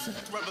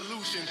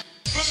Revolution.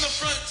 From the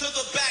front to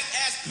the back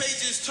as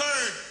pages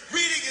turn,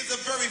 reading is a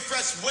very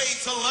fresh way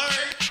to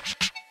learn.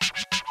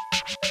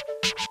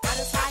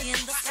 Butterfly in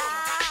the sky,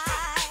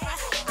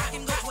 I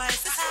can go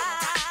twice as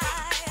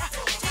high.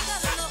 Take a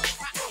look,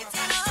 it's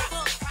in a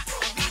book,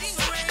 reading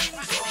a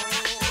rainbow.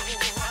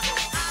 I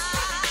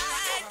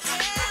can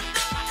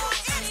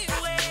go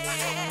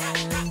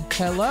anywhere.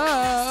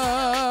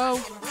 Hello.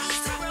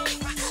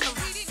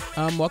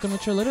 Welcome to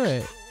True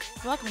Literate.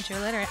 Welcome to True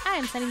Literate. I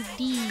am Sunny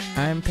D.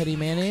 I'm Petty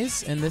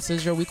Mayonnaise, and this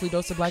is your weekly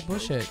dose of black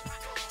bullshit.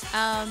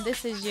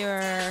 This is your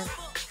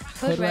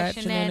hood rat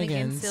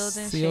shenanigans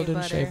sealed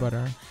in shea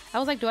butter. I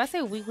was like, do I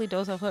say weekly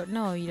dose of hood?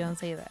 No, you don't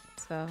say that.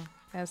 So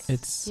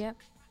that's yep.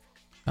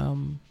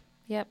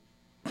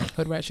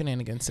 Hood rat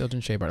shenanigans sealed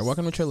in shea butter.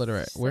 Welcome to True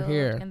Literate. We're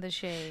here in the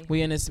shade.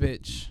 We in this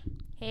bitch.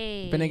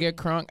 Hey. Finna get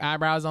crunk,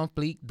 eyebrows on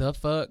fleek. The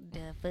fuck.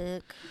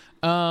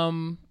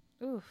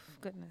 Oof,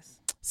 goodness.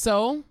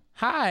 So,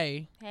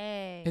 hi.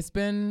 Hey. It's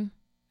been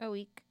a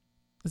week.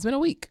 It's been a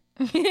week.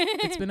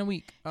 It's been a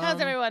week.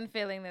 How's everyone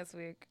feeling this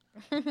week?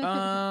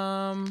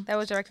 That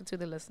was directed to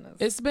the listeners.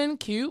 It's been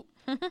cute.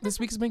 This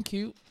week's been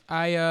cute.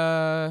 I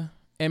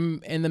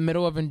am in the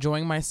middle of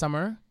enjoying my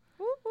summer.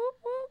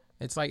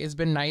 It's like it's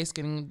been nice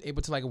getting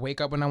able to like wake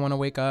up when I want to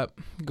wake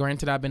up.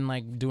 Granted, I've been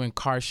like doing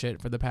car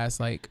shit for the past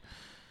like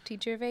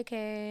teacher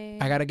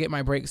vacay. I gotta get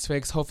my brakes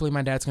fixed. Hopefully,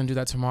 my dad's gonna do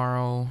that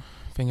tomorrow.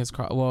 Fingers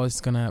crossed. Well,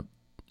 it's gonna.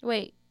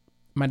 Wait.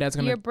 My dad's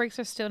gonna. Your brakes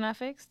are still not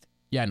fixed?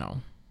 Yeah,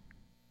 no.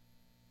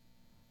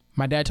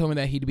 My dad told me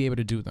that he'd be able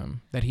to do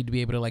them. That he'd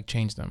be able to like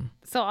change them.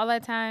 So all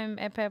that time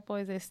at Pep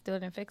Boys, they still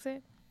didn't fix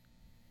it?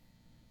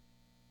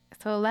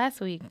 So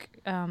last week,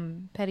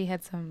 Petty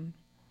had some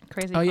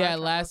crazy. Oh yeah,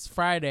 last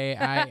Friday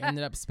I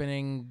ended up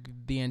spending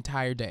the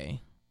entire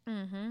day.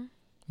 Mm-hmm.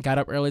 Got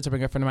up early to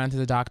bring a friend of mine to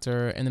the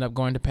doctor. Ended up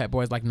going to Pep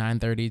Boys like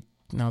 9:30,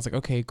 and I was like,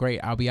 okay, great.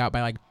 I'll be out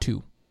by like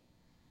 2,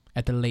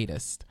 at the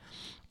latest.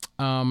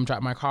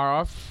 Dropped my car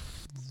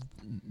off.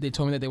 They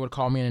told me that they would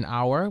call me in an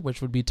hour,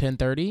 which would be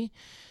 10:30.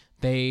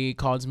 They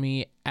called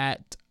me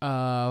at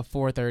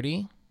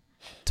 4:30.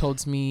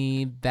 Told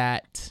me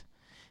that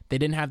they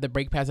didn't have the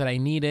brake pads that I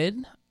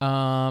needed,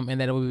 and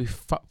that it would be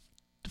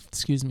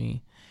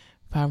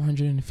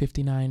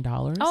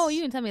 $559. Oh,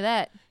 you didn't tell me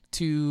that.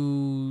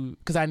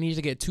 Because I needed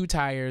to get 2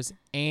 tires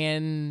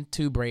and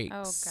 2 brakes.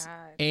 Oh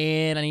God.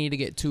 And I needed to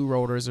get 2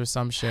 rotors or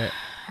some shit.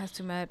 That's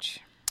too much.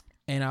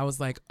 And I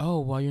was like, oh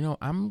well,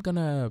 I'm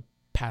gonna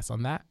pass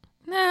on that.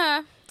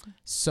 Nah.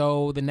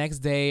 So the next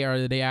day or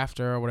the day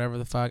after or whatever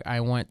the fuck, I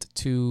went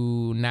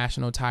to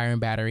National Tire and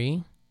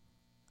Battery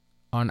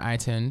on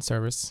I-10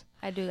 service.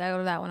 I go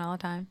to that one all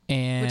the time.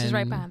 And which is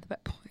right behind the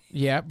Pep Boys.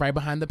 Yeah, right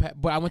behind the Pep.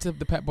 But I went to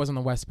the Pep Boys on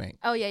the West Bank.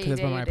 Oh yeah, you did.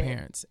 Because it's by my did.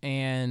 parents.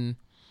 And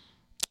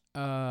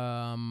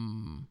dropped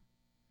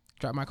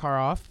my car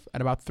off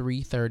at about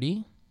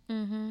 3:30.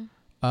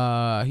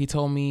 Mm-hmm. He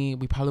told me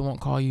we probably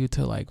won't call you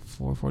till like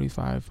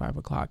 4:45, 5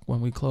 o'clock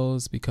when we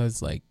close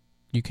because like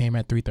you came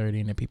at 3:30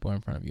 and the people are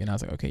in front of you. And I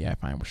was like, okay, yeah,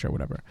 fine, sure,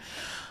 whatever.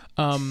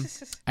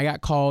 I got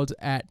called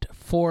at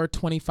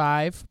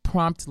 4:25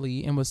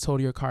 promptly and was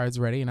told your car is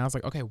ready. And I was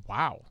like, okay,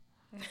 wow,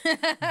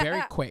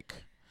 very quick.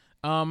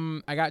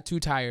 I got 2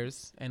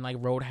 tires and like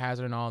road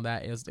hazard and all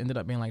that. It ended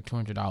up being like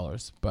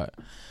 $200, but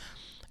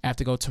I have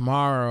to go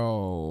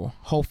tomorrow.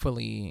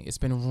 Hopefully. It's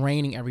been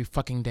raining every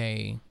fucking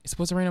day. It's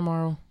supposed to rain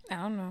tomorrow? I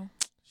don't know.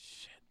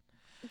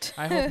 Shit.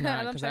 I hope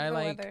not, because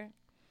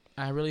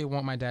I really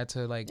want my dad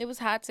to like. It was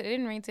hot today. It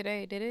didn't rain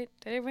today, did it?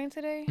 Did it rain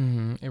today?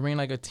 Mm-hmm. It rained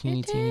like a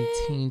teeny.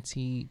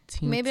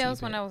 Maybe that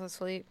was when I was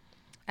asleep.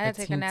 I had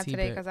to take a nap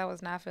today because I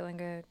was not feeling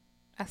good.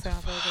 I still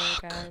don't feel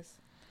good, guys.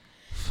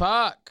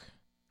 Fuck.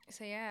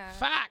 So yeah.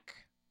 Fuck.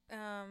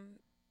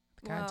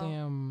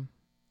 Goddamn.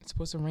 It's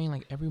supposed to rain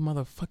like every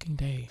motherfucking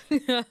day.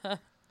 Damn,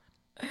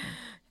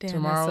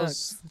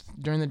 tomorrow's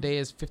during the day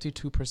is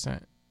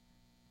 52%.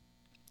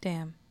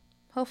 Damn.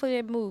 Hopefully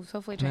it moves.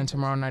 Hopefully it changes. And then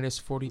tomorrow night is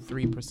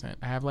 43%.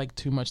 I have like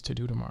too much to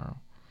do tomorrow.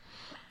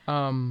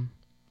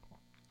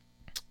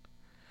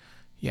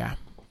 Yeah,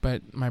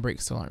 but my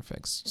brakes still aren't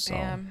fixed. So.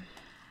 Damn.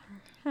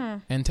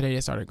 And today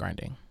they started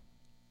grinding.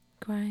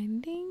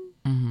 Grinding?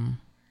 Mm-hmm.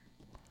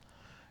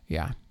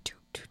 Yeah.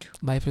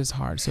 Life is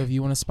hard. So if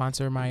you want to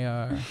sponsor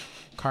my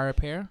car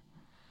repair,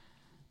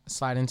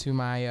 slide into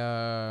my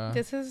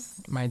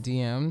my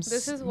DMs.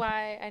 This is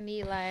why I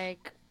need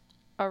like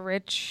a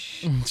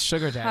rich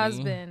sugar daddy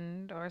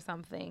husband or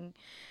something.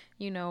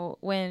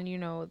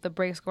 When the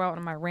brakes go out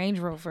on my Range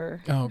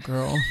Rover. Oh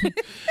girl.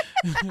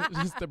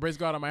 The brakes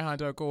go out on my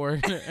Honda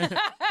Accord.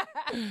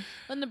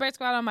 When the brakes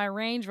go out on my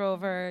Range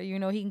Rover, he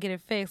can get it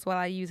fixed while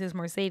I use his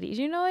Mercedes.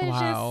 It's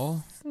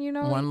wow. just,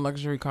 one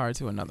luxury car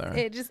to another.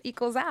 It just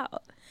equals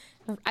out.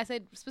 I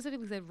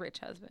specifically said rich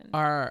husband.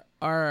 Are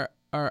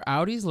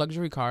Audis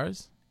luxury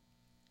cars?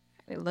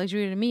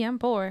 Luxury to me, I'm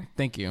poor.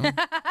 Thank you.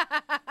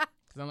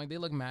 Because I'm like, they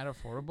look mad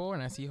affordable,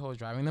 and I see hoes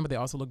driving them, but they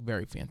also look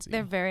very fancy.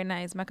 They're very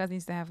nice. My cousin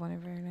used to have one. They're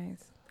very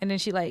nice. And then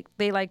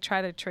they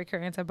try to trick her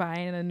into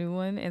buying a new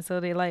one. And so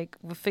they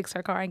fixed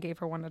her car and gave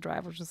her one to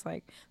drive, which was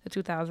like the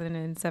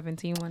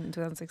 2017 one in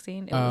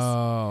 2016. It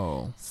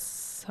was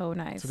so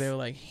nice. So they were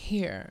like,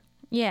 here.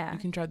 Yeah. You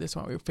can try this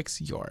one. We'll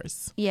fix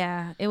yours.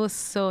 Yeah. It was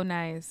so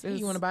nice.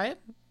 You want to buy it?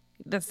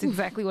 That's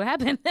exactly what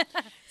happened.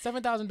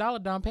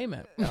 $7,000 down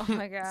payment. Oh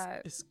my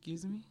God.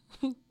 Excuse me?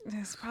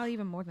 It's probably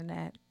even more than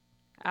that.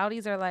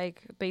 Audis are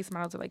base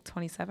models are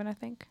 27, I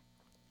think.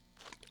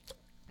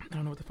 I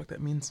don't know what the fuck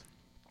that means.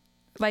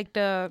 Like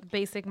the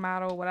basic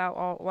model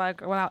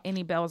without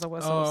any bells or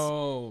whistles.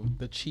 Oh,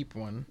 the cheap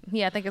one.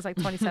 Yeah, I think it's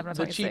 27 or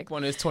 26. The cheap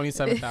one is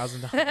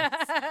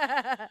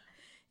 $27,000.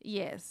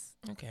 Yes.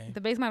 Okay.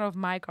 The base model of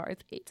my car is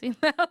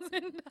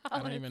 $18,000. I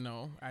don't even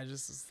know. I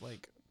just was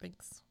like,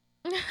 thanks.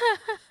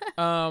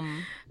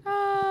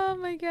 Oh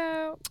my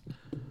God.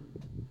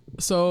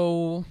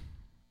 So,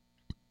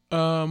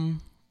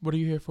 what are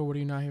you here for? What are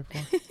you not here for?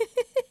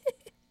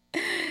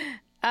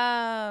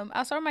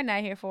 I'll start with my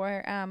not here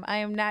for. I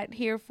am not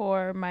here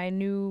for my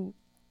new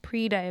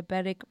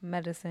pre-diabetic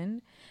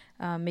medicine,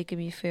 making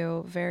me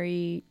feel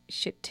very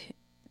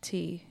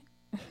shit-tea.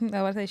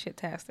 I would say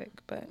shit-tastic,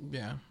 but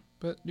yeah,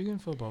 but you can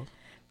feel both.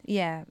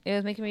 Yeah, it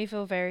was making me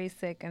feel very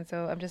sick, and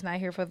so I'm just not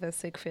here for the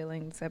sick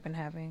feelings I've been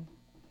having.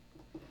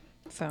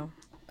 So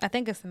I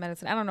think it's the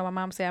medicine. I don't know. My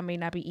mom said I may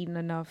not be eating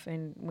enough,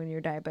 and when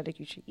you're diabetic,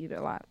 you should eat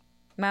a lot.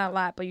 Not a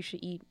lot, but you should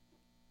eat.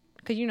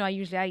 Because, I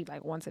usually eat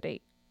once a day,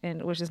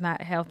 and which is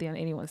not healthy on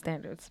anyone's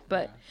standards.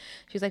 But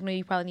she's like, no,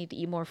 you probably need to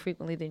eat more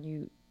frequently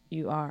than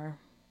you are,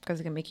 because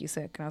it can make you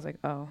sick. And I was like,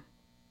 oh.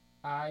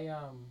 I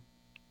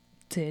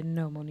didn't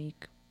know,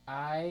 Monique.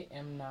 I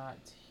am not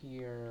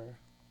here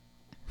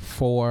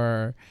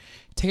for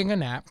taking a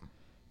nap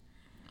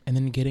and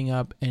then getting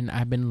up, and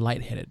I've been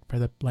lightheaded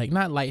for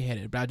not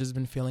lightheaded, but I've just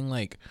been feeling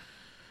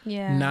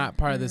not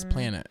part of this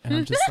planet, and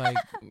I'm just like,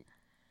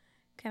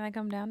 can I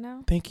come down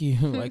now? Thank you.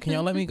 Can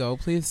y'all let me go,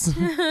 please?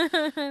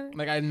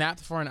 I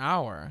napped for an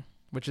hour,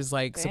 which is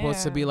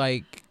supposed to be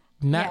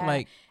not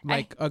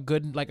a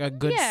good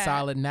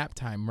solid nap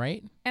time,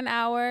 right? An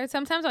hour.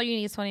 Sometimes all you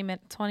need is 20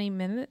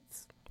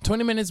 minutes.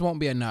 20 minutes won't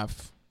be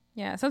enough.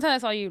 Yeah, sometimes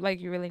that's all you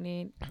really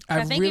need.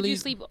 I think if you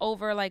sleep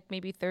over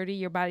maybe 30,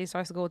 your body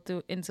starts to go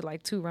into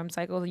 2 REM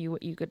cycles, and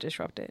you could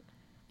disrupt it.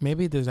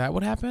 Maybe does that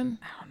what happened?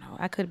 I don't know.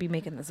 I could be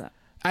making this up.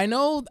 I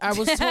know. I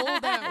was told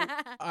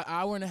that an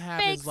hour and a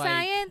half Fake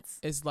science.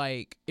 Is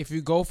if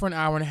you go for an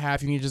hour and a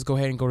half, you need to just go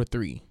ahead and go to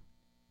 3.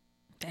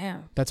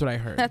 Damn. That's what I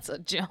heard. That's a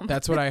jump.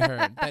 That's what I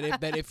heard.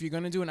 that if you're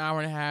gonna do an hour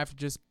and a half,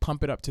 just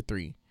pump it up to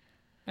 3.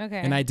 Okay.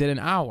 And I did an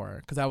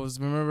hour because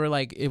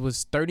it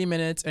was 30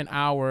 minutes, an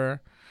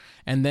hour.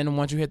 And then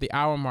once you hit the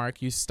hour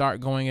mark, you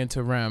start going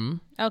into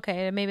REM.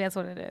 Okay, maybe that's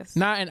what it is.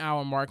 Not an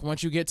hour mark.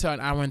 Once you get to an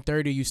hour and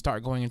 30, you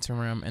start going into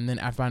REM. And then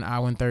after an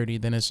hour and 30,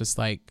 then it's just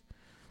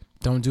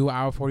don't do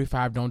hour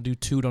 45, don't do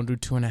 2, don't do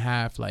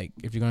 2.5.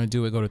 If you're going to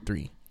do it, go to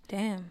 3.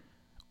 Damn.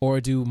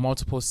 Or do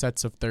multiple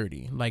sets of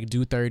 30.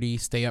 Do 30,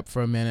 stay up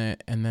for a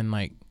minute, and then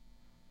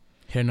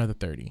hit another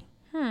 30.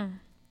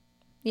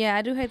 Yeah,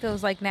 I do hate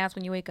those naps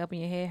when you wake up and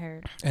your head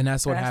hurt. And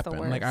that's what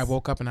happened. I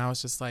woke up and I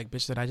was just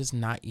bitch, did I just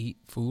not eat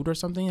food or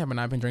something? Have I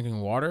not been drinking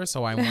water?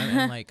 So I went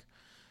and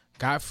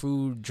got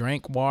food,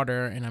 drank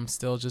water, and I'm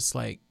still just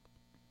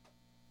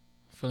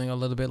feeling a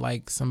little bit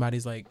like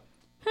somebody's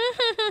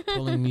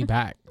pulling me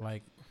back,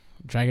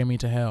 dragging me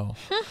to hell.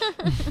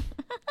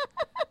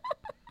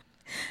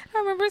 I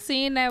remember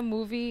seeing that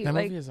movie. That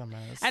movie is a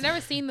mess. I never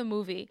seen the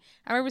movie.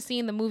 I remember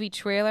seeing the movie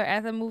trailer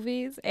at the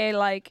movies, and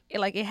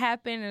it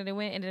happened, and it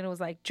went, and then it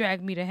was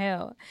drag me to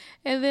hell,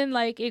 and then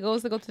it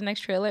goes to go to the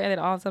next trailer, and then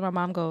all of a sudden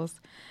my mom goes,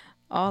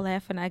 all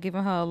that for not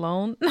giving her a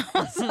loan.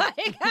 I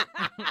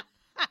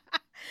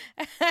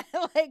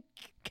was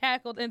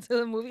cackled into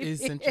the movie.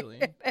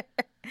 Essentially,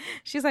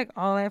 she's like,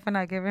 all that for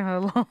not giving her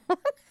a loan.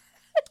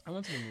 I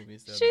went to the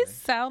movies the other She day.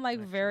 sound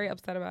very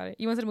upset about it.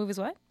 You went to the movies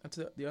what?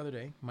 The other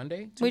day,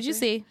 Monday, Tuesday? What'd you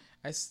see?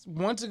 I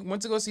went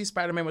to go see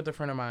Spider-Man with a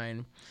friend of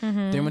mine.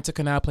 Mm-hmm. Then went to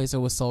Canal Place. It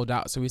was sold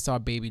out, so we saw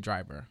Baby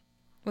Driver.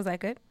 Was that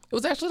good? It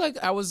was actually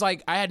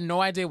I had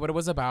no idea what it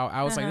was about.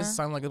 I was this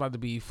sounds like it's about to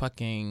be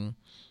fucking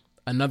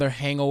another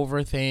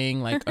Hangover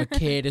thing. A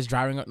kid is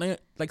driving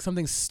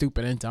something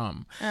stupid and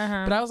dumb.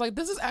 But I was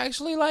this is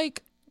actually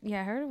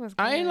yeah, I heard it was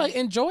good. I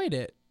enjoyed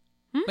it.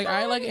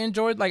 I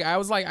enjoyed I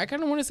was I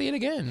kind of want to see it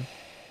again.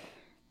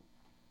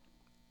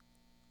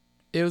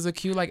 It was a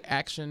cute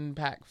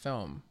action-packed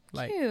film.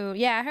 Cute.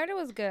 Yeah, I heard it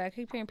was good. I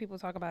keep hearing people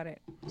talk about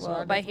it.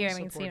 Well, by hearing, I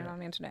mean seeing it on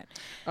the internet.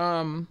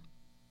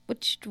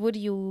 What do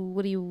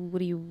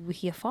you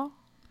here for?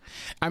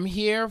 I'm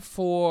here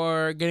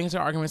for getting into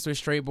arguments with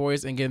straight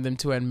boys and getting them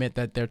to admit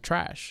that they're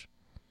trash.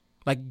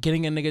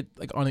 Getting a nigga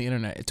on the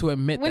internet to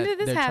admit that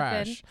they're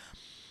trash.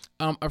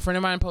 A friend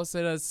of mine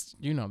posted us.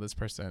 You know this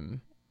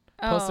person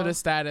posted a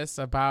status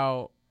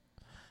about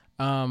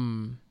a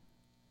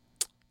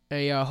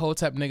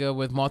Hotep nigga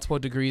with multiple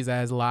degrees that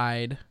has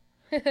lied.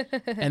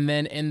 And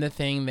then in the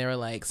thing, they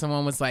were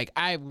someone was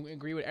I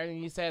agree with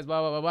everything he says,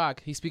 blah, blah, blah, blah.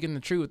 He's speaking the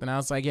truth. And I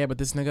was yeah, but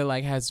this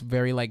nigga has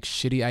very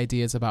shitty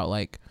ideas about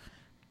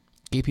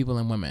gay people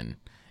and women.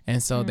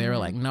 And so they were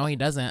like, no, he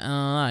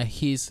doesn't.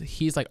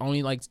 He's like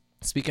only like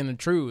speaking the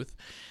truth.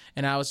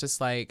 And I was just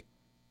like,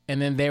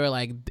 and then they were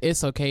like,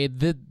 it's okay.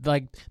 This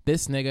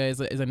nigga is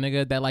a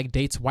nigga that like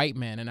dates white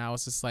men. And I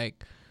was just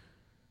like,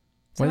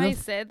 Somebody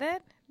said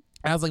that?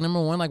 I was like,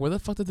 number one, like, where the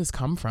fuck did this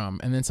come from?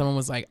 And then someone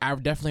was like, I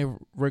definitely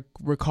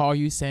recall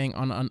you saying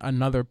on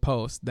another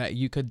post that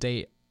you could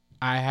date.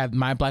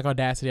 My black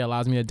audacity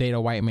allows me to date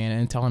a white man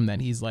and tell him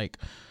that he's like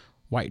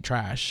white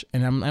trash.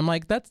 And I'm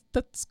like, that's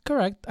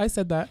correct. I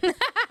said that.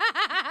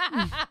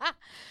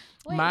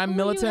 Wait, My who you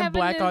militant having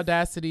black this-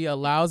 audacity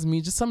allows me,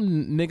 just some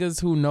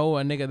niggas who know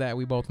a nigga that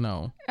we both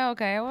know.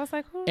 Okay, I was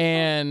like, who?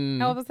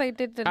 And I was like,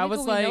 did the I nigga was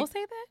we like- know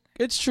say that?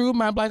 it's true.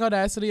 My black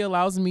audacity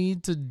allows me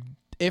to,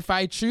 if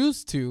I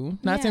choose to,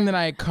 not saying Yeah. that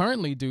I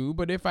currently do,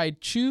 but if I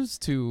choose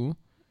to,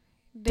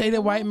 date Date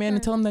a white man and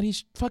person. tell him that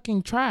he's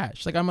fucking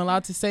trash. Like, I'm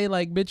allowed to say,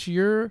 like, bitch,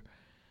 you're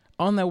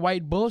on that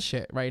white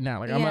bullshit right now.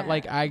 Like, I'm Yeah.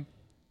 like, I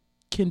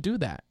can do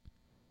that.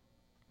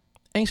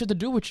 Ain't shit to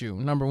do with you,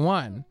 number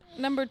one.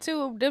 Number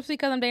two, just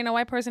because I'm dating a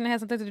white person, it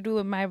has something to do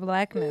with my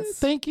blackness.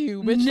 Thank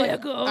you, bitch.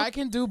 Like, Nigga. I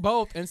can do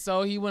both. And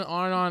so he went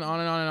on and on and on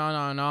and on and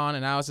on and on.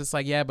 And I was just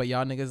like, yeah, but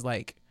y'all niggas,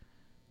 like,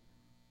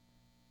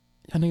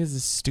 y'all niggas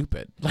is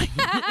stupid. Like,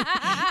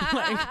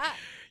 like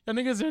y'all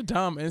niggas are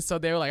dumb. And so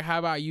they were like, how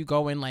about you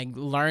go and like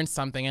learn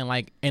something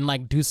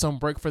and do some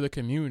work for the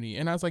community?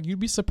 And I was like, you'd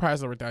be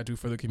surprised at what I do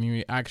for the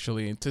community,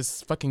 actually, to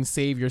fucking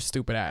save your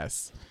stupid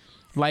ass.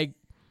 Like,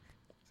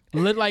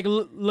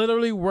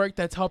 literally work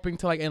that's helping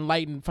to like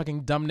enlighten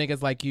fucking dumb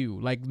niggas like you.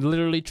 Like,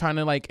 literally trying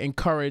to like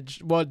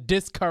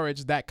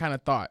discourage that kind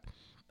of thought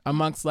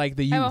amongst like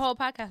the I have a youth. whole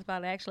podcast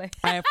about it, actually.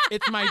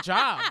 It's my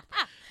job.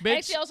 Bitch,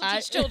 Actually, also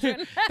teach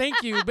children.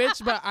 Thank you,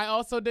 bitch. But I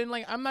also didn't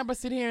like. I'm not about to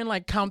sit here and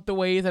like count the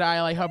ways that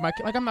I like help my.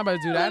 Like, I'm not about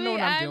to do that. I know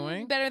what I'm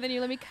doing. Better than you.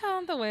 Let me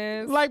count the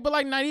ways. Like, but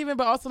like not even.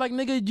 But also like,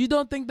 nigga, you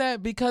don't think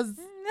that because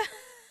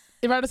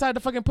if I decide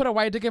to fucking put a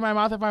white dick in my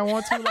mouth if I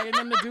want to, like, it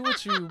nothing to do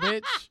with you,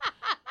 bitch.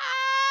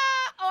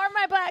 Or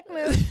my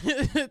blackness.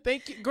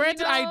 Thank you.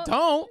 Granted, know- I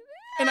don't,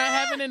 and I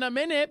haven't in a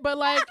minute. But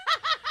like,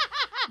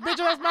 bitch,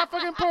 that's my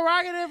fucking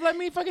prerogative. Let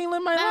me fucking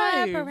live my My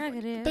life.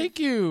 prerogative. Thank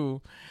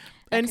you.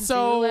 I And can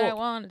so do what I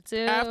want to.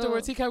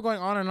 afterwards he kept going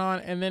on,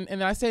 and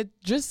then I said,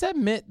 just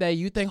admit that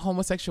you think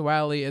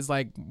homosexuality is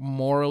like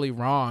morally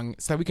wrong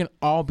so that we can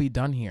all be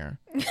done here.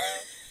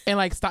 And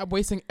like, stop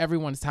wasting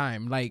everyone's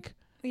time. Like,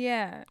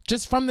 Yeah.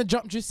 just from the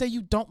jump, just say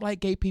you don't like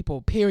gay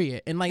people,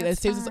 period. And like,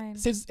 That's it fine.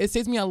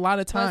 saves me a lot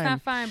of Well, time. it's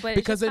not fine, but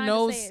because it's it just fine to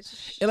knows say it.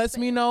 Just it lets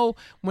say me know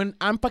when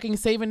I'm fucking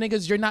saving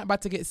niggas, you're not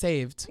about to get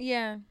saved.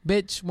 Yeah.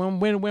 Bitch,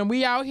 when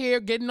we out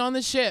here getting on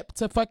the ship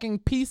to fucking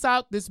peace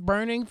out this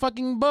burning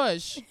fucking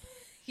bush.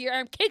 Here,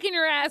 I'm kicking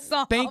your ass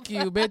off. Thank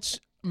you, bitch.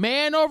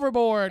 Man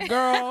overboard,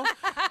 girl.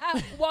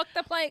 Walk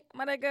the plank,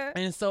 my nigga.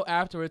 And so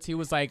afterwards he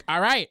was like, all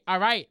right,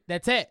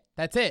 that's it.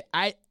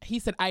 He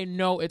said, I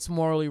know it's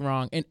morally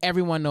wrong, and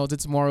everyone knows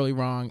it's morally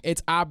wrong.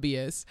 It's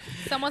obvious.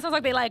 Someone sounds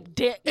like they like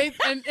dick. And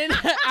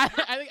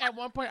I think at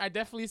one point I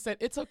definitely said,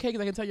 it's okay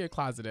because I can tell you're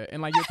closeted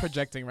and like you're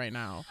projecting right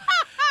now.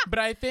 But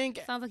I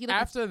think Sounds like you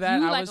like after that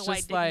you I like was a white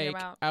just dick in your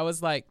like, mouth. I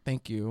was like,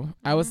 thank you.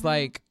 I was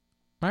like,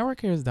 my work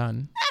here is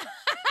done.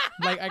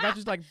 Like, I got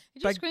just like, Did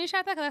you like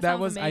screenshot that? 'Cause that that sounds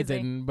was I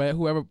amazing. didn't,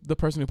 but the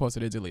person who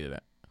posted it deleted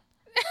it.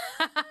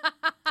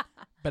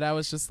 But I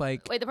was just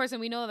like, Wait, the person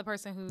we know or the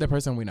person who? the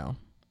person we know.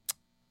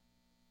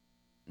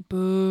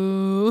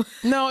 Boo.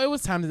 No, it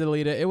was time to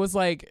delete it. It was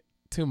like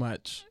too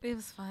much. It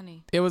was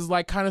funny. It was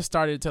like kind of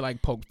started to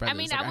like poke feathers.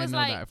 mean, like, I was know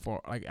like- that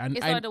for like It I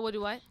started to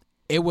do what?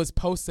 it was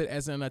posted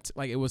as in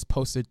like it was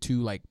posted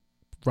to like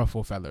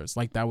ruffle feathers.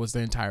 Like that was the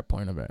entire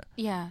point of it.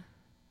 Yeah,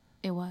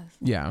 it was.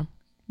 Yeah.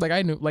 Like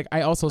I knew, like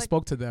I also Like-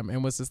 spoke to them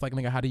and was just like,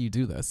 nigga, how do you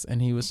do this?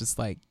 And he was just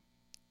like,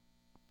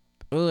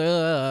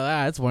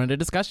 it's one of the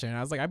discussion. I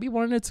was like, I be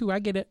wanting it too. I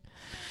get it.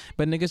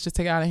 But niggas just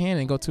take it out of hand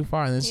and go too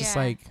far. And it's just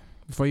Yeah. like,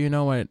 before you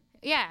know it,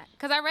 Yeah,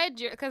 because I read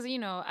your, because you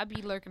know, I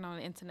be lurking on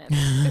the internet.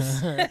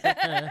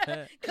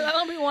 Because I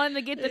don't be wanting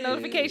to get the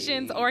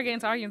notifications or get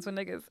into arguments with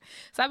niggas.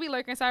 So I be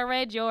lurking. So I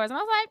read yours and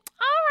I was like,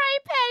 all right,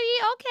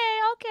 Petty,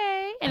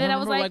 okay. And then I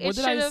was remember, like, what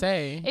did I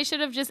say? It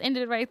should have just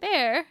ended right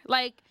there.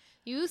 Like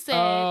you said that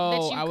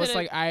Oh, you I was could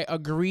like, I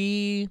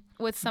agree.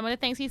 with some of the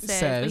things he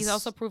says, but he's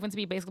also proven to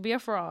be basically a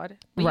fraud.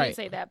 But Right. You didn't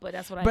say that, but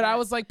that's what I But I got.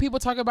 was like, people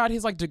talk about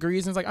his like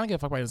degrees, and it's like, I don't give a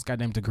fuck about his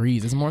goddamn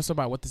degrees. It's more so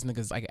about what this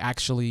nigga's like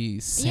actually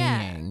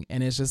saying,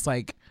 and it's just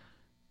like,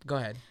 go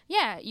ahead.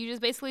 Yeah, you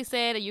just basically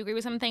said that you agree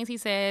with some things he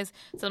says,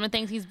 some of the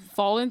things he's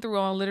fallen through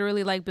on,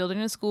 literally like building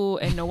a school,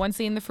 and no one's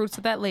seeing the fruits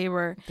of that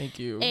labor. Thank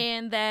you.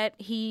 And that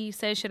he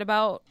says shit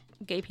about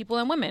gay people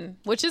and women,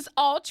 which is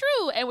all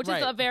true, and which is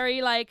Right. a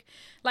very like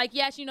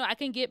yes, you know, I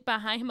can get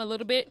behind him a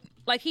little bit.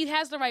 Like he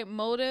has the right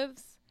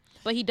motives,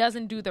 but he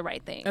doesn't do the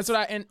right thing. That's what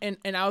I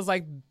and I was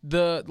like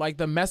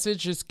the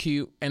message is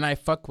cute and I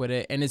fuck with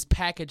it and it's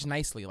packaged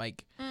nicely.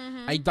 Like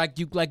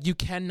you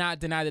cannot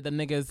deny that the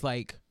nigga's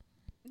like,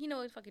 You know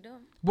what the fuck you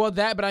doing? well,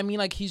 that, but I mean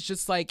like he's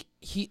just like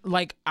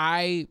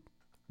I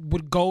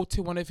would go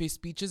to one of his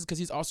speeches because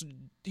he's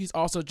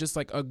also just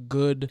like a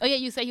good Oh yeah,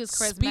 you say he was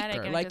charismatic.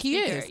 speaker. And a Like good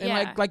he speaker. is, and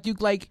Yeah.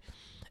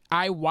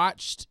 I've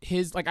watched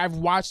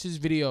his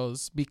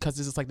videos because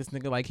it's just like this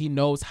nigga, like he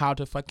knows how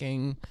to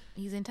fucking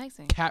He's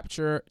enticing.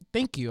 capture.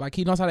 Thank you. Like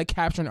he knows how to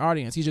capture an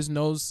audience. He just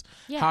knows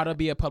Yeah. how to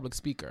be a public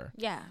speaker.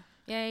 Yeah.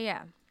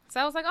 So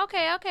I was like,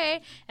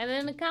 okay. And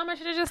then the comments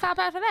should have just stopped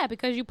after that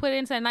because you put it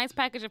into a nice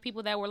package of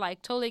people that were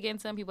like totally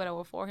against him, people that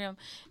were for him.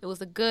 It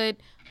was a good,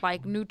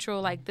 like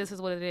neutral, like this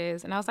is what it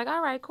is. And I was like,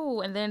 all right,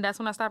 cool. And then that's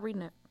when I stopped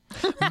reading it.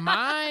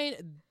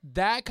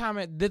 That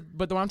comment,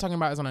 but the one I'm talking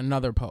about is on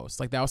another post.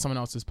 Like that was someone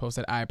else's post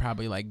that I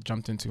probably like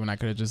jumped into, and I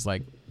could have just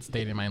like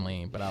stayed in my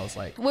lane. But I was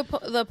like,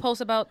 The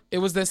post about? it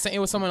was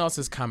someone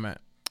else's comment,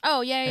 Oh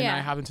yeah. and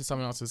I hopped into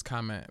someone else's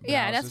comment. But I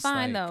Yeah, was that's just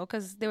fine like, though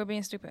because they were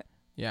being stupid.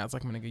 Yeah, it's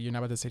like, my nigga, you're not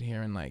about to sit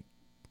here and like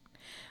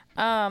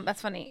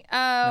That's funny.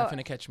 not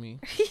finna catch me.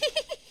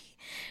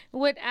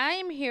 What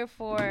I'm here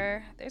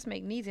for, there's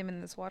magnesium in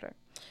this water.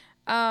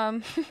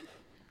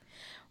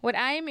 What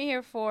I am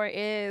here for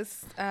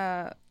is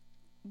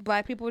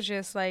Black people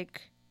just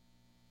like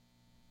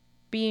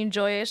being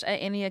joyous at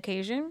any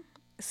occasion.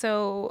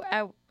 So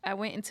I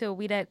went into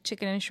We That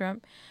Chicken and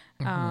Shrimp,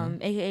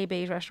 aka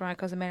Beige Restaurant,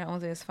 because the man that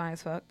owns it is fine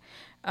as fuck.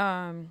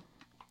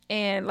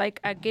 And like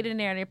I get in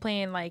there and they're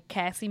playing like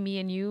Cassie, Me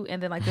and You,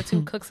 and then like the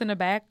two cooks in the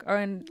back are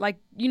in like,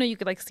 you know, you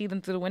could like see them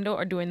through the window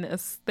are doing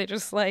this. They're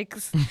just like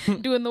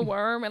doing the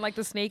worm and like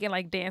the snake and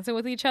like dancing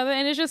with each other,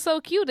 and it's just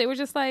so cute. They were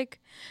just like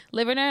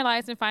living their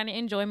lives and finding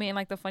enjoyment and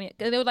like the funny.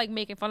 They were like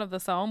making fun of the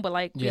song, but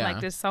like being Yeah.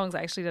 like this song's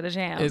actually the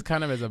jam. It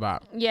kind of is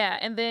about. Yeah,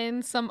 and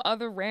then some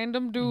other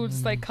random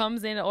dudes like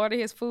comes in and order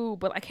his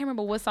food, but I can't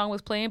remember what song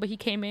was playing, but he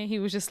came in, he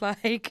was just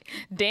like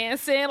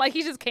dancing, like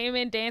he just came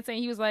in dancing.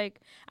 He was like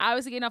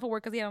obviously getting off of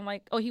work because he had on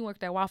like, oh, he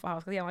worked at Waffle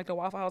House because he had like the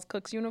Waffle House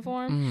cook's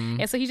uniform,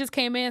 and so he just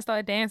came in and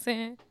started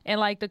dancing, and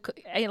like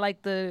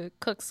the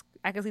cooks,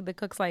 I could see the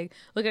cooks like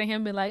looking at him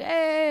and be like,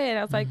 hey, and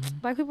I was like,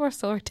 Black people are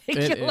so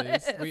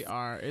ridiculous. It is. We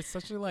are. It's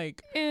such a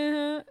like.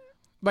 Uh,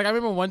 Like I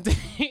remember one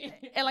day.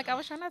 and like I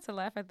was trying not to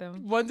laugh at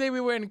them. One day we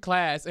were in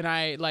class and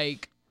I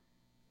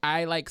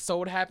so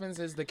what happens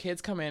is the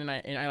kids come in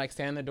and I like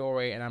stand in the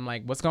doorway and I'm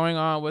like, what's going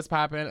on? What's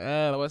popping?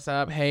 What's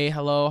up? Hey,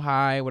 hello,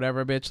 hi,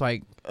 whatever, bitch.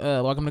 Like,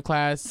 welcome to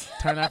class.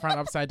 Turn that front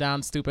upside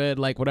down, stupid.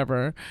 Like,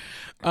 whatever.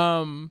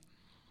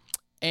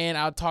 And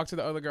I'll talk to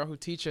the other girl who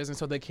teaches, and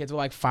so the kids will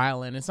like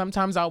file in. And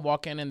sometimes I'll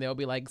walk in and they'll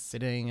be like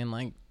sitting and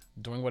like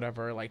doing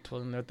whatever, like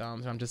twiddling their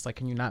thumbs. And I'm just like,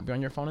 can you not be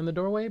on your phone in the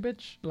doorway,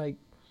 bitch? Like,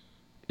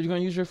 if you're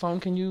gonna use your phone,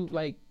 can you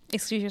like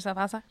Excuse yourself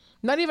outside.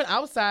 not even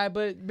outside,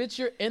 but bitch,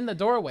 you're in the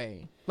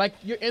doorway. Like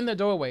you're in the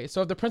doorway.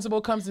 So if the principal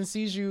comes and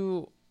sees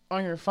you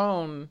on your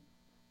phone,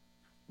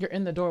 you're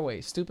in the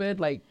doorway. Stupid.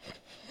 Like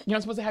you're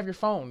not supposed to have your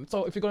phone.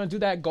 So if you're gonna do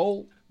that,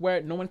 go where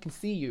no one can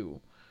see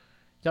you.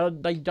 Y'all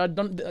don't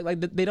like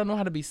they don't know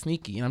how to be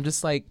sneaky. And I'm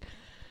just like,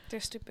 They're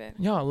stupid.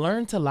 y'all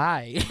learn to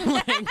lie.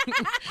 Like,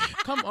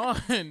 come on.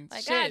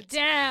 Like, shit. God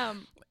damn.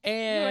 You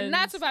And are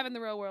not surviving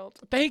the real world.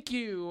 thank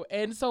you.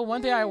 And so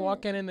one day I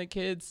walk in and the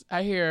kids,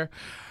 I hear,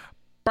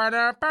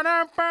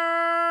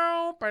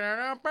 "Ba-da-ba-da-bow,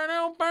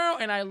 ba-da-da-ba-da-bow,"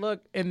 and I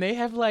look and they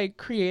have like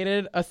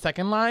created a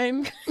second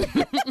line.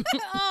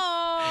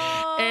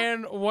 Oh.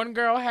 And one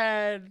girl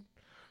had,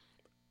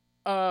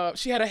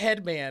 she had a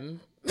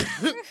headband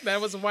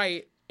that was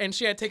white. And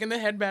she had taken the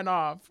headband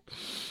off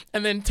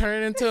and then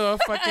turned it into a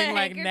fucking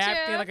like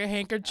napkin, like a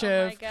handkerchief.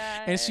 Oh my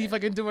God. And she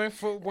fucking doing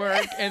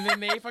footwork. And then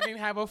they fucking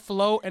have a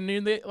float. And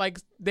then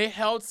they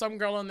held some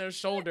girl on their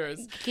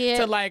shoulders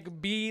to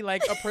like be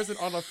like a person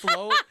on a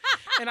float.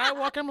 And I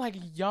walk, I'm like,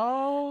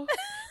 y'all,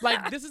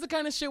 like this is the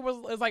kind of shit where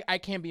it's like, I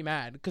can't be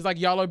mad. Cause like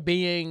y'all are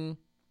being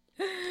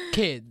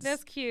kids.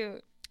 That's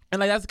cute. And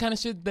like that's the kind of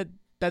shit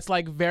that's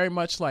like very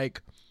much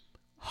like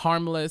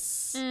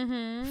harmless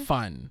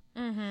fun.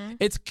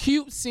 It's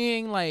cute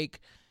seeing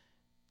like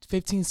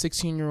 15,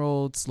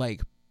 16-year-olds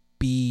like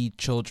be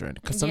children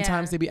because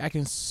sometimes Yeah. they be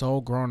acting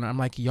so grown. I'm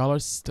like, y'all are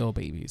still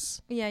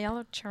babies. Yeah, y'all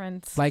are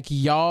trends. Like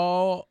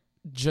y'all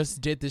just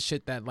did the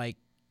shit that like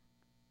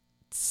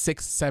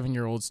 6,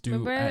 7-year-olds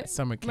do at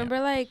summer camp. Remember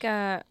like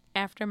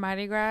after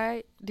Mardi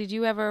Gras, did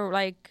you ever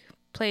like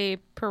play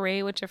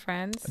parade with your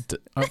friends?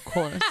 Of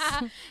course.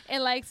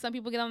 And like some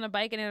people get on the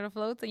bike and it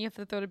floats and you have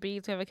to throw the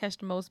beads. Whoever catch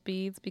the most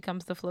beads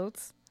becomes the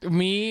floats.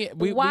 Why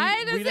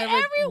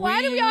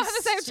do we all have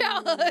the same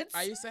childhoods?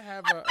 I used to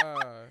have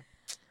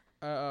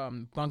a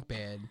bunk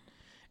bed,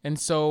 and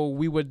so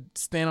we would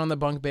stand on the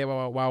bunk bed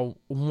while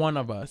one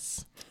of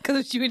us.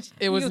 Because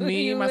It was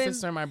me, my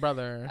sister, and my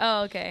brother.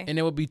 Oh, okay. And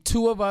it would be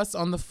two of us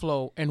on the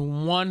float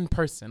and one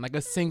person, like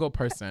a single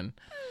person,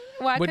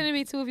 Why would- couldn't it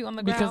be two of you on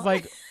the ground? because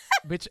like.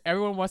 Bitch,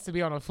 everyone wants to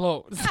be on a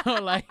float. So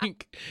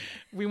like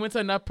we went to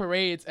enough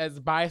parades as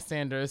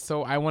bystanders,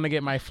 so I want to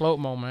get my float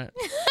moment.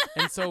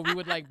 And so we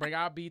would like bring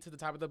our beat to the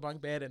top of the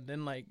bunk bed and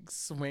then like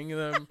swing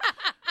them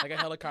like a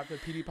helicopter,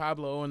 Petey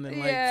Pablo, and then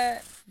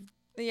like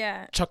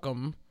yeah. chuck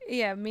them.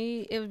 Yeah,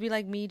 it would be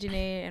like me,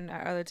 Janae, and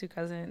our other two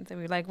cousins,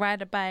 and we like ride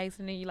the bikes,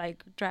 and then you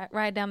like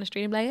ride down the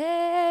street and be like,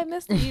 "Hey,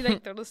 Mister," you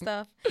like throw the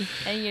stuff,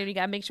 and you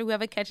gotta make sure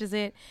whoever catches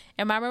it.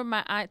 And I remember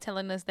my aunt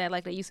telling us that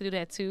like they used to do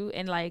that too,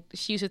 and like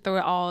she used to throw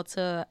it all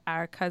to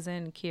our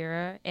cousin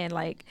Kira and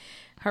like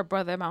her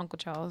brother, my uncle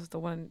Charles, the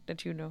one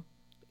that you know.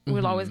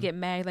 We'd always get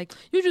mad, like,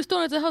 you just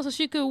throw it to her so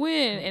she could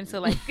win. And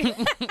so, like,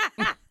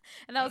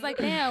 and I was like,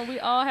 damn, we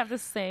all have the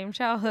same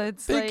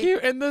childhoods. Thank like, you.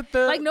 And the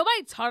like,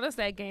 nobody taught us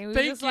that game. We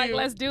were just like,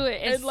 let's do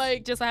it. And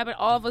like, just so happened,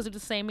 all of us do the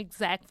same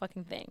exact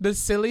fucking thing. The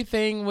silly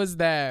thing was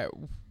that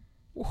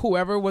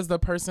whoever was the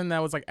person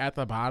that was like at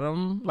the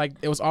bottom, like,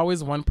 it was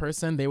always one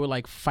person. They would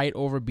like fight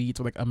over beats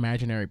with like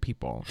imaginary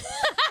people.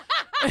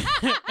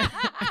 I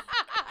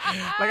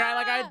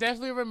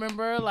definitely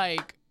remember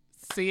like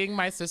seeing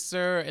my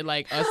sister and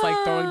like us like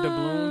throwing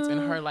doubloons and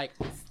her like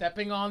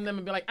stepping on them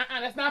and be like,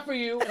 that's not for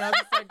you. And I was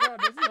just like, girl,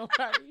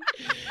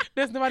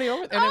 there's nobody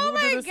over there. And then we would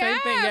do the same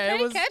thing. Yeah,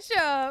 it was catch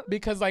up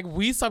because like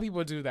we saw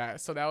people do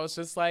that, so that was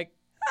just like,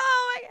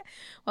 oh my god.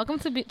 Welcome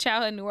to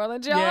childhood New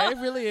Orleans, y'all. Yeah, it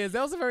really is.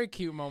 That was a very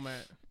cute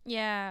moment.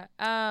 Yeah.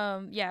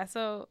 Yeah.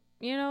 So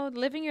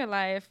living your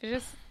life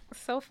is just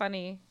so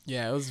funny.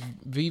 Yeah, it was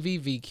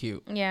VVV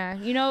cute. Yeah.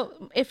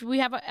 If we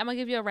have I'm gonna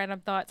give you a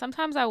random thought.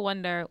 Sometimes I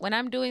wonder when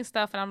I'm doing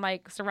stuff and I'm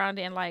like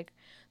surrounded in like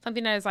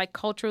something that is like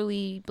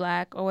culturally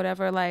black or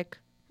whatever, like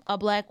a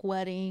black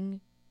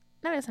wedding.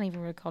 No, that's not even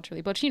really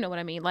culturally, but you know what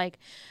I mean. Like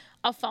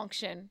a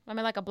function. I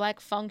mean like a black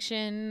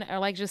function or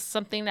like just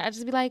something that I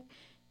just be like,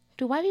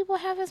 do white people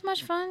have as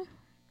much fun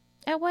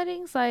at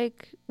weddings?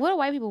 Like, what are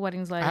white people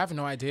weddings like? I have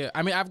no idea.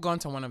 I mean, I've gone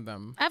to one of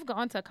them. I've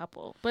gone to a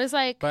couple, but it's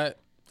like. But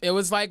it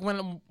was like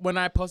when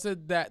I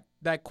posted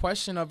that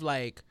question of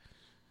like,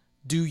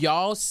 do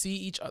y'all see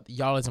each other?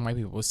 Y'all as in white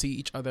people see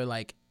each other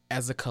like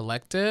as a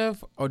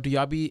collective, or do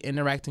y'all be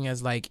interacting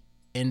as like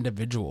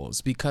individuals?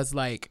 Because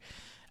like,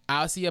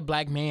 I'll see a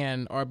black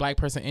man or a black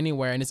person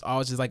anywhere, and it's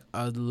always just like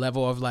a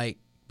level of like,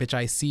 bitch,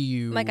 I see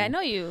you. Like I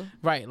know you.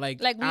 Right. Like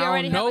we I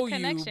already don't know have a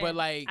connection. you, but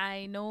like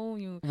I know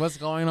you. What's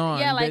going on?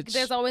 Yeah, like bitch?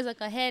 there's always like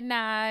a head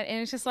nod,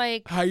 and it's just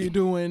like, how you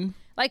doing?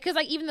 Like, cause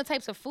like even the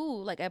types of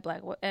food like at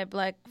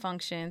black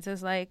functions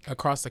is like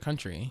across the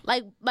country.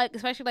 Like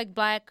especially like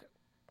black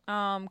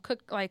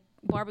cook like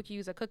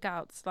barbecues or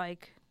cookouts.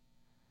 Like,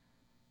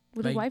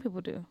 what do white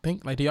people do?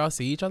 Do y'all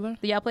see each other?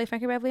 Do y'all play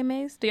Frankie Beverly and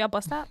Maze? Do y'all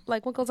bust up?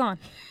 Like, what goes on?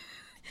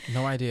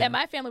 No idea. At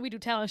my family, we do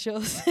talent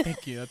shows.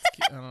 Thank you. That's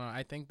cute. I don't know.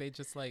 I think they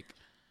just like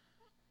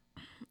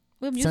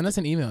send us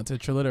an email to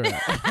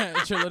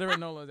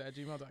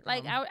triliterate@gmail.com.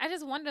 Like I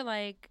just wonder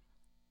like,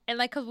 and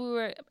like cause we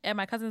were at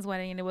my cousin's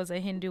wedding and it was a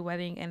Hindu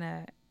wedding and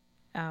a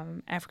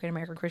African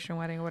American Christian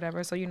wedding or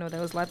whatever. So there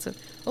was lots of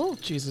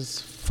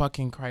Jesus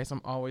fucking Christ!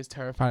 I'm always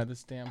terrified of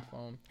this damn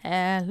phone.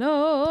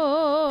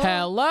 Hello.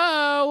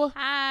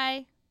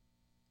 Hi.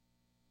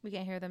 We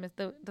can't hear them. It's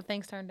the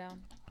thing's turned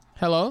down.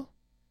 Hello.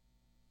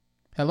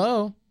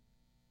 Hello.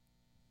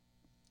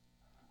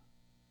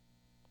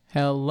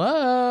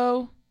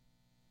 Hello.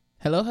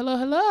 Hello. Hello.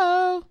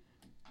 Hello.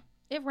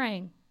 It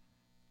rang.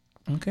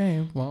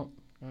 Okay. Well,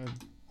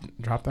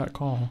 drop that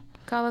call.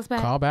 Call us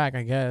back. Call back,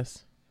 I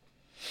guess.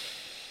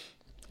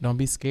 Don't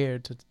be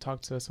scared to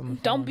talk to us on the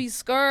phone. Don't be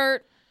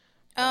scared.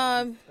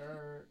 Yeah.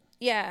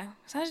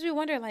 So I just be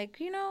wondering, like,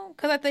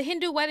 because at the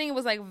Hindu wedding, it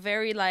was like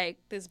very like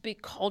this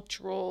big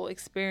cultural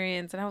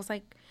experience, and I was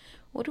like,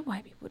 what do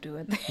white people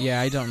do? Yeah,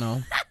 I don't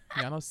know.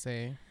 Y'all don't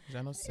say.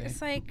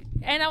 It's like,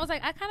 and I was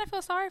like, I kind of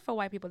feel sorry for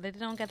white people that they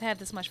don't get to have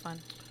this much fun.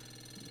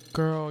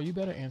 Girl, you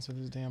better answer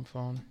this damn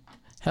phone.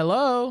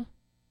 Hello.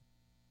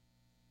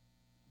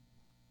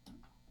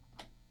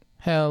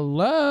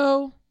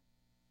 Hello.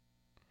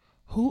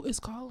 Who is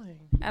calling?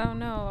 I don't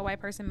know. A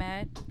white person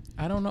mad?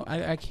 I don't know.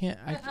 I can't.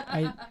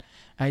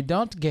 I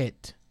don't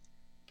get.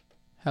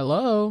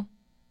 Hello.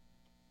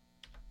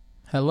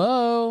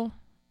 Hello.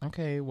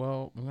 Okay.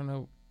 Well, I'm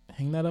gonna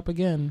hang that up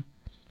again.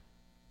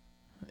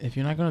 If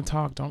you're not gonna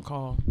talk, don't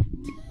call.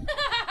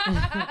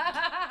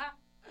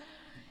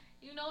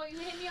 You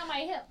hit me on my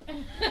hip.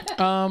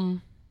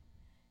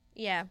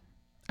 Yeah.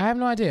 I have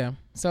no idea.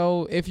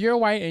 So if you're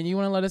white and you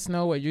want to let us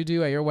know what you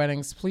do at your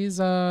weddings, please.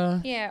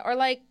 Yeah, or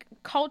like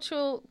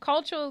cultural,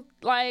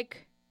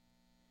 like.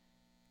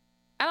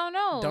 I don't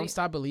know. Don't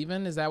stop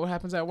believing. Is that what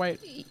happens at white?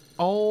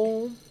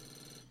 Oh,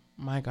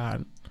 my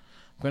God.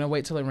 I'm gonna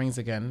wait till it rings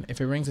again.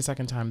 If it rings a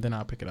second time, then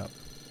I'll pick it up.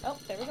 Oh,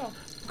 there we go.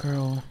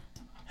 Girl.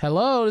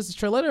 Hello, this is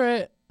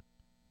Triliterate.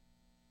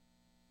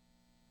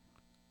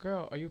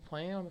 Girl, are you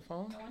playing on the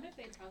phone? I wonder if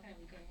they talking and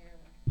we can't hear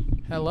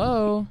them.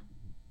 Hello.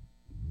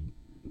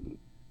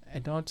 I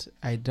don't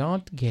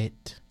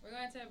get. We're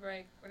going to take a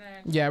break.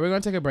 Yeah, we're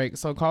going to take a break.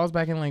 So call us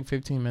back in like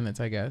 15 minutes,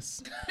 I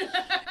guess.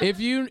 If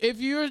you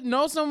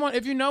know someone,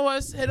 if you know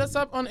us, hit us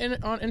up on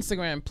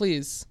Instagram,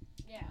 please.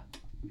 Yeah.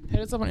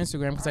 Hit us up on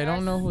Instagram because I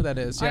don't know who that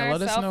is. Yeah,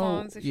 let us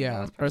know.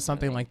 Yeah, or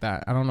something like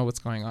that. I don't know what's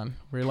going on.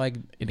 We're like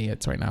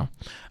idiots right now.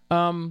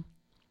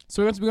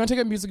 So we're gonna take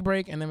a music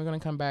break and then we're gonna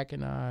come back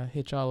and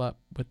hit y'all up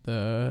with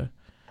the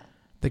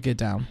get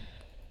down.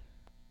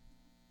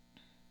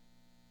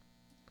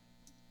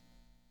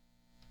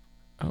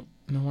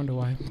 No wonder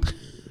why.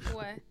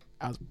 What?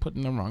 I was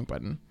putting the wrong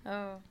button.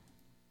 Oh.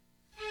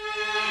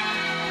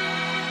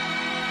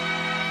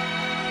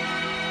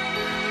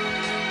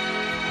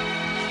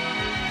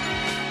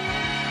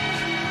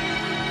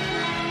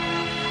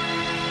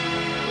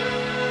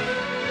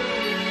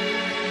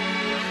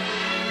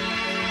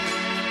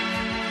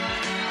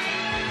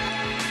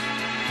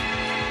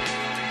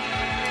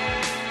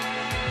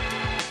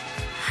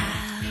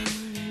 How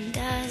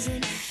does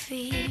it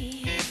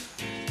feel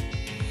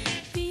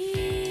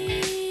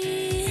being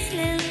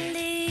in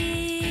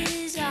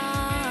these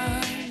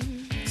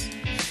arms?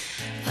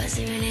 What's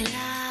it really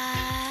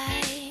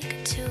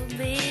like to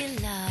be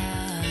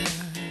loved?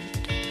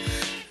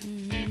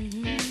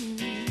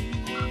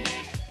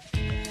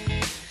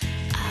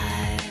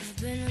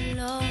 I've been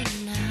alone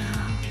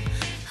now.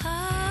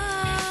 How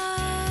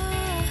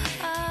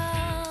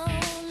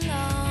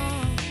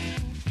long?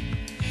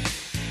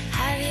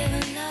 Have you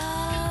ever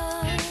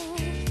known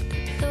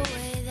the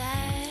way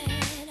that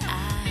I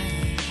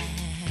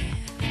have?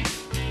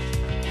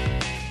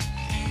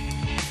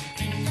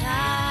 And I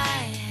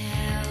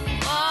have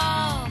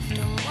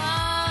often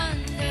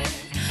wondered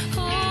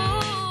who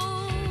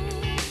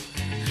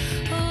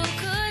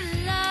could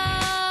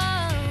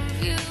love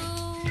you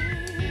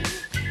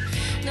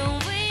the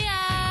way I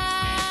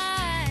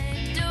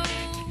do.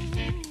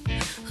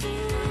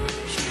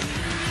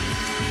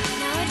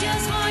 Now I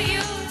just want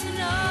you to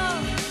know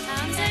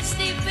I'm touched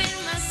deep in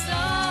my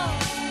soul,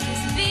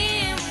 just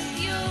being with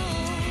you.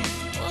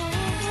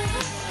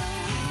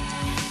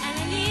 And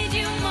I need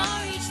you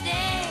more each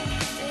day,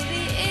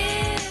 baby.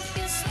 If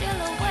you're still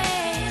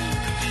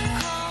awake,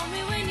 call me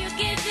when you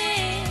get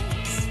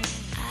this.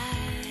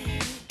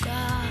 I've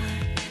got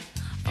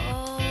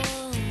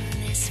all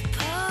this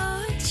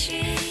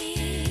poetry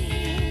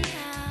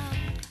now.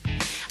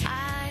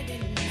 I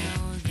didn't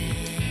know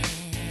then.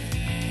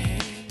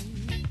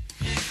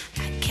 I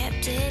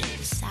kept it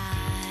inside.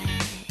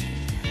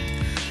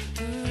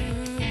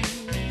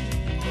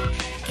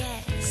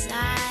 Guess I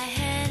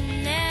had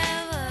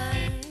never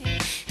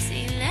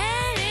seen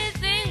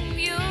anything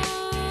beautiful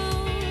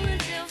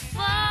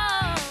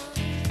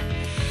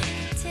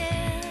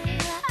till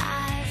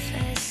I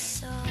first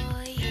saw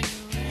you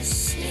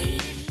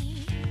asleep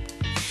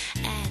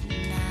at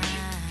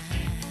night.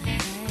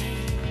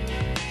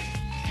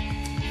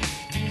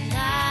 And I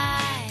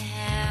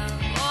have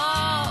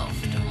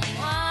often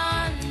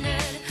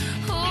wondered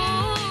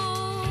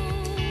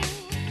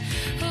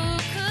who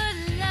could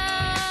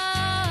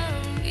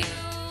love you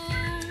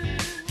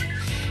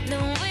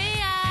the way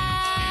I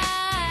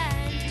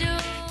do.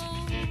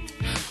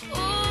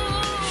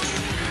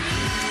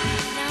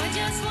 Now I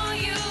just want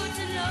you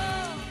to know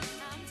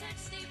I'm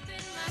touched deep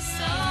in my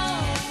soul,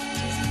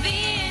 just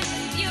being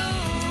with you.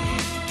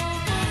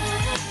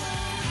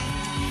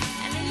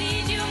 And I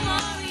need you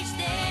more each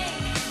day,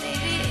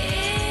 baby.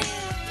 If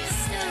you're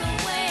still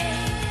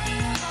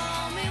awake,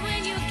 call me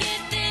when you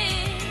get this.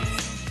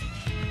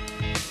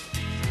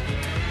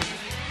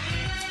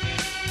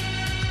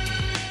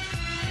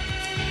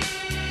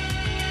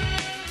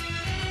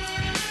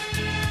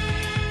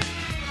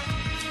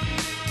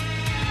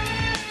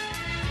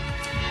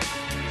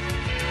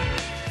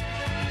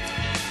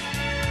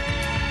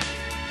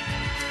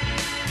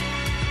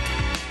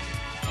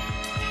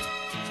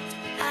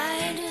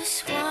 I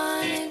just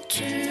wanted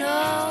to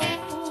know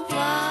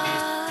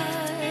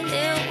what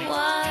it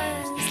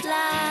was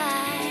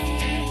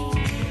like.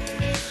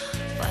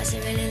 Was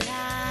it really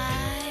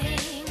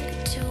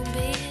like to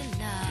be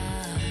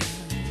loved?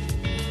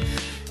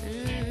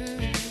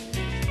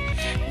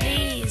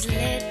 These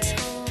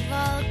little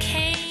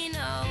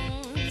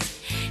volcanoes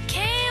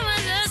came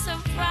as a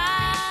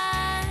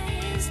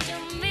surprise to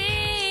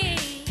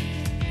me.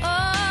 Oh,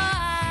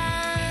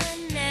 I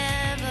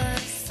never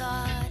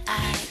thought I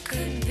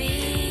could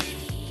be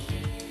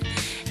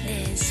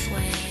this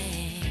way.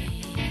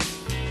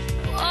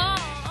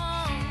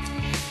 Oh,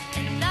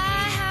 and I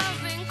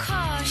have been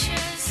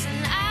cautious,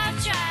 and I've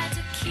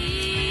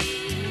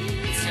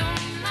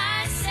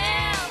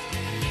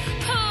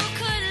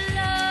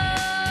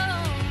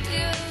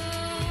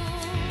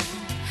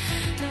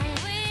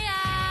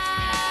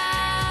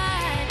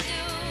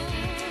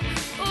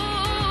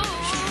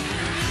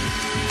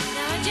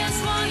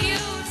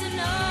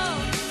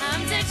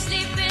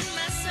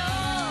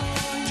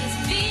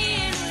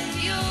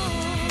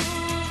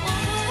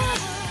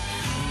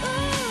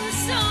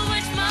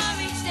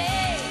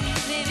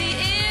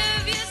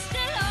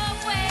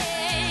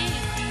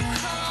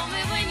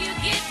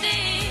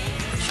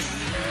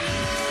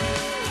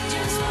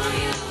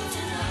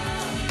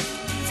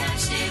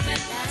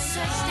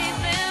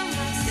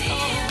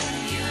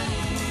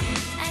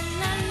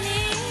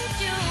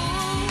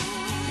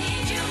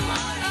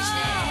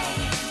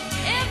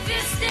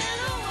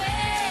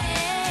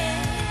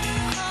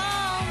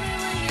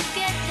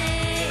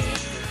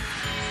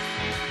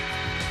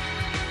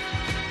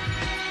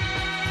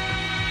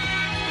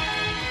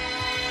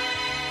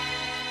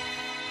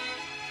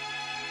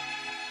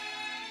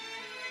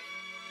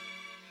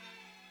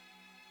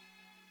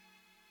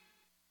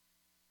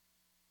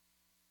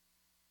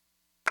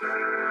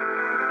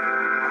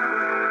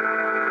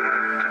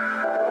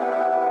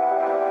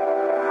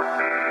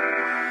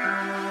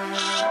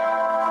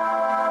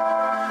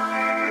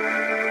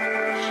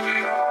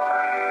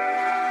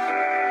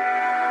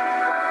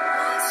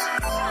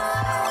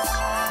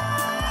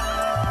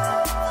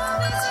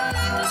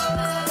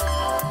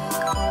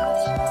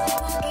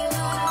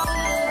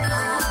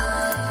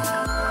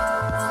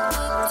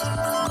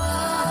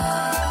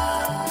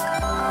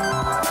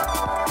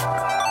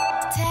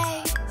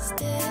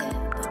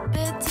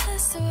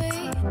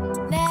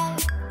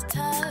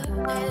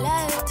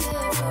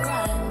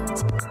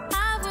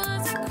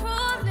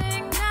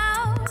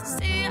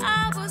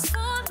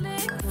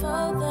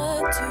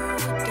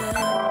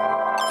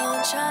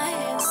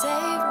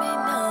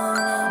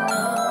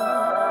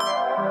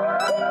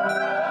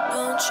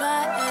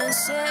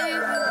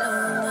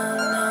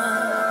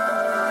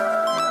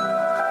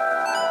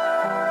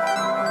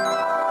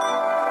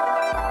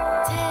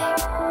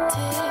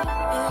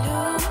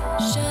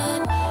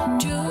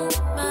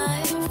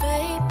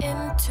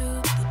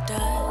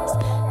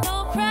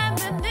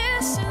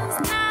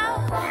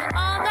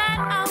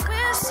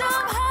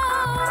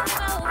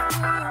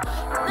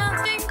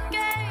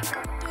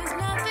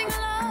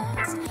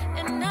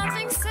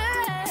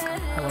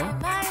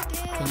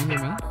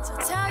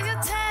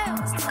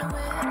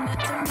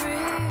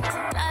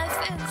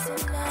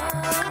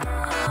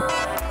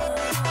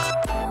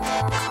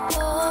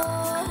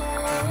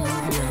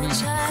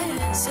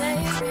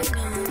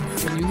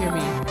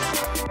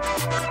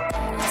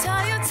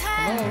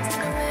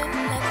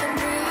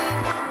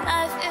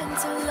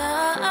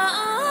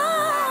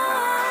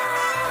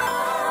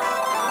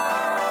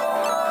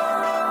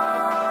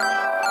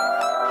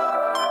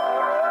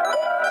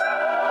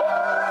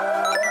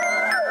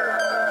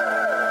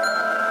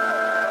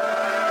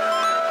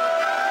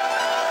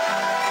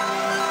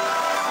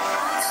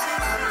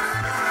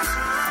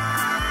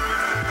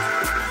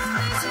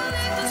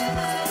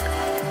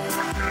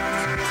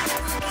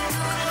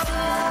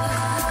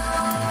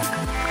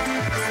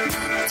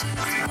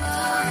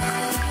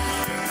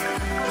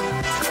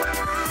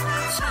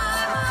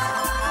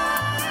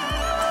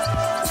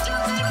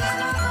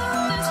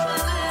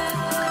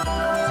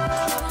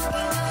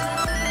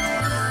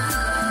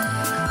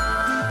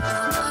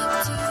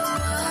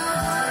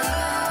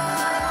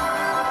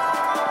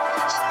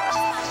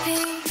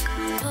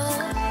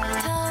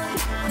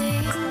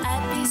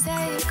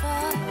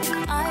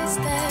I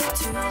stay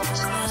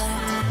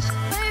tonight.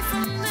 Away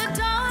from the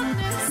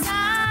darkness, I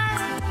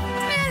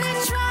really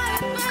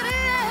tried, but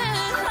it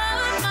ain't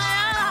closed my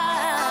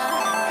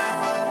eyes.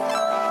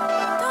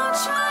 Don't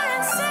try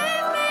and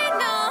save me,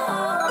 no.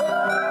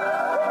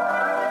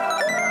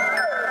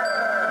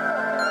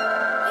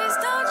 Please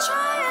don't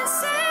try and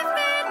save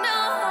me,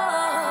 no.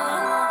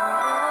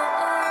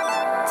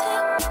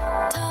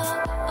 Tick-tock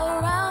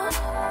around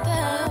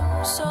them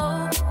so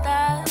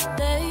that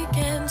they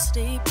can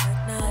sleep at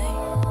night.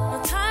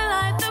 But I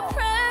like the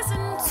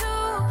present to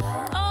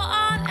go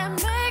on and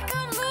make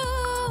a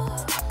move.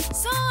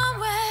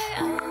 Somewhere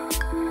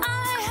I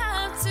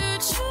have to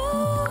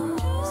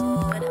choose,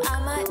 but I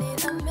might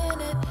need a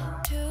minute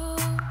to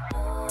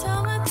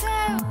tell my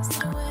tales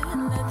to win,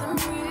 let them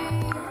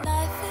breathe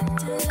life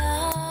into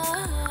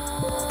love.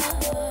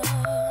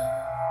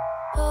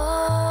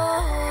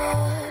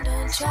 Oh,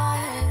 don't try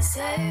and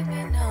save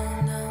me, no,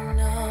 no,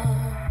 no.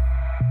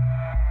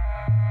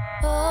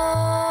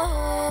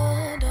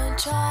 Oh, don't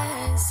try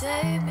and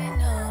save me,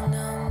 no,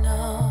 no, no.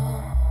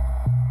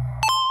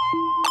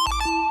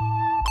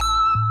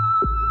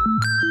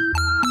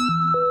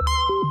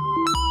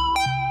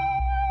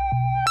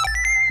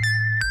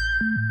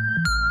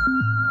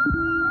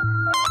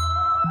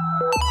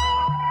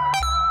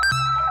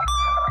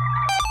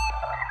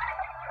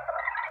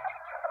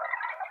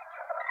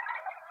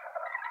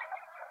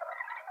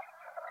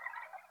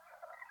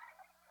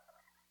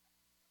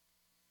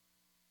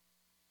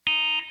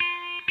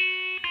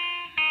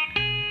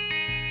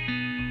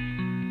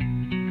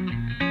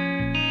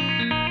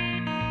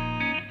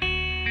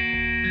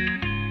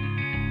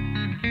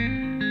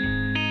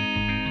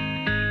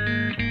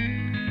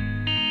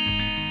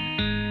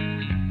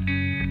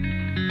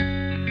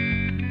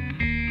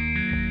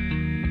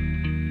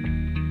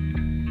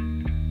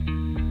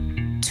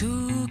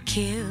 To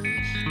kill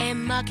a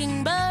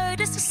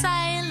mockingbird is to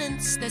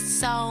silence the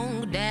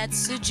song that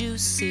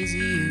seduces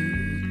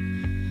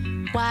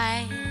you.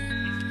 Why?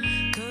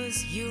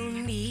 'Cause you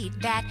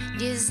need that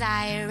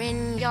desire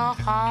in your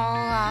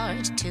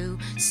heart to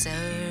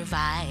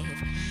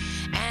survive.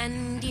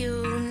 And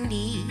you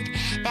need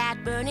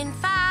that burning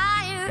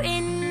fire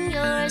in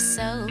your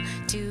soul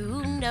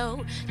to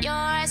know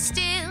you're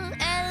still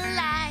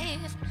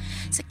alive.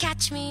 So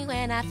catch me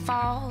when I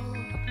fall.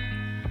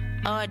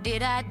 Or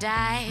did I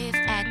dive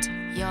at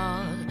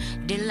your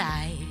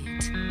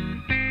delight?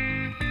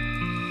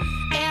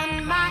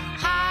 In my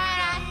heart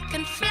I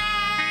can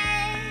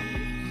fly,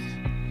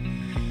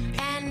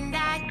 and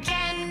I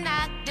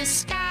cannot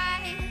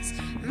disguise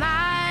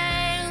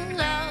my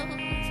love.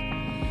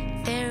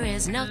 There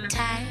is no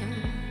time,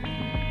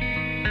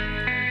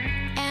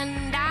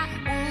 and I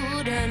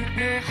wouldn't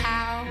know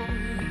how.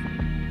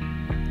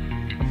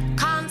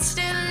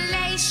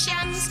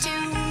 Constellations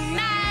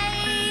tonight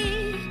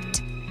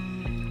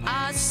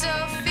are so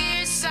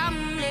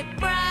fearsomely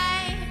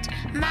bright,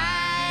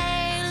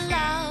 my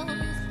love.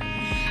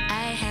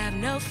 I have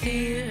no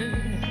fear.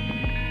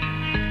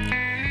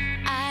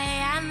 I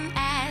am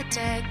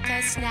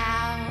Atticus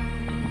now.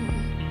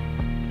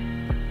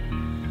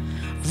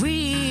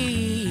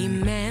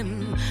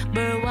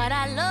 Remember what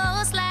I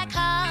lost like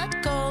hot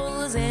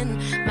coals in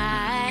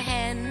my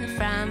hand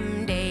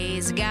from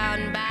days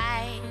gone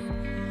by.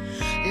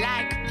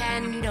 Like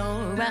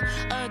Pandora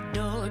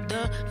adored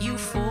the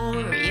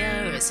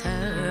euphorias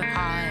her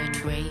heart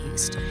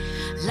raced.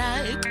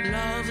 Like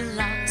love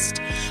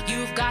lost,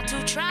 you've got to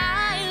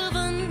try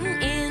even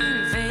in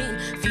vain.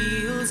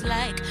 Feels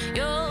like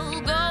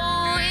you'll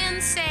go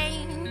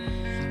insane,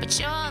 but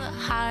you're the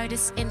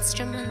hardest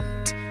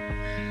instrument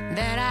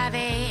that I've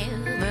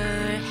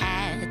ever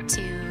had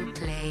to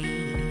play.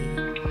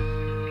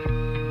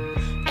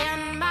 In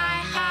my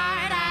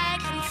heart I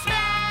can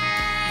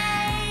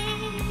fly,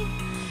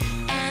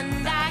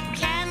 and I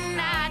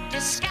cannot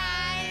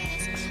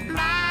disguise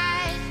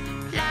my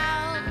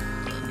love.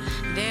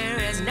 There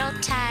is no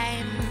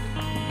time,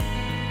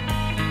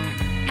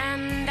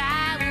 and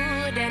I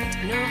wouldn't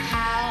know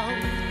how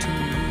to.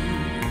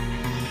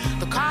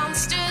 The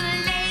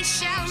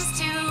constellations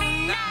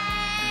tonight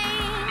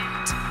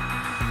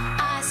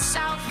are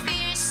so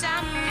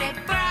fearsomely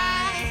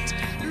bright,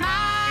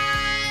 my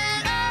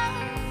love.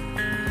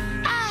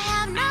 I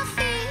have no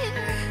fear.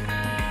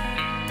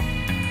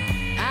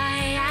 I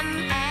am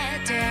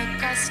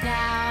Atticus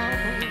now.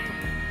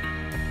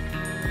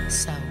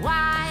 So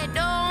why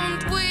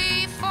don't we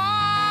fall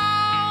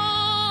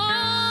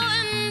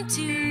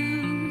into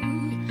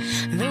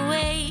the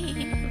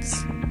waves?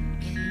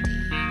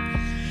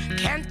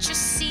 Can't you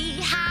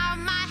see how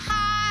my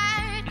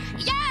heart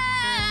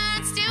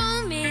yearns to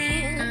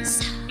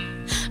misbehave?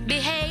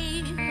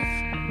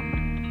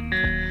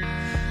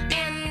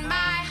 In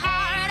my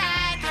heart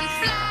I can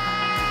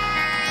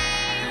fly,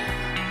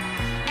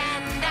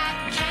 and I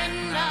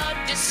cannot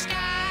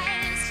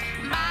disguise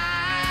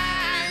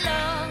my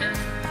love.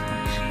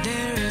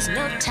 There is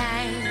no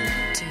time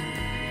to,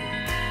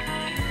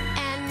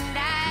 and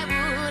I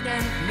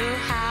wouldn't know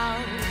how.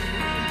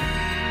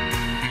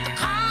 The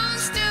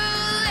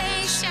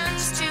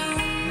constellations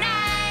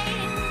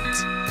tonight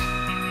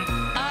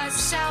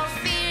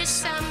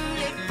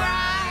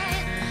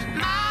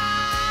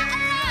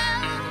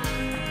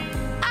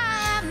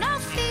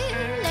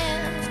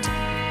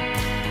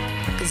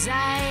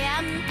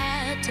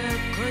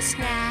us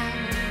now.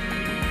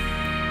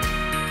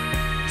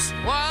 So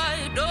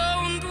why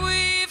don't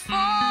we fall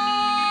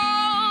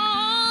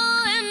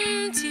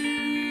into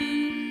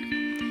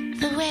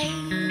the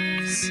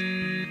waves?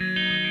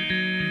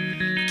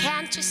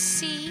 Can't you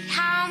see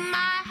how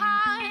my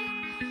heart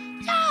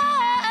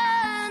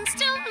yearns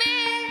to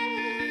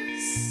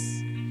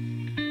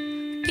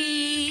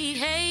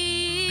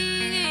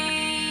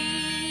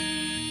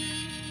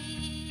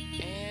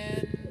misbehave?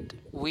 And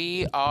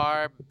we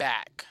are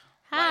back.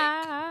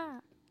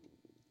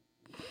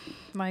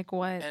 Like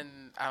what?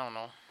 And I don't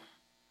know.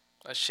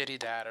 A shitty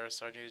dad or a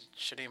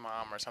shitty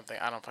mom or something.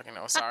 I don't fucking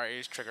know. Sorry,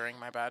 it's triggering.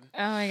 My bad.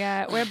 Oh my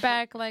God. We're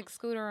back like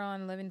Scooter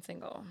on Living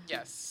Single.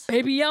 Yes.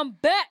 Baby, I'm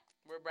back.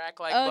 We're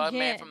back like Bud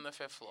Man Again. from the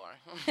 5th floor.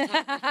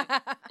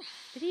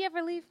 Did he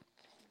ever leave?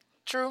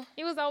 True.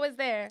 He was always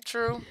there.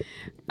 True.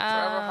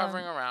 Forever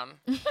hovering around.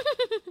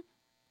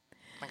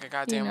 Like a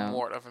goddamn know.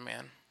 wart of a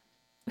man.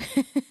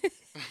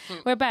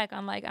 We're back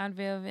on like Aunt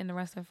Viv and the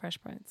rest of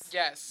Fresh Prince.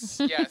 Yes.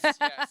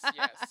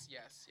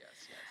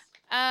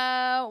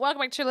 Welcome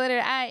back to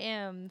Triliterate. I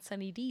am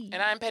Sunny D.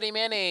 And I'm Petty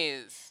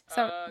Mayonnaise.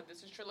 So-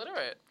 This is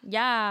Triliterate.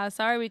 Yeah,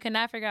 sorry we could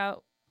not figure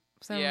out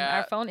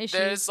our phone issues.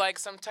 There's like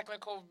some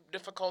technical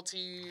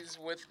difficulties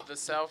with the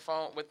cell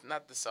phone, with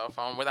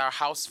our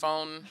house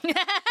phone here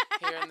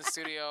in the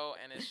studio,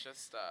 and it's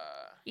just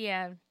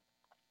yeah.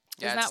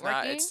 yeah, It's not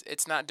working?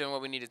 it's not doing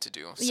what we needed to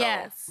do. So,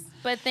 Yes,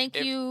 but thank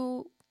if-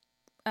 you.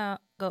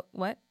 Go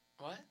what?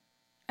 What?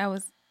 I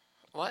was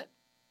What?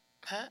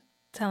 Huh?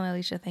 telling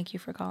Alicia, thank you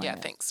for calling. Yeah,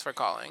 us. thanks for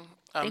calling.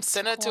 Thanks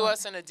Send for it to calling.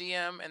 us in a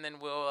DM, and then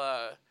we'll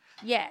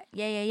Yeah.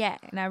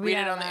 And I read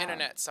it out on the loud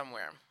internet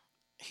somewhere.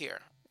 Here.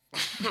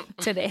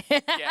 today.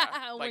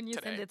 Yeah, like when you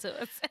send today. it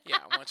to us. Yeah,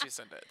 once you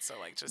send it. So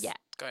like just Yeah.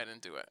 go ahead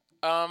and do it.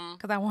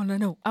 Because I want to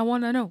know.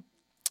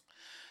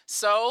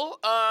 So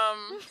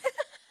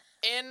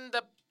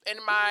in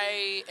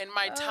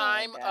my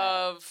time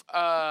of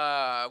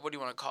what do you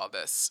want to call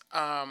this?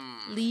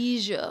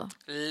 Leisure.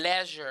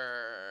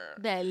 Leisure.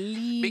 That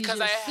leisure.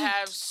 Because I suit.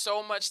 have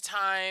so much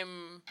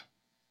time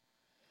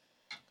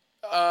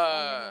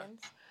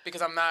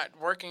because I'm not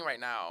working right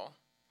now.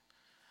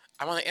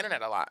 I'm on the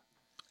internet a lot.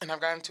 And I've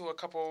gotten into I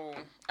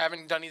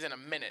haven't done these in a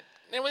minute.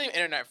 It wasn't even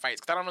internet fights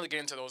because I don't really get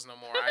into those no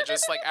more. I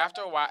just like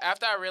after a while,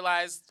 after I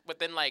realized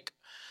within like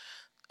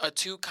a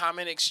 2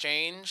 comment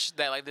exchange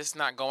that like this is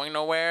not going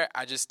nowhere,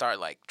 I just start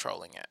like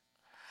trolling it.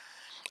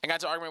 I got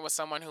into an argument with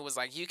someone who was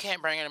like, you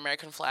can't bring an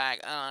American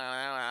flag.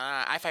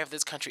 I fight for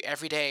this country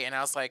every day. And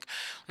I was like,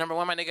 number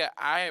one, my nigga,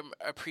 I am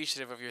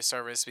appreciative of your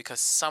service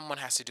because someone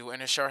has to do it.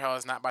 And it sure hell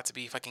is not about to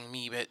be fucking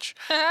me, bitch.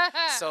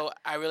 So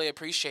I really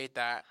appreciate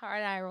that.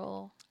 Hard eye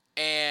roll.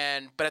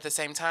 But at the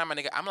same time, my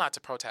nigga, I'm allowed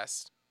to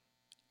protest.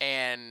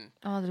 And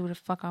I'll do the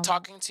fuck I want.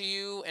 talking to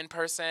you in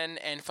person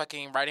and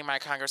fucking writing my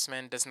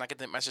congressman does not get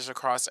the message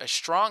across as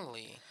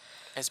strongly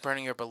as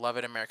burning your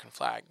beloved American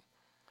flag.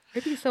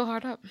 It'd be so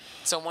hard up.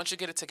 So once you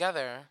get it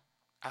together,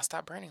 I'll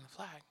stop burning the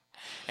flag.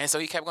 And so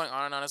he kept going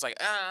on and on. It's like,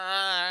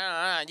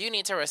 you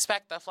need to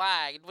respect the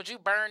flag. Would you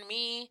burn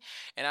me?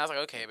 And I was like,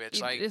 okay, bitch.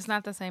 Like, It's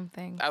not the same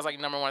thing. I was like,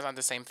 number one, it's not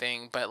the same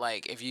thing. But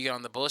like, if you get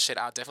on the bullshit,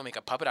 I'll definitely make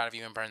a puppet out of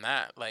you and burn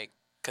that. Like,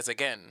 because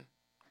again,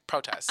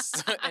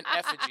 protests and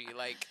effigy.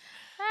 Like,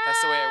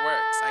 that's the way it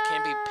works. I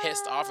can't be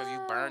pissed off if you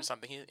burn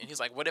something. And he's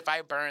like, what if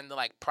I burn the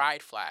like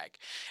pride flag?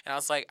 And I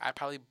was like, I'd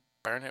probably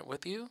burn it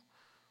with you.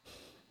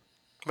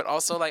 But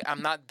also, like,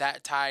 I'm not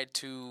that tied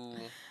to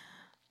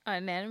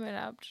Inanimate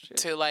object.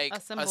 to like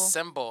A a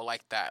symbol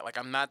like that. Like,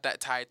 I'm not that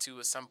tied to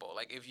a symbol.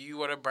 Like, if you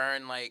were to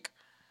burn like,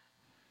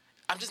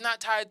 I'm just not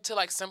tied to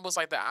like symbols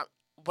like that.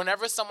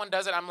 Whenever someone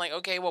does it, I'm like,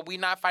 okay, well, we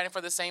not fighting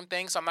for the same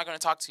thing, so I'm not gonna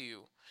talk to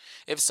you.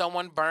 If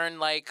someone burned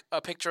like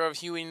a picture of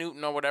Huey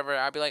Newton or whatever,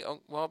 I'd be like,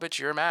 oh, well, bitch,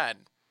 you're mad.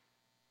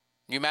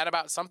 You mad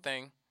about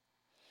something.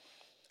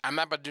 I'm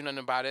not about to do nothing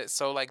about it.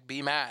 So like,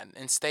 be mad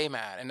and stay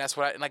mad, and that's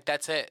what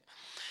that's it.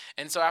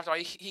 And so after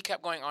he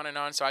kept going on and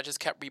on, so I just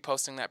kept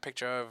reposting that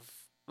picture of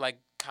like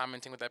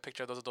commenting with that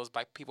picture of those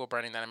black people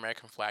burning that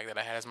American flag that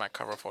I had as my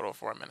cover photo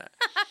for a minute.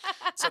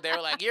 So they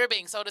were like, you're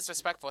being so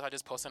disrespectful. So I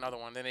just post another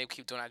one. Then they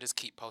keep doing it. I just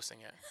keep posting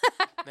it.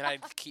 Then I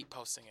keep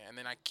posting it. And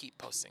then I keep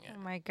posting it. Oh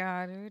my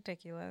God,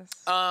 ridiculous.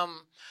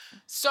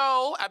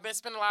 So I've been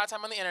spending a lot of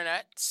time on the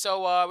internet.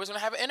 So we're going to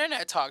have an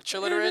internet talk.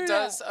 Triliterate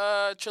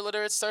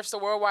Triliterate surfs the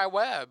World Wide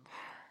Web.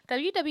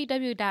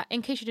 www.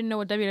 In case you didn't know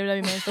what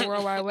www means, the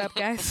World Wide Web,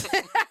 guys.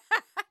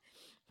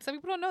 Some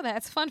people don't know that.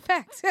 It's a fun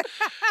fact.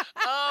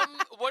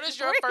 What is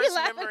your Why are you first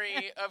laughing?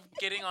 memory of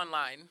getting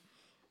online?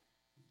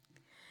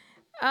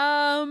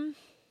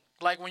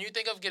 Like when you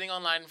think of getting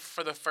online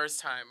for the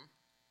first time.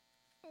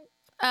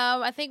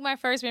 I think my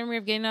first memory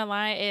of getting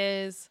online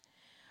is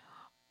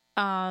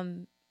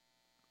when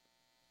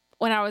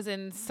I was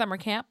in summer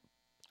camp.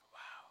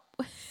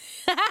 Wow.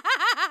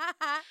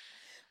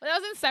 When I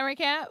was in summer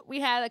camp, we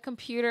had a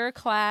computer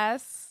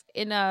class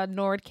in a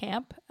Nord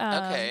camp.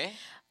 Okay.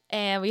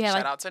 And we had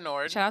Shout out to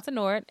Nord. Shout out to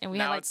Nord. And we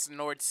Now had it's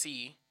Nord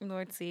C.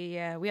 Nord C,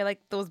 yeah. We had like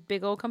those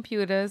big old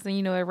computers,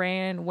 and it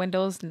ran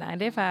Windows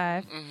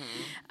 95.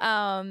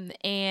 Mm-hmm.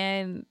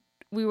 And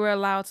we were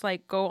allowed to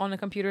like go on the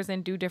computers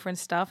and do different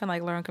stuff and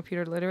like learn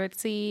computer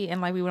literacy,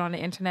 and like we went on the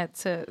internet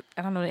to,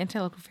 I don't know, the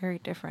internet looked very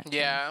different.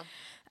 Yeah.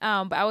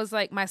 But I was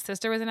like, my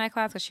sister was in that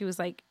class because she was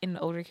like in the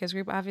older kids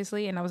group,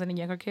 obviously, and I was in the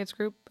younger kids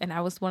group, and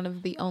I was one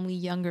of the only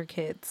younger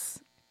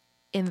kids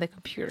in the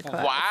computer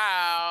class.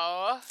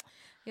 Wow.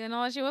 You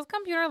know, she was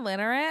computer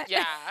literate.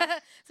 Yeah. So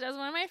that was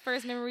one of my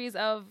first memories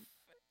of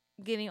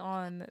getting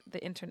on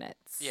the internet.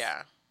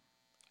 Yeah.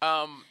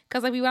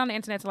 Because like we went on the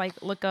internet to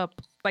like look up,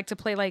 like to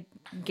play like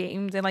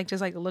games and like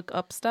just like look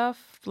up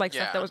stuff, like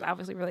stuff Yeah. that was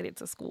obviously related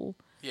to school.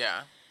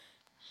 Yeah.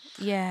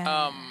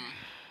 Yeah.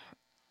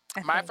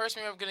 My first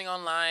memory of getting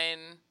online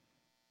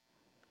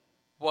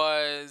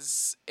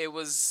was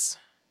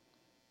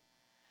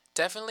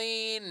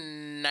definitely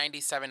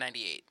 97,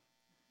 98.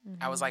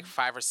 I was like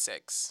 5 or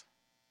 6.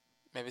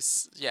 Maybe,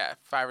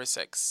 5 or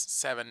 6,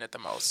 7 at the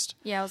most.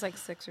 Yeah, I was like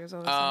 6 years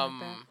old or something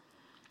like that.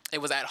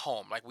 It was at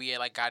home. Like we had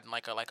like gotten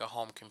like a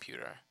home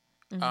computer.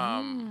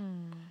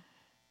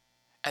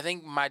 I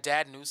think my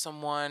dad knew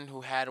someone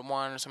who had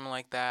one or something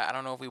like that. I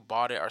don't know if we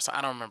bought it or something.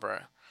 I don't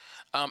remember.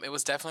 It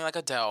was definitely like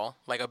a Dell,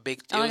 like a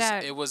big.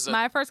 It was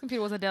my first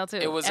computer was a Dell too.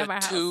 It was at a my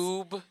house.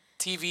 tube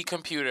TV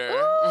computer.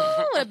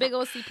 Ooh, a big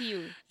old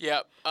CPU.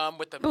 Yep.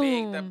 With the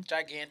Boom. the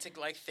gigantic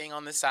like thing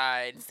on the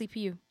side,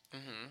 CPU.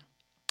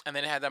 and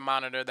then it had the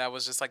monitor that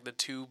was just like the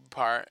tube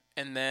part,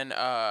 and then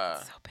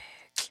So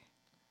big.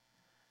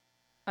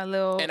 A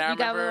little. And I you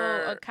got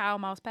remember- a Kyle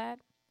mouse pad.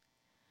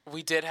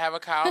 we did have a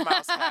Kyle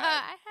mouse pad.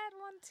 I had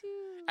one too.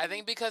 I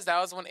think because that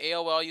was when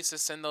AOL used to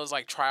send those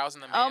like trials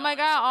in the mail. Oh my and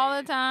god, so all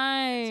they- the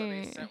time. So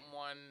they sent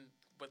one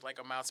with like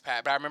a mouse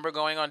pad. But I remember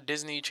going on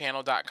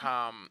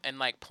DisneyChannel.com and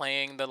like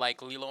playing the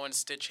like Lilo and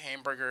Stitch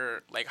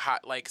hamburger like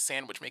hot like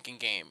sandwich making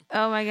game.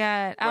 Oh my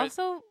god. I Where-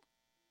 also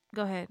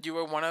go ahead. You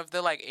were one of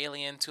the like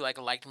aliens who like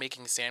liked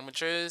making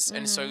sandwiches,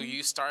 and so Mm-hmm.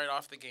 you started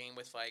off the game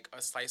with like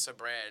a slice of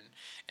bread,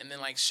 and then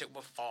like shit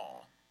would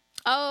fall.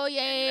 Oh And you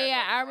yeah. had to, like,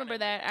 I run remember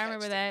and, that. like, I catch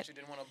remember things that. You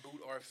didn't want a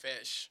boot or a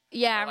fish.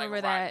 Yeah, I or, like,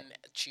 remember that. rotten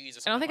cheese or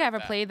I don't something think I like ever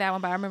that. played that one,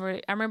 but I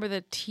remember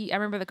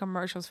the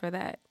commercials for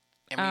that.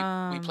 And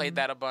we played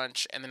that a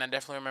bunch, and then I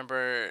definitely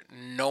remember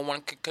no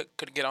one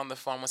could get on the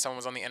phone when someone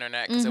was on the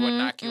internet because it would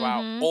knock you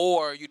out.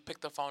 Or you'd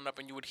pick the phone up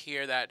and you would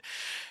hear that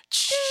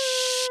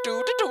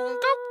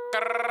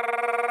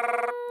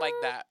like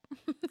that,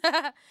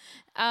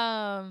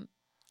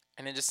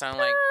 and it just sounded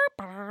like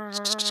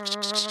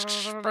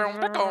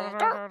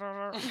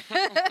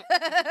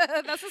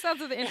That's the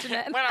sounds of the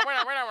internet.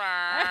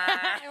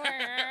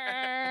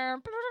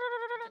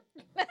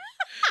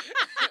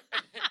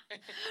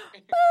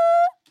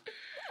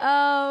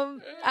 I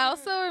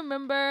also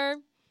remember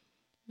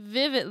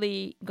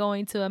vividly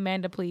going to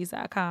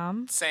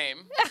AmandaPlease.com same.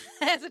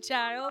 as a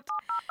child.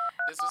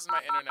 This was my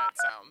internet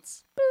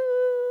sounds.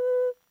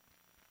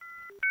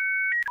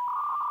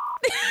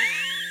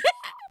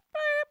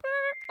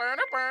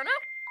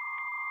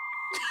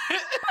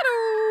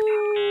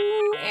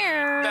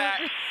 That.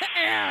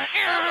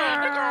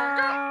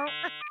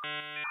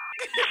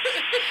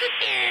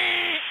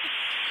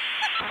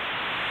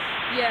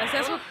 Yes,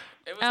 that's what.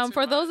 It was too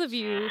For those much. of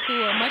you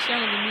who are much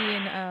younger than me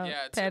and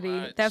Yeah, too Patty,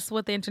 much. that's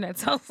what the internet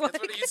sounds like.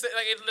 That's what it used to,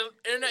 like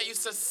the internet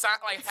used to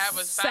like have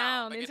a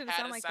sound. Like, it Internet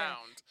had sound a like sound.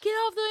 that. Get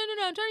off the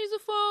internet. I'm trying to use the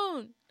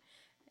phone.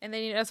 And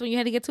then that's when you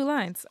had to get 2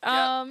 lines. Yep.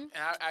 And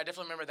I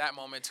definitely remember that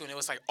moment too, and it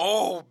was like,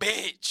 oh,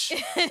 bitch,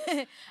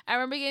 I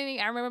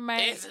remember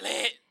my it's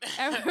lit.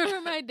 I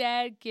remember my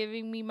dad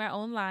giving me my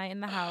own line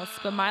in the house,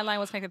 but my line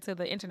was connected to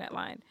the internet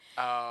line.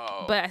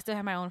 Oh. But I still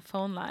had my own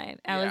phone line.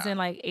 I was Yeah. in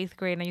like 8th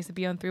grade, and I used to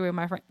be on three-way with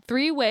my friend.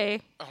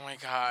 Three-way. Oh my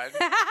god.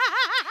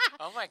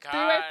 Oh my god.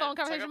 Three-way phone Talk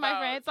conversation with my about-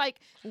 friends, like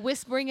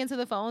whispering into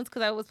the phones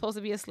because I was supposed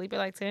to be asleep at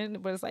like 10,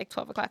 but it's like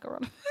 12 o'clock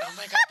around. Oh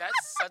my god,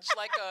 that's such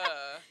like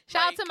a.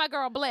 Shout like, out to my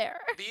girl Blair.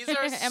 These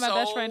are and so my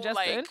best friend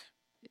Justin.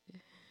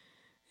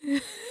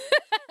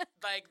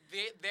 like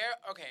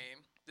they're okay.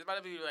 This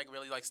might be like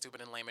really like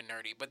stupid and lame and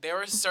nerdy, but there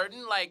are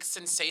certain like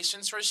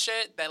sensations for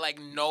shit that like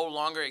no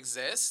longer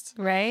exist.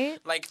 Right?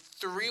 Like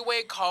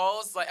 3-way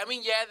calls, like I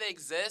mean, yeah, they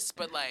exist,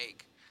 but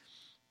like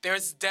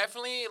there's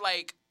definitely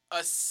like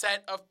a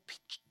set of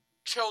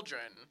children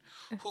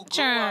who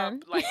grew up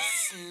like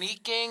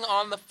sneaking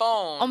on the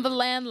phone On the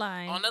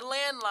landline. on the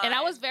landline. And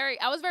I was very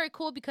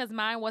cool because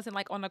mine wasn't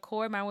like on the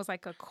cord. Mine was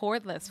like a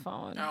cordless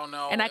phone. Oh,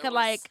 no, And I it could was-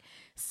 like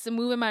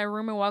move in my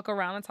room and walk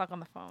around and talk on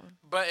the phone.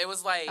 But it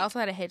was like I also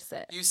had a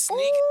headset. you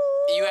sneak.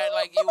 You had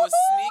like you would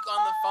sneak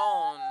on the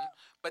phone,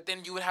 but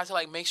then you would have to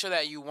like make sure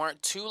that you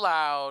weren't too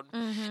loud.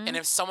 Mm-hmm. And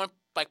if someone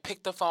like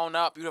picked the phone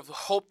up, you'd have to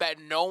hope that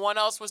no one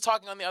else was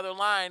talking on the other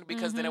line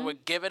because then it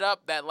would give it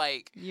up that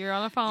like You're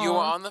on the phone. you were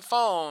on the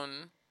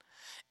phone.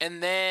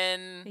 And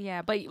then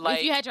Yeah, but like,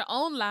 if you had your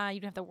own line,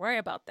 you didn't have to worry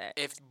about that.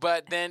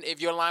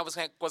 if your line was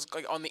like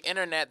on the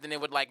internet, then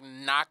it would like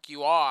knock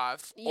you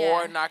off Yeah.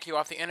 or knock you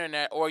off the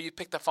internet, or you'd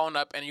pick the phone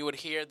up and you would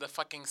hear the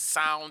fucking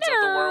sounds of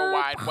the World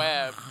Wide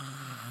Web.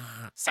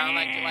 Sound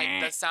like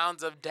the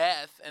sounds of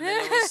death, and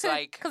then it was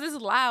like, Because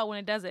it's loud when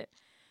it does it.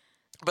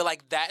 but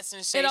like that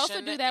sensation. It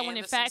also do that when and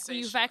you the fax- when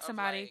you sensation fax of,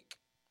 somebody. like,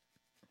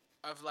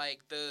 of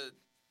like the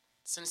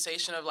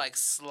sensation of like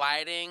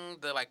sliding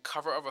the like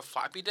cover of a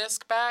floppy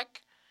disk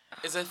back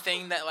is a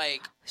thing that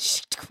like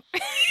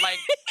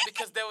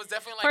because there was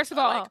definitely like First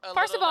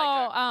of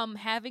all,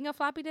 having a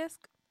floppy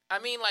disk. I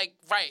mean like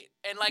right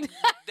and like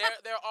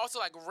there are also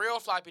like real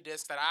floppy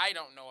disks that I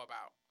don't know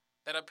about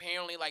that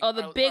apparently like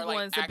the big are, like,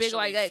 ones, the big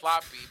like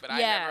floppy, but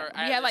yeah,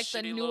 I never. we had like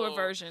the newer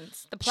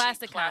versions, the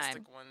plastic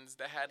ones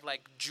that had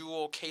like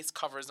jewel case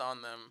covers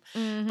on them.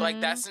 But,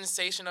 like that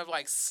sensation of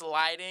like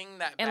sliding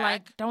that and back,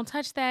 like don't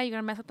touch that, you're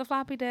gonna mess up the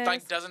floppy disk.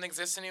 like doesn't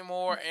exist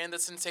anymore, and the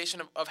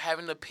sensation of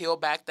having to peel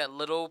back that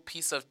little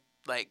piece of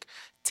like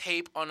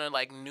tape on a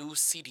like new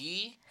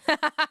CD. You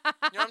know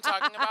what I'm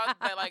talking about?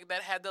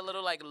 That had the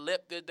little like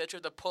lip that you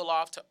have to pull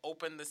off to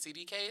open the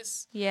CD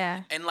case.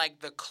 Yeah. And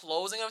like the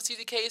closing of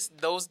CD case,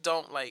 those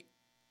don't like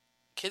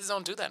kids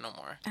don't do that no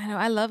more. I know.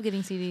 I love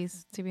getting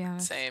CDs, to be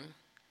honest. Same.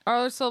 Or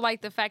also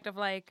like the fact of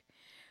like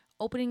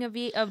opening a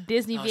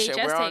Disney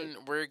VHS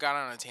tape. We got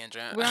on a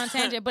tangent. We're on a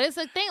tangent, but it's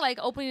a thing like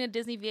opening a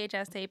Disney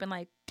VHS tape and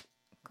like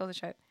close it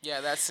shut.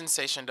 Yeah, that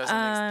sensation doesn't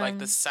like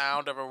the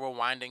sound of a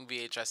rewinding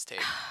VHS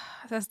tape.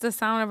 That's the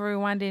sound of a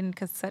rewinding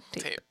cassette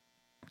tape.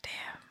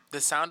 Damn.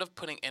 The sound of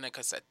putting in a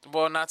cassette.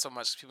 Well, not so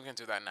much. People can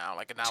do that now.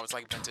 Like now it's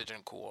like vintage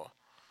and cool.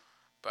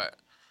 But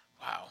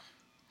wow.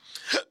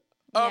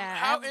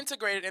 How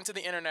integrated into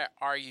the internet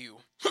are you?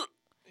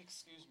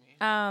 Excuse me.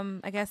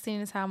 I guess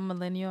seeing as how I'm a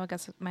millennial, I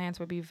guess my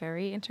answer would be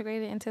very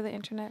integrated into the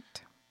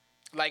internet.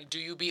 Like, do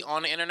you be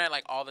on the internet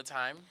like all the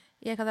time?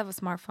 Yeah, because I have a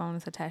smartphone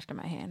that's attached to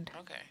my hand.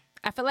 Okay.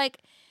 I feel like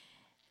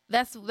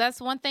that's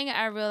one thing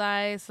I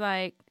realized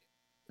like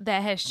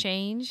that has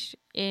changed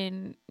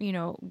in, you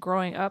know,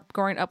 growing up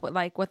with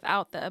like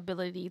without the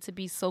ability to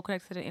be so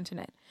connected to the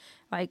internet.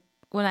 Like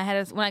when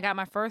I got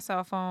my first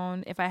cell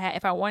phone, if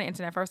I wanted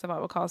internet, first of all,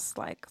 it would cost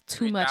like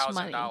too much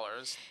money.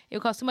 $3,000. It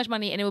would cost too much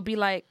money, and it would be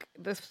like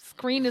the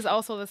screen is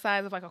also the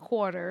size of like a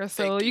quarter,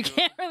 so you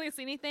can't really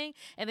see anything.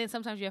 And then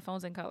sometimes you have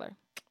phones in color.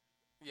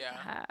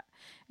 Yeah.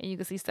 And you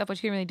can see stuff, but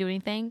you can't really do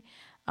anything.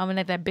 And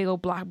like that big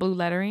old block blue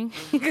lettering,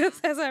 because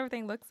that's how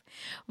everything looks.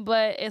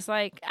 But it's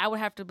like I would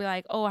have to be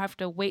like, oh, I have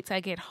to wait till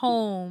I get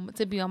home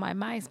to be on my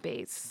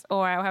MySpace,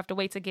 or I would have to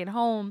wait to get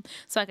home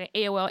so I can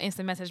AOL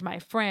instant message my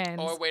friends,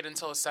 or wait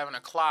until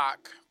 7:00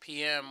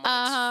 p.m.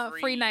 when it's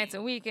free nights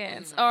and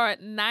weekends, or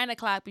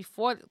 9:00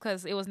 before,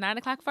 because it was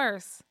 9:00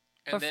 first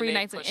for free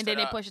nights, and then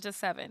they pushed it to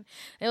 7.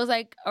 It was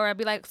like, or I'd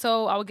be like,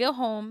 so I would get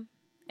home.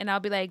 And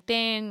I'll be like,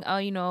 dang,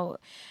 you know,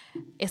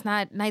 it's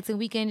not nights and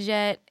weekends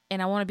yet, and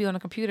I want to be on the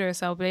computer.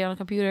 So I'll be on the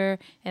computer,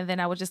 and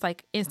then I would just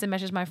like instant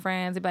message my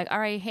friends. They'd be like, all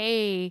right,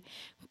 hey,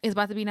 it's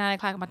about to be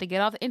 9:00. I'm about to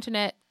get off the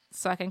internet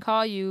so I can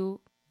call you,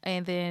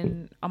 and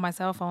then on my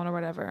cell phone or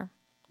whatever.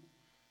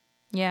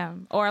 Yeah.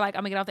 Or like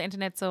I'm going to get off the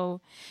internet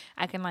so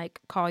I can like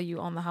call you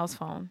on the house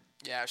phone.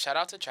 Yeah, shout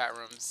out to chat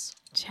rooms.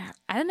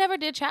 I never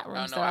did chat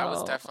rooms. No, I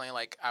was definitely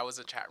like I was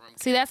a chat room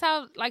kid. See, that's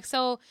how like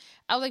so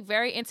I was like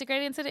very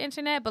integrated into the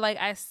internet, but like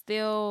I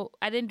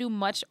didn't do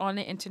much on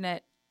the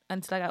internet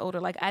until I got older.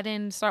 Like I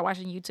didn't start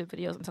watching YouTube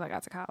videos until I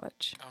got to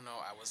college. Oh no,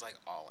 I was like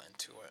all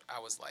into it. I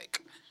was like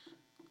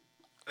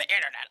the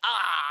internet.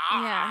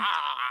 Yeah.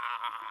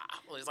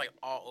 It was like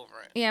all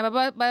over it. Yeah,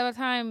 but by the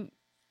time,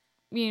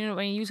 you know,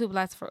 when YouTube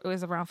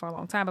was around for a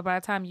long time, but by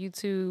the time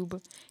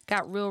YouTube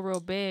got real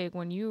big,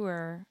 when you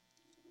were,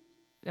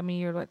 I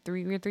mean, you're what,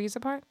 3 years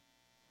apart?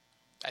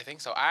 I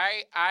think so.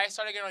 I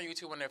started getting on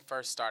YouTube when it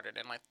first started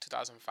in like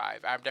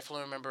 2005. I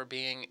definitely remember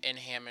being in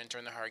Hammond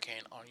during the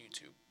hurricane on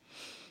YouTube.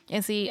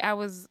 And see, I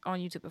was on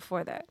YouTube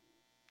before that.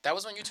 That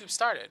was when YouTube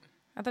started.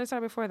 I thought it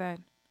started before that.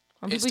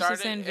 When It people used to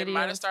started. send It videos.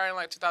 might have started in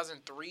like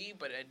 2003,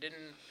 but it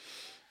didn't.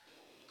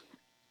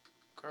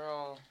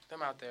 Girl,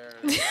 them out there,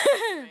 thing,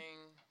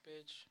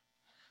 bitch.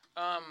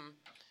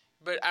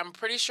 But I'm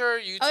pretty sure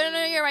YouTube. Oh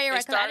no, you're right. it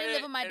Because I didn't started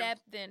live with my in dad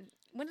then.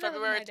 When did I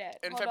live with my dad?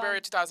 In Hold February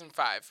on.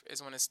 2005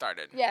 is when it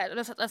started. Yeah,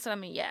 that's what I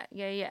mean.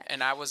 Yeah.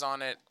 And I was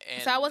on it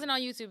in So I wasn't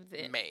on YouTube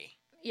then. May.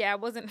 Yeah, I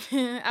wasn't.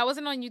 I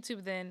wasn't on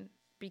YouTube then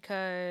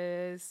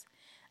because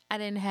I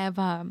didn't have.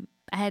 I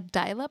had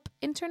dial-up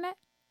internet,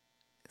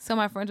 so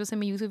my friends would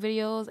send me YouTube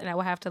videos, and I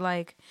would have to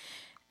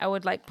I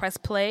would press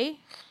play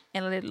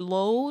and let it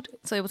load.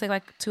 So it would take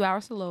like 2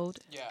 hours to load.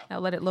 Yeah. I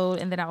would let it load,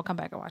 and then I would come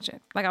back and watch it.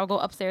 Like I would go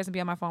upstairs and be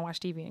on my phone, watch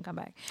TV, and come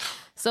back.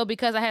 So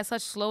because I had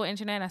such slow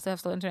internet, and I still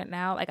have slow internet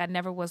now. Like I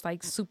never was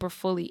super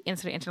fully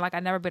into the internet. Like I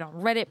never been on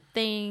Reddit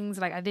things.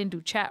 Like I didn't do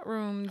chat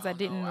rooms. I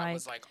didn't I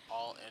was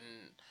all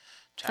in.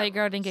 Chat So your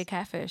girl rooms. didn't get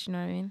catfish. You know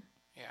what I mean?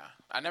 Yeah,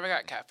 I never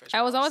got catfish.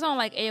 I was always on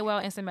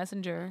AOL Instant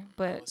Messenger,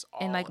 but was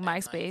in all in,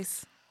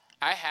 MySpace.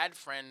 I had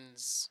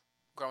friends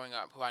growing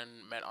up who I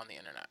met on the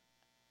internet.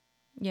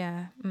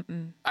 Yeah.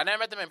 I never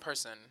met them in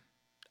person.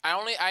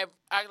 Let me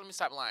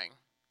stop lying.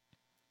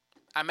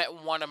 I met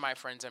one of my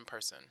friends in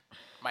person,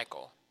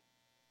 Michael,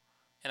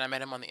 and I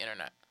met him on the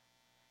internet.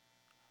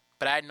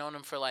 But I had known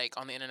him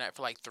on the internet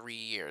for 3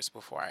 years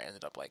before I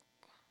ended up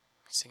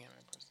seeing him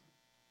in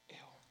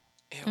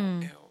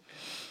person. Ew.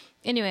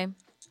 Anyway,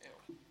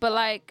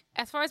 but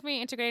as far as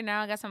being integrated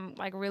now, I guess I'm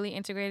really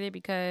integrated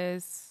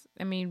because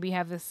I mean, we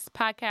have this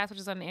podcast, which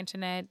is on the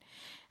internet.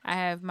 I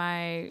have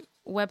my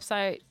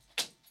website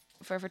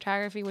for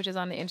photography, which is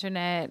on the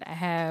internet. I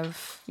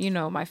have,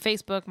 my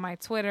Facebook, my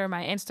Twitter,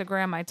 my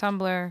Instagram, my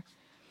Tumblr.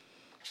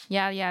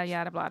 Yada, yada,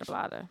 yada, blah,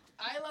 blah, blah.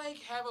 I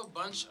have a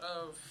bunch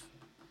of...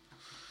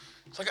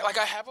 Like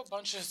I have a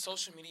bunch of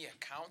social media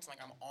accounts. Like,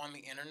 I'm on the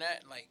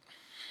internet. Like,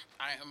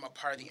 I am a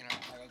part of the internet.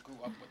 Like, I grew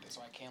up with it,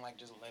 so I can't,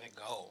 just let it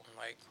go.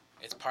 Like,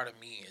 it's part of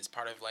me. It's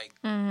part of,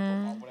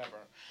 whatever.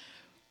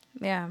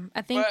 Yeah,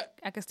 I think But-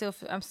 I can still.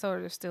 I'm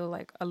sort of still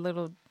a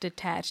little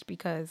detached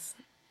because.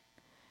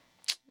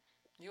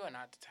 You are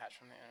not detached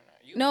from the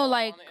internet. You No, more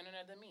like- on the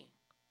internet than me.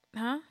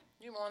 Huh?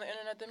 You more on the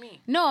internet than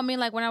me. No, I mean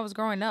when I was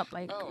growing up, Oh,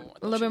 I a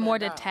thought little you bit more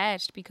meant now.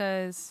 detached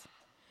because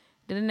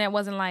the internet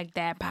wasn't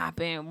that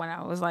popping when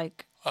I was Oh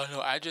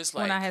no, I just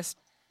when I had.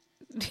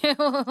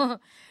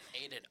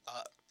 ate it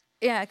up.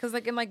 Yeah, because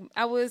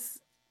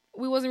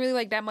we wasn't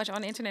really that much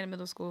on the internet in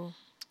middle school,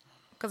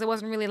 because it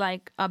wasn't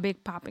really a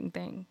big popping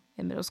thing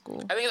in middle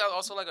school. I think it's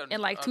also In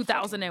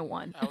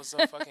 2001. I was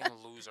a fucking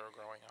loser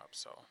growing up,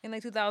 so In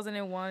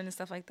 2001 and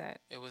stuff like that.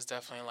 it was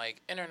definitely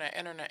internet.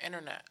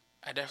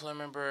 I definitely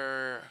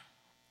remember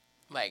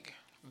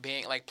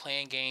being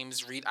playing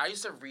games. I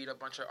used to read a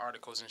bunch of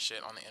articles and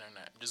shit on the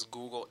internet. Just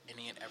Google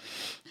any and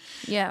everything.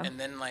 Yeah. And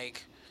then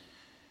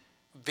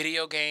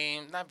video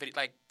games, not video,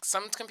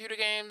 some computer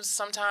games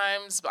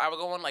sometimes. But I would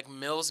go on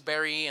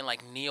Millsberry and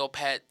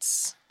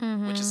Neopets,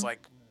 which is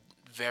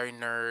very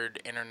nerd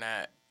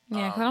internet.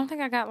 Yeah, because I don't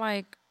think I got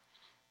an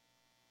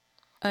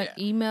yeah.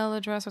 email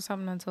address or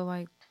something until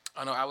Oh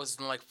no, I was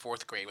in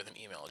 4th grade with an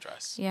email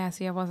address. yeah.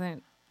 See, I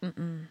wasn't.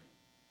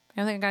 I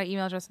don't think I got an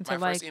email address until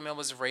My first email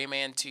was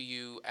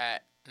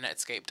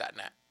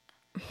rayman2u@netscape.net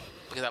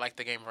because I liked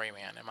the game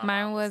Rayman. And my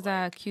mine mom was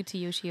like,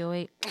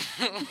 QTUshi08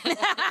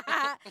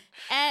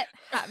 at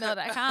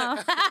hotmail.com.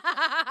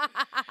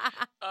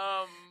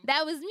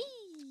 That was me.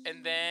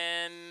 And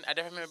then I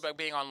definitely remember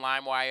being on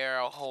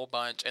LimeWire a whole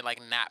bunch and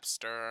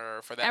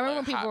Napster for that. I remember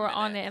when hot people were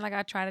on minute. it and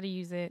I tried to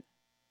use it,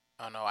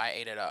 Oh no, I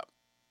ate it up.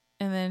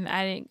 and then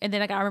I didn't. And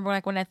then I remember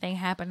when that thing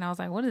happened, I was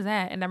like, "What is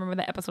that?" And I remember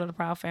the episode of The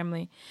Proud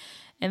Family,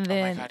 and Oh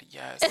then my god,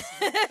 yes.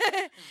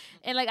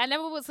 and I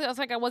never was. I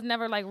was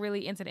never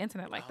really into the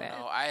internet like that.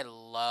 No, I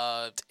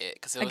loved it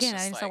because it was Again, I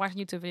just didn't start watching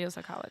YouTube videos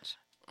at college.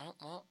 Oh,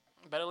 well,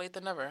 better late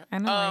than never. I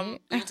know, right?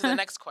 Leading to the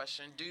next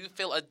question: do you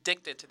feel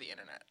addicted to the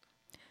internet?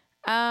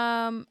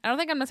 I don't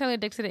think I'm necessarily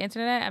addicted to the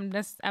internet.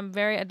 I'm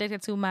very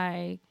addicted to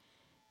having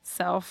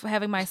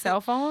my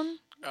cell phone.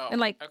 Oh,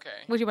 And okay.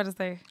 what you about to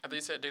say? I thought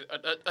you said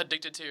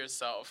addicted to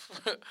yourself.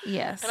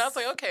 Yes. And I was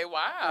like, okay,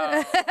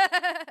 wow.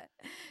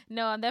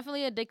 No, I'm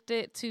definitely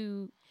addicted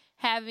to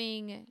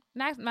having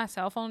not my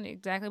cell phone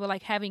exactly,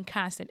 but having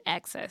constant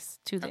access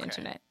to the Okay.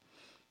 internet.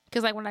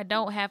 Because when I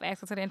don't have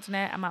access to the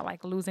internet, I'm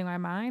not losing my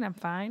mind. I'm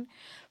fine,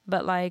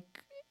 but I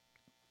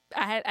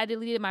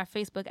deleted my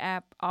Facebook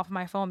app off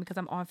my phone because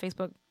I'm on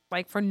Facebook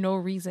for no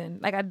reason.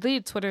 I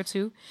deleted Twitter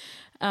too,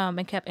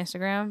 and kept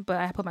Instagram, but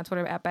I put my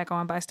Twitter app back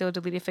on. But I still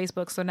deleted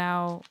Facebook, so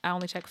now I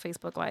only check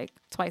Facebook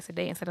twice a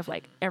day instead of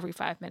every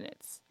 5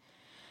 minutes,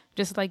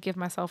 just to give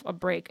myself a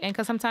break. And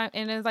because sometimes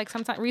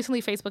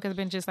recently Facebook has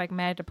been just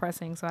mad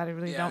depressing, so I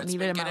really don't it's need it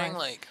been in my getting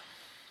life.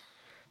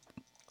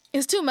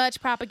 It's too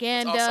much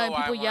propaganda also and why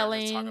I people wanted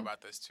yelling to talk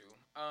about this too.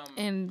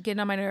 and getting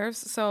on my nerves.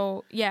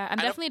 So yeah, I'm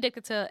know- definitely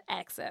addicted to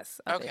access.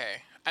 Of it.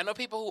 Okay. I know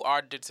people who are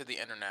addicted to the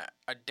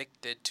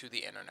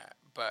internet,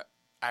 but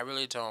I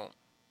really don't.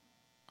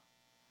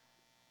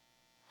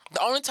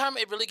 The only time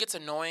it really gets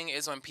annoying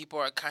is when people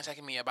are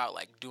contacting me about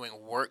doing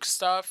work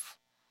stuff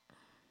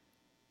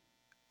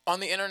on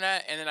the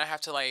internet, and then I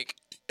have to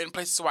in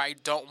places where I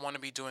don't want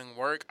to be doing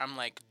work, I'm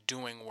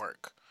doing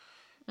work.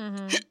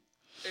 Mm-hmm.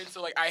 And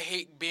so I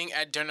hate being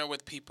at dinner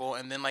with people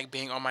and then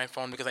being on my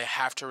phone because I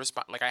have to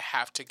respond. I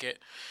have to get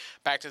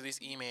back to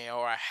this email,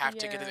 or I have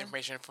to get this Yeah.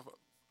 information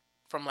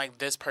from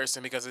this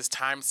person because it's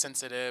time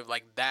sensitive.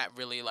 That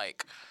really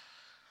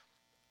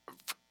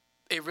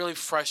it really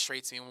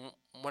frustrates me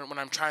when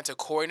I'm trying to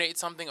coordinate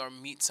something or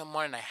meet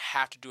someone and I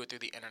have to do it through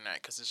the internet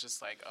because it's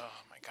just oh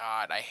my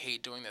god, I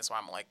hate doing this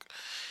while I'm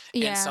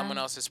in Yeah. someone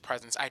else's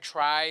presence. I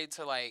try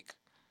to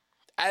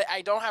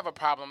I don't have a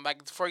problem.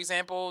 For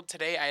example,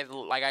 today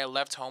I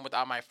left home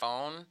without my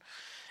phone,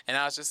 and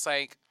I was just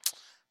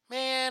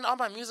man, all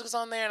my music's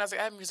on there, and I was I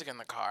have music in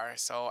the car,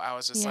 so I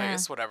was just Yeah.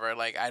 it's whatever.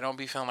 I don't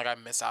be feeling I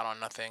miss out on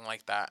nothing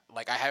like that.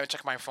 I haven't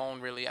checked my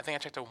phone really. I think I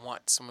checked it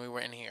once when we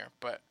were in here,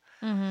 but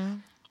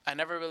I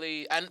never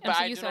really. But I'm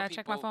so I used do to know it. I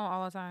check my people phone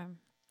all the time.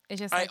 It's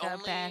just I a bad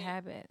only-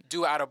 habit.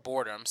 do out of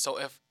boredom. So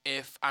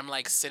if I'm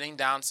sitting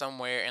down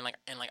somewhere and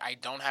I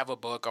don't have a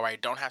book or I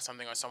don't have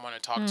something or someone to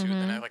talk to,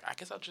 then I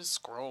guess I'll just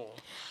scroll.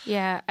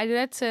 Yeah, I do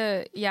that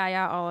to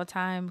Yaya all the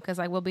time because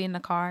we'll be in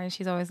the car and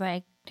she's always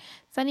like,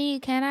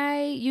 "Sunny, can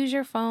I use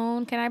your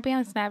phone? Can I be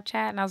on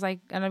Snapchat?" And I was and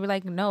I'll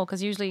be no,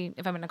 because usually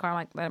if I'm in the car,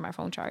 I'm letting my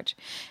phone charge.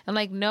 I'm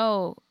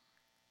no.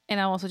 And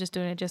I'm also just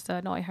doing it just to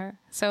annoy her.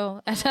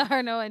 So I tell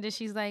her no, and then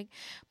she's like,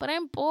 "But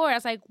I'm bored." I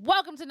was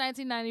welcome to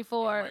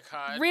 1994. Oh my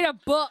God. Read a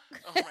book.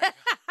 Oh my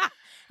God.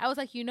 I was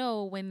like,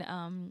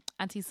 when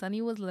Auntie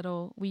Sunny was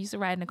little, we used to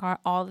ride in the car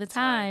all the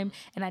time,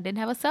 and I didn't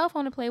have a cell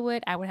phone to play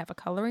with. I would have a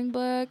coloring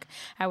book.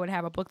 I would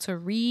have a book to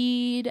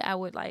read. I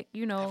would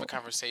have a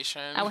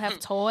conversation. I would have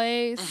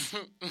toys.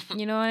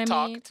 You know what I mean?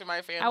 Talk to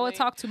my family. I would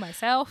talk to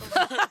myself.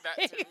 That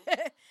too.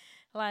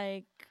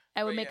 Like,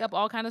 I would But make yeah. up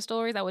all kind of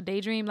stories. I would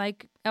daydream.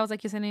 Like, I was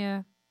like,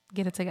 Yesenia,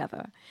 get it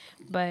together.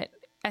 But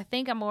I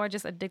think I'm more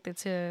just addicted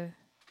to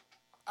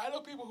I know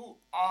people who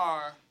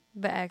are.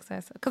 the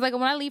access. Because, like,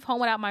 when I leave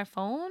home without my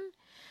phone,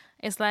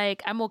 it's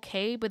like, I'm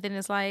okay. But then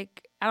it's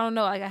like, I don't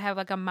know. Like, I have,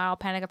 like, a mild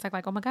panic attack.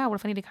 Like, oh, my God, what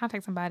if I need to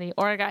contact somebody?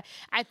 Or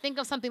I think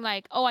of something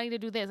like, oh, I need to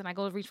do this. And I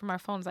go reach for my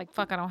phone. It's like,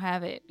 fuck, I don't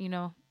have it,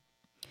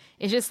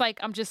 It's just like,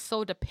 I'm just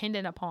so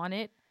dependent upon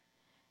it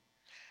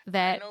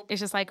that know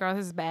it's just like, girl,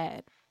 this is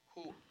bad.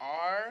 Who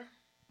are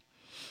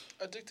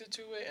addicted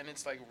to it, and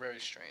it's like very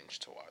strange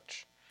to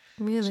watch.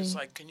 Really? Just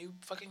like, can you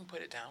fucking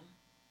put it down?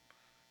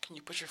 Can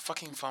you put your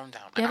fucking phone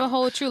down? They have a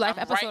whole True Life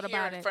I'm episode right here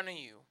about in it. front of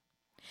you.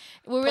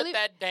 Well, really, Put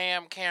that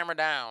damn camera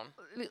down.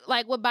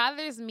 like, what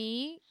bothers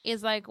me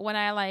is like when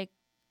I like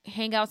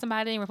hang out with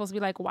somebody and we're supposed to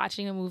be like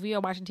watching a movie or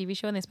watching a TV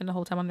show and they spend the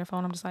whole time on their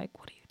phone. I'm just like,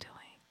 what are you doing?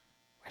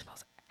 We're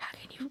supposed to, how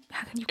can you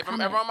If I'm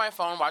comment? ever on my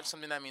phone watching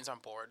something, that means I'm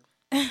bored.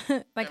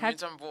 like, That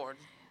means I'm bored.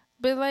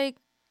 but like,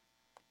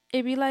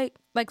 it'd be like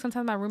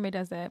sometimes my roommate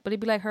does that, but it'd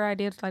be like her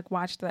idea to like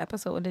watch the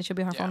episode and then she'll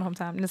be on her phone the whole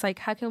time. And it's like,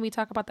 how can we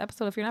talk about the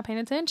episode if you're not paying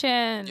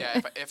attention?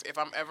 Yeah, if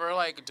I'm ever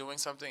like doing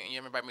something and you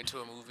ever invite me to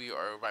a movie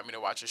or invite me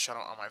to watch a show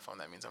on my phone,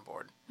 that means I'm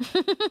bored.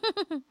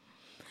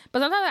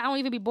 But sometimes I don't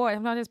even be bored.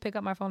 Sometimes I just pick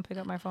up my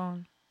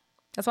phone.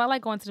 That's why I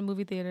like going to the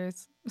movie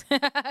theaters.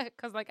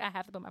 Because, like, I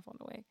have to put my phone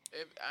away.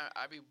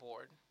 I'd be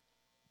bored.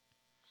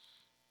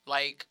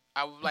 Like,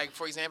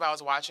 for example, I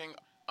was watching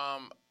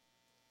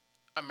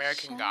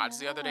American Gods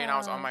the other day and I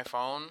was on my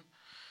phone.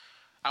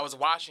 I was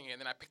watching it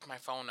and then I picked my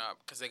phone up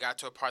because they got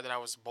to a part that I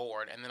was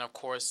bored. And then, of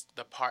course,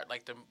 the part,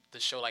 like, the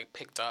show, like,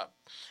 picked up.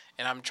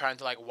 And I'm trying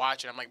to, like,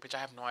 watch it. I'm like, bitch, I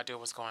have no idea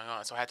what's going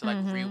on. So I had to, like,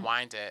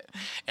 rewind it.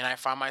 And I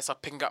found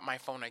myself picking up my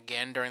phone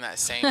again during that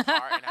same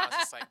part. And I was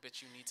just like,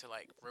 bitch, you need to,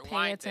 like,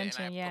 rewind it.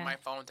 And I put my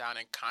phone down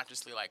and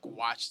consciously, like,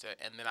 watched it.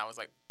 And then I was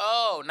like,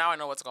 oh, now I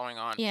know what's going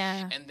on.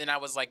 Yeah. And then I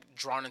was, like,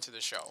 drawn into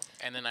the show.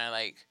 And then I,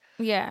 like...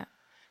 Yeah.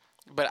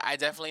 But I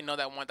definitely know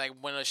that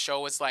when a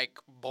show is, like,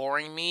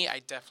 boring me, I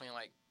definitely,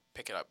 like,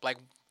 pick it up. Like,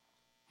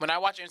 when I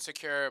watch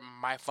Insecure,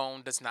 my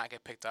phone does not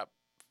get picked up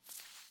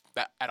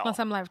at all. Unless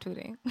I'm live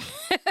tweeting.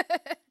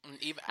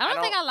 Even, I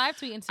don't think I live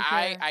tweet Insecure.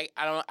 I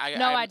don't.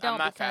 No, I I'm don't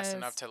not fast because-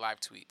 enough to live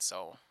tweet,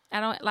 so. I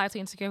don't live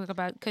tweet Insecure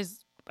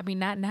because, I mean,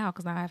 not now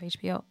because now I have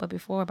HBO. But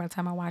before, by the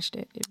time I watched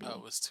it, it'd be Oh,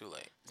 it was too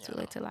late. too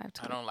late to live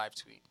tweet. I don't live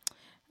tweet.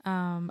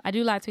 I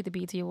do live tweet the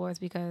BET Awards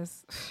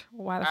because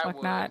why the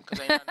fuck not? Because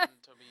ain't nothing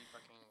to be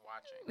fucking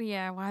watching.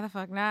 Yeah, why the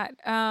fuck not?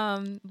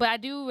 But I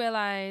do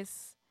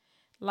realize,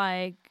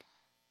 like,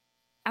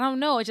 I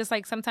don't know. It's just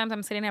like sometimes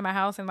I'm sitting at my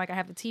house and like I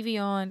have the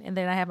TV on and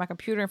then I have my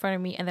computer in front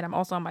of me and then I'm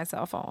also on my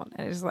cell phone.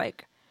 And it's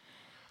like,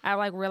 I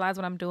like realize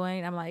what I'm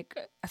doing. I'm like,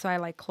 so I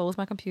like close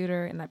my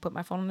computer and I put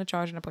my phone on the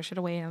charger and I push it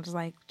away and I'm just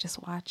like,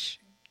 just watch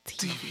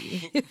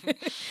TV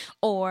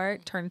or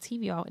turn the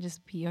TV off and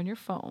just be on your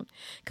phone.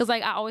 Cause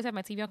like I always have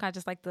my TV on. Cause I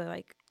just like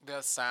the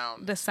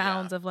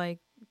sounds of like,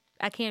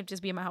 I can't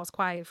just be in my house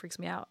quiet. It freaks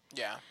me out.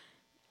 Yeah.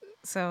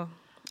 So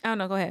I don't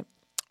know. Go ahead.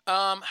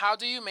 How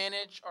do you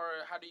manage, or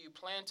how do you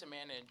plan to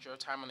manage your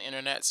time on the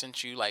internet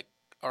since you like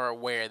are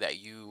aware that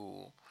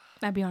you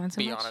I be on it too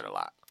be much. on it a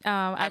lot?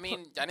 I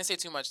mean, I didn't say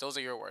too much. Those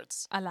are your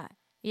words. A lot.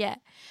 Yeah.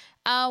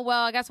 Well,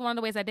 I guess one of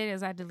the ways I did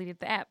is I deleted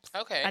the apps.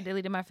 Okay. I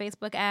deleted my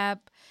Facebook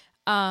app.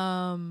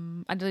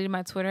 I deleted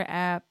my Twitter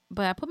app,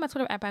 but I put my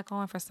Twitter app back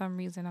on for some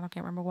reason. I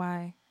can't remember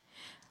why.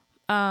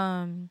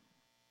 I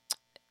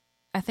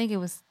think it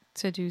was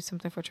to do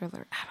something for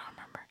Triller. I don't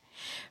remember.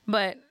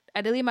 But I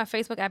deleted my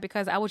Facebook app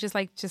because I would just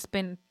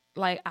spend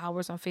like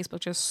hours on Facebook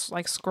just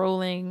like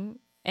scrolling,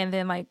 and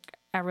then like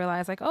I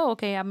realized like, oh,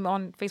 okay, I'm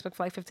on Facebook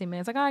for like 15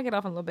 minutes. Like, oh, I get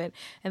off in a little bit,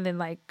 and then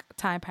like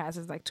time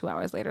passes like 2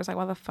 hours later. It's like,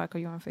 why the fuck are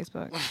you on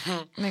Facebook?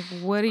 Like,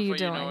 what are you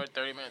Before doing? You know it,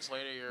 30 minutes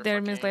later, you're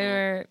 30 minutes fucking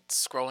later,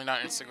 scrolling down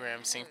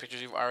Instagram, seeing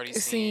pictures you've already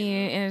seen.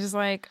 seeing, and it's just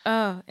like,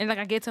 oh, and like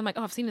I get to, I'm like,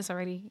 oh, I've seen this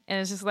already, and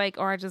it's just like,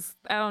 or I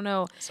don't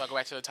know. So I'll go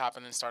back to the top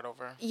and then start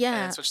over. Yeah.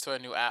 And then switch to a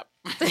new app.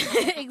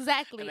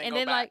 Exactly. And And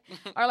then then go like,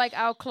 back. or like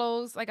I'll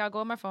close, like I'll go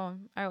on my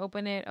phone, I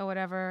open it or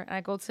whatever, and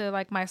I go to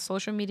like my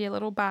social media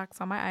little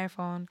box on my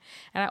iPhone,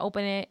 and I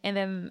open it, and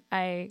then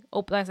I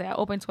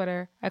open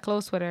Twitter, I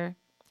close Twitter,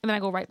 and then I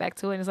go right back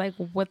to it, and it's like,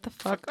 what the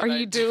fuck are did I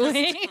you just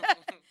doing?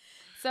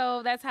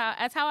 So that's how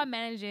I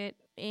manage it.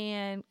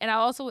 And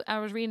I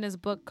was reading this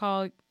book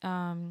called Get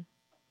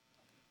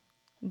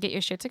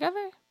Your Shit Together.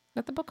 Is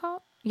that the book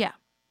called? Yeah.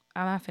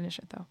 I'm not finished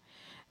it though.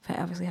 I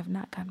obviously have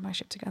not gotten my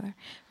shit together.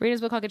 Reading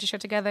this book called Get Your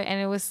Shit Together,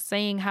 and it was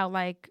saying how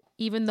like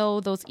even though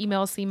those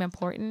emails seem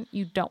important,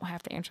 you don't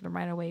have to answer them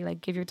right away.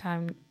 Like give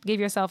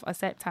yourself a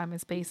set time and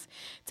space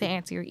to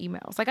answer your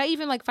emails. Like I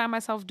even like find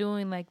myself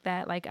doing like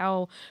that. Like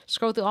I'll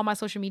scroll through all my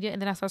social media and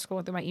then I start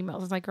scrolling through my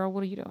emails. It's like, girl,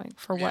 what are you doing?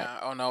 For what? Yeah.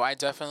 Oh no, I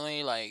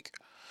definitely like.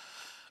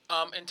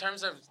 In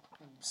terms of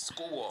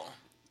school,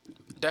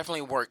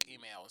 definitely work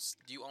emails.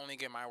 You only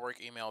get my work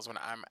emails when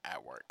I'm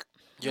at work.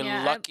 You're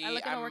lucky. I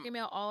look at my work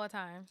email all the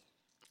time.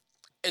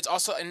 It's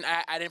also, and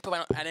I didn't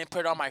put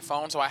it on my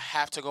phone, so I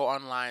have to go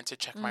online to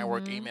check my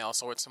work email.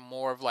 So it's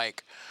more of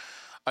like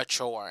a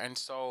chore. And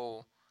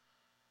so,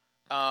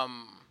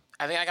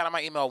 I think I got on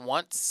my email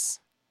once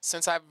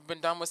since I've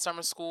been done with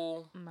summer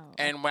school. No.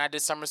 And when I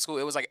did summer school,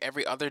 it was like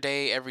every other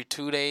day, every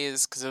 2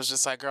 days, because it was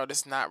just like, girl,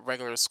 this is not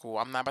regular school.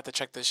 I'm not about to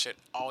check this shit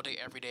all day,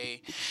 every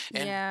day.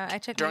 And Yeah, I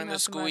check my during email the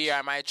too school much. year,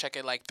 I might check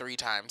it like 3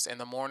 times in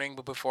the morning,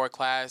 but before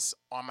class,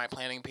 on my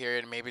planning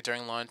period, maybe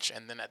during lunch,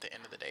 and then at the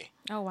end of the day.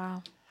 Oh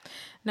wow.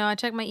 No, I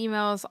check my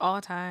emails all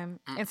the time,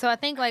 and so I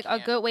think like a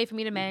good way for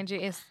me to manage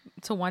it is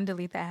to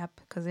delete the app,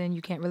 because then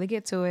you can't really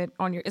get to it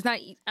on your. It's not.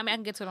 I mean, I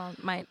can get to it on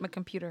my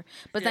computer,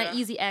 but it's not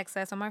easy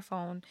access on my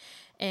phone.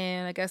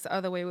 And I guess the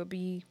other way would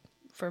be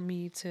for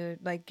me to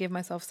like give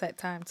myself set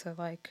time to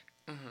like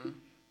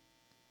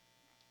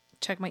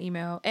check my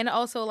email, and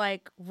also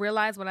like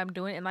realize what I'm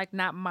doing and like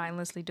not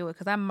mindlessly do it,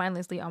 because I'm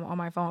mindlessly on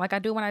my phone. Like I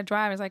do when I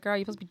drive. It's like, girl,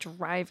 you're supposed to be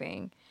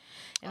driving.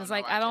 And it's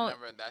like, I don't,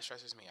 that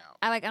stresses me out.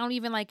 I don't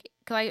even like,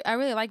 cause I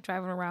really like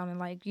driving around and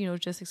like, you know,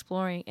 just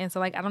exploring. And so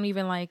like, I don't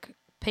even like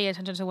pay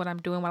attention to what I'm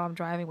doing while I'm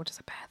driving, which is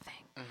a bad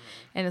thing.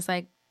 And it's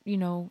like, you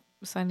know,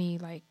 Sunny,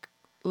 like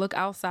look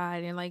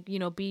outside and like, you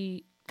know,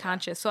 be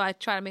conscious. So I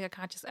try to make a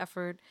conscious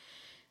effort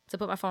to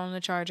put my phone on the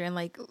charger and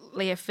like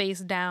lay it face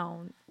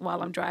down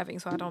while I'm driving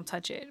so I don't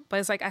touch it. But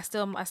it's like, I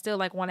still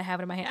like want to have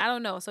it in my hand. I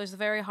don't know. So it's a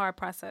very hard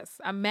process.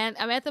 I'm in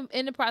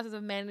the process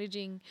of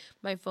managing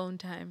my phone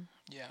time.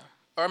 Yeah.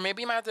 Or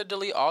maybe you might have to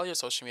delete all your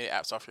social media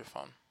apps off your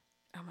phone.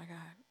 Oh my God.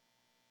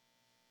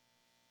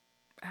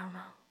 I don't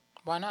know.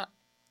 Why not?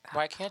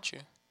 Why can't you?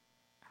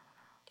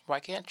 Why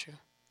can't you?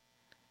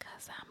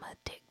 Because I'm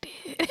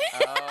addicted.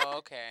 Oh,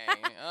 okay.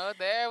 Oh,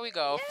 there we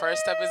go.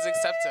 First step is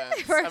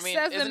acceptance. First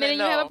step is admitting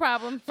you have a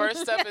problem.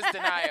 First step is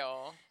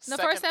denial. The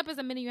first step is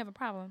admitting you have a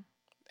problem.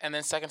 And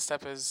then second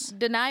step is...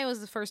 Denial is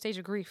the first stage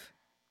of grief.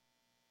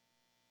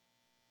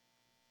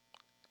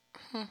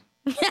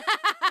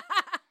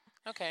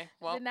 Okay,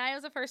 well... Denial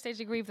is the first stage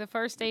of grief. The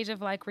first stage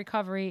of like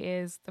recovery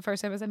is... The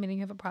first step is admitting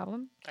you have a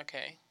problem.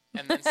 Okay.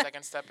 And then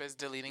second step is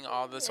deleting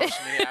all the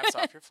social media apps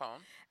off your phone.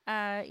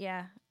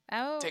 Yeah.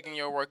 Oh. Taking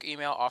your work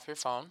email off your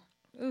phone.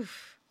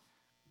 Oof.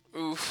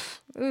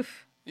 Oof.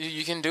 Oof.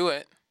 You can do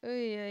it.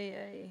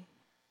 Oy.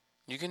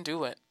 You can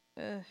do it.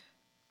 Ugh.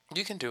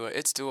 You can do it.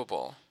 It's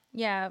doable.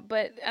 Yeah,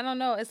 but I don't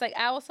know. It's like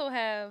I also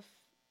have...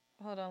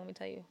 Hold on, let me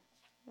tell you.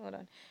 Hold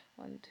on.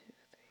 1, 2, 3, 4.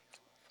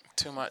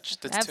 Too much.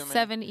 That's I have too many.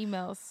 7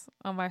 emails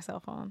on my cell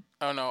phone.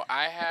 Oh, no.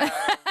 I have...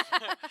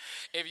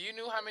 If you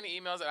knew how many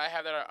emails that I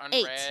have that are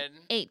unread...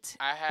 8.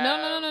 I have... No,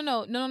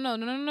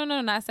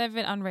 not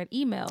 7 unread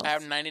emails. I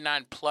have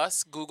 99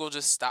 plus. Google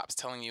just stops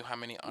telling you how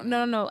many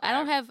unread. No.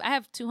 I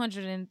have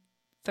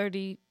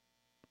 230.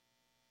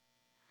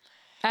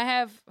 I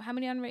have how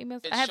many unread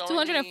emails? It's I have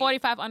showing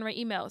 245 unread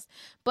emails.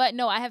 But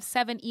no, I have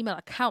 7 email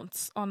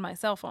accounts on my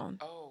cell phone.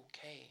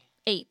 Okay.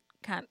 8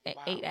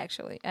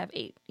 actually. I have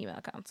 8 email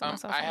accounts on my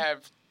cell phone. I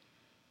have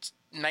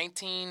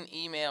 19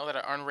 emails that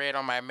are unread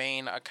on my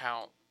main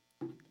account.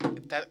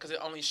 That because it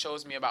only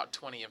shows me about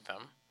 20 of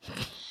them.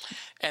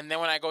 And then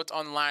when I go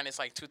online, it's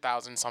like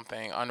 2,000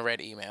 something unread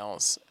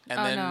emails.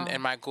 And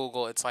in my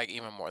Google, it's like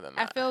even more than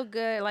that. I feel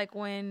good like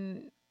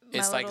when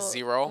it's like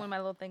 0. When my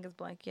little thing is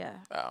blank, yeah.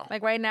 Oh.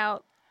 Like right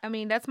now, I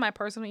mean that's my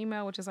personal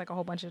email, which is like a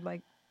whole bunch of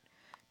like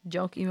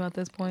junk email at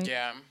this point.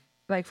 Yeah.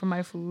 Like for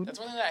my food. That's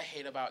one thing that I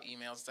hate about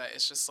emails. That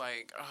it's just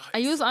like I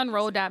use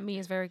unroll.me.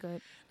 It's very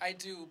good. I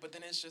do, but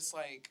then it's just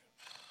like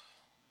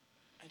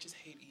I just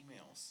hate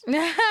emails.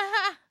 I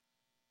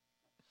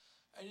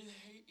just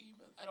hate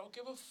emails. I don't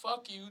give a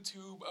fuck,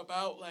 YouTube,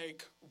 about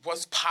like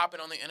what's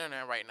popping on the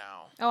internet right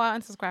now. Oh, I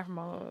unsubscribed from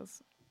all of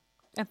those.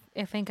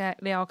 I think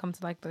they all come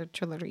to like the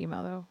Trilogy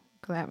email though,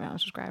 because I haven't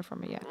unsubscribed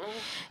from it yet.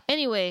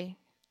 Anyway,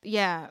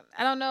 yeah,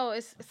 I don't know.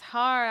 It's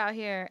hard out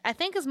here. I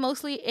think it's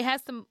mostly it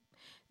has to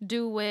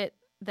do with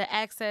the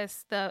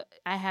access that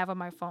I have on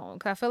my phone.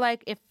 Because I feel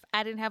like if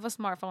I didn't have a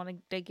smartphone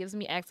that gives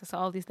me access to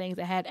all these things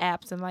that had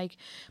apps and like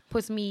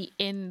puts me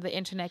in the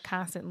internet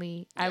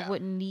constantly, Yeah. I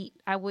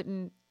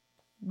wouldn't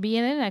be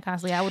in the internet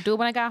constantly. I would do it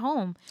when I got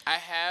home. I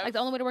have Like the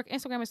only way to work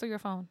Instagram is through your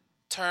phone.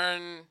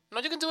 No,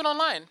 you can do it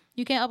online.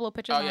 You can't upload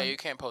pictures. Oh yeah, you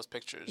can't post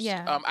pictures.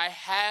 Yeah. I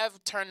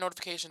have turned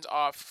notifications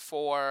off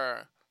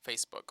for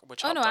Facebook,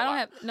 which Oh helped no, a I don't lot.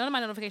 have none of my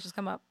notifications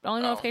come up. The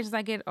only Oh. notifications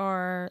I get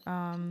are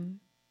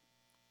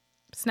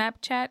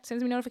Snapchat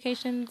sends me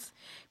notifications,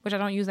 which I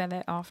don't use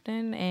that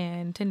often,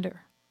 and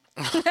Tinder.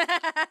 I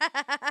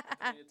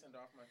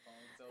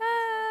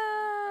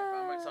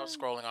found myself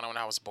scrolling on it when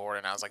I was bored,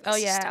 and I was like, this Oh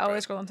is yeah, I stupid.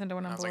 always scroll on Tinder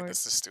when I I'm was like, bored.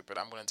 this is stupid.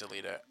 I'm going to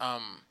delete it.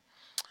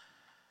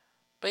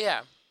 But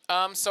yeah.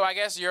 So I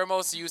guess your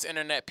most used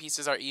internet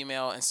pieces are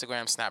email,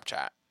 Instagram,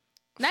 Snapchat.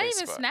 Not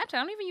even Facebook. Snapchat.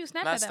 I don't even use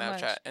Snapchat Not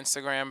that Snapchat.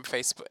 Instagram,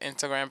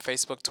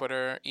 Facebook,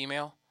 Twitter,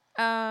 email.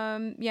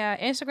 much. Yeah,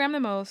 Instagram the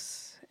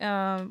most.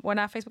 Well,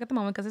 not Facebook at the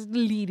moment because it's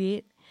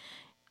deleted.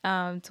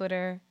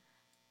 Twitter.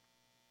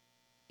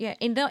 Yeah,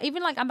 and don't,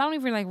 even like I don't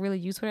even like really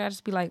use Twitter. I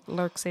just be like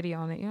Lurk City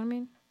on it. You know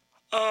what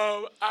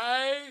I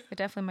mean? But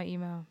definitely my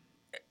email.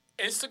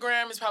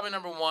 Instagram is probably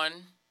number 1.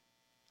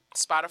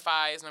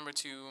 Spotify is number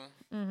 2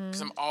 because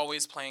I'm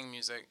always playing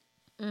music.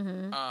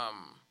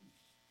 I'll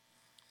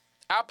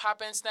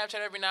pop in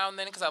Snapchat every now and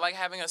then because I like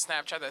having a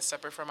Snapchat that's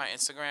separate from my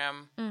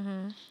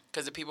Instagram.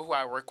 Because the people who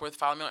I work with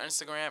follow me on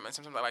Instagram, and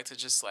sometimes I like to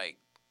just like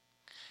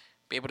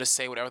be able to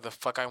say whatever the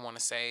fuck I want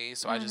to say,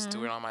 so I just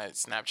do it on my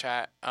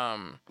Snapchat.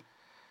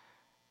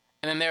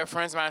 And then there are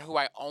friends of mine who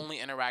I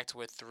only interact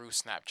with through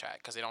Snapchat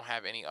because they don't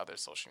have any other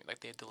social media. Like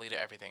they deleted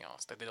everything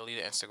else. Like they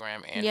deleted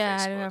Instagram and Yeah,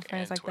 I Facebook do have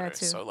friends and like Twitter. that,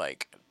 too. So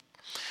like,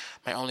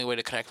 my only way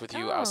to connect with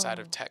you outside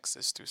of text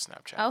is through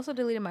Snapchat. I also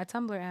deleted my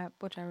Tumblr app,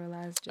 which I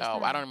realized just now.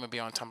 I don't even be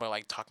on Tumblr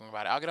like talking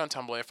about it. I'll get on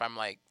Tumblr if I'm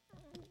like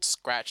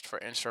scratched for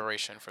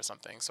inspiration for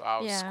something. So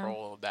I'll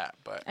scroll that.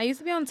 But I used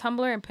to be on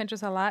Tumblr and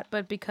Pinterest a lot,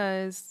 but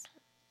because,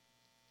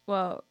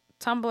 well,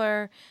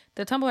 the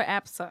Tumblr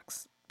app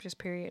sucks, just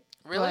period.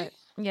 Really? But,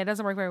 yeah, it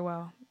doesn't work very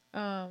well.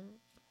 And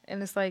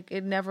it's like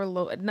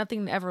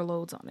nothing ever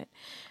loads on it.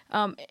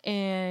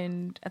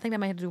 And I think that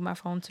might have to do with my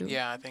phone too.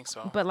 yeah, I think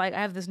so. But like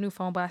I have this new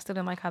phone, but I still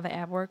didn't like how the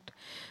app worked.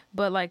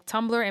 But like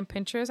Tumblr and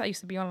Pinterest, I used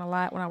to be on a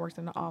lot when I worked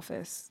in the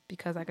office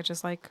because I could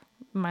just like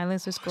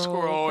mindlessly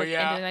scroll, and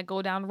then I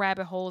go down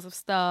rabbit holes of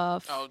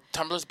stuff. Oh,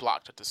 Tumblr's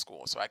blocked at the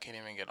school, so I can't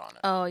even get on it.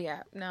 Oh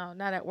yeah, no,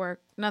 not at work.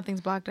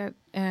 Nothing's blocked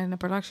in the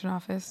production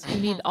office. You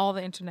need all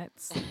the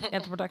internets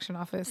at the production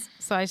office.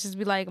 So I just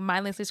be like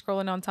mindlessly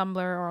scrolling on Tumblr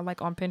or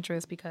like on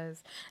Pinterest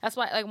because that's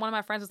why like one of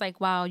my friends was like,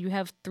 "Wow, you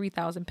have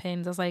 3,000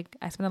 pins." I was like,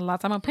 "I spend a lot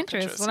of time on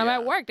Pinterest when I'm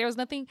at work." There was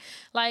nothing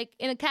like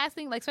in a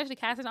casting, like especially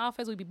casting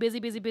office, we'd be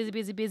busy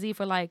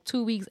for like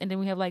 2 weeks, and then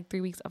we have like 3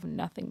 weeks of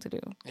nothing to do.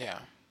 Yeah.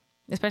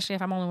 Especially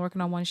if I'm only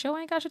working on one show,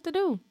 I ain't got shit to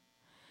do.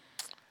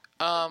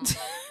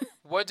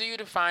 What do you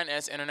define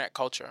as internet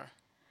culture?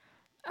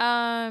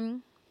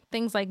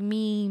 Things like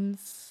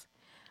memes,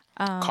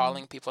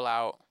 Calling people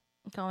out.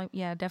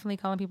 definitely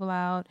calling people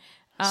out.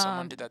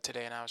 Someone did that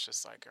today, and I was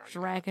just like, "Girl, you gotta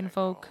Dragging let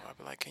folk. go." I'd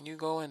be like, "Can you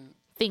go and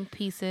Think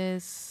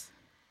pieces.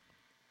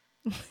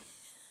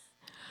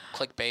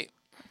 clickbait,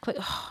 Click.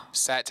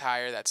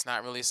 satire that's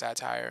not really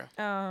satire,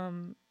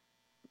 vlogs?"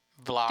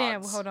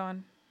 Damn, hold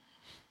on.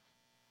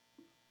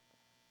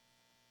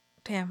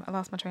 Damn, I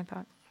lost my train of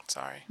thought.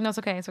 Sorry. No, it's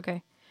okay. It's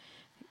okay.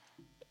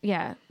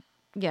 Yeah,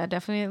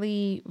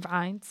 definitely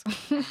Vines.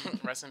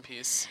 Rest in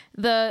peace.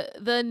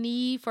 The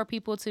need for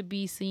people to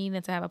be seen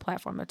and to have a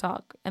platform to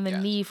talk, and the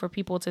Yes. need for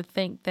people to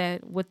think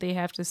that what they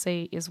have to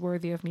say is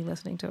worthy of me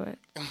listening to it.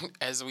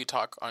 As we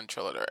talk on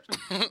Trillider.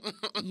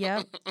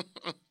 Yep.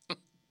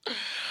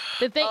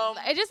 The thing,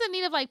 it's just a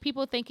need of like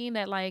people thinking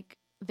that like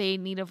they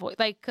need a voice,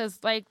 like because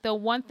like the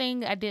one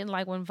thing I didn't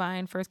like when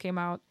Vine first came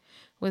out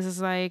was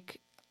just like,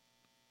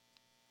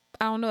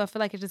 I don't know, I feel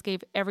like it just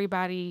gave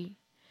everybody.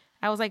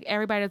 I was like,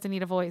 everybody doesn't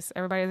need a voice.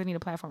 Everybody doesn't need a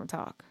platform to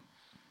talk.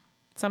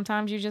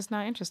 Sometimes you're just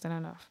not interested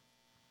enough.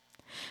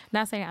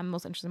 Not saying I'm the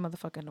most interested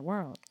motherfucker in the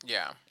world.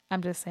 Yeah.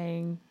 I'm just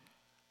saying,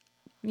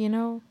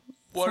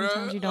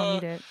 sometimes you don't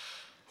need it.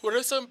 What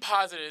are some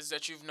positives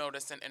that you've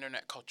noticed in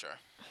internet culture?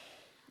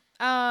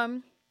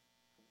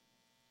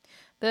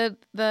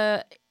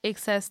 The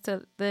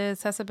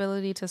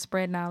accessibility to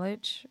spread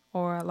knowledge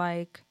or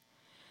like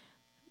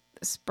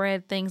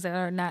spread things that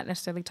are not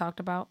necessarily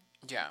talked about.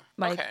 Yeah.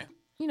 Like, okay.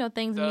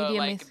 Things The media.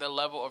 like the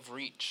level of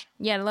reach.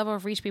 Yeah, the level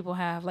of reach people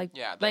have. Like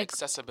Yeah, the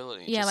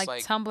accessibility. Yeah, just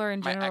like Tumblr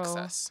in my general.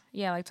 access.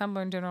 Yeah, like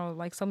Tumblr in general.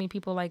 Like so many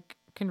people like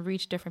can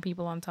reach different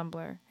people on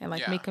Tumblr and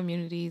like Yeah. make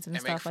communities and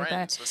And stuff make like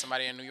friends that. with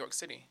somebody in New York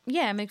City.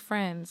 Yeah, make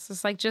friends.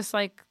 It's like just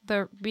like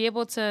be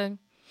able to.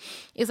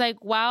 It's like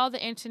while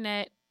the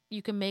internet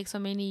you can make so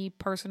many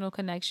personal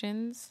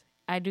connections,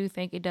 I do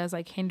think it does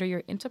like hinder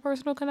your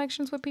interpersonal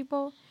connections with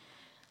people.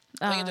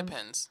 I think it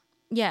depends.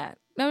 Yeah.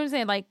 No, I'm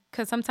saying like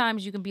because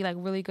sometimes you can be like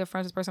really good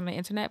friends with a person on the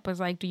internet, but it's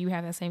like, do you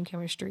have that same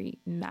chemistry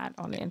not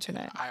on the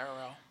internet?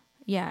 IRL.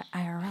 Yeah,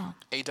 IRL.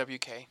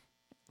 AWK.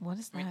 What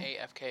is that? I mean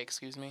AFK,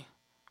 excuse me.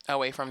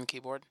 Away from the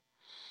keyboard.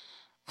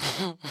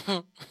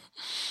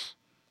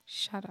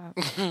 Shut up.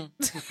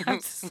 I'm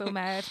so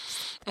mad.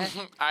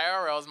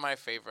 IRL is my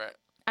favorite.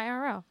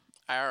 IRL.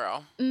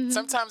 IRL.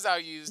 Sometimes I'll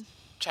use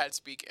chat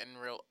speak in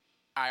real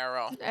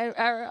IRL.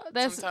 IRL.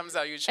 That's Sometimes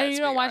I'll use chat and you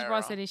speak don't watch IRL.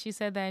 Broad City. She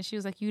said that and she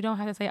was like, you don't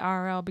have to say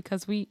IRL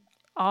because we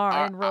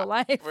are in real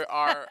life. We're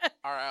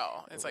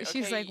RL. It's like,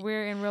 She's okay, like,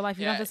 we're in real life.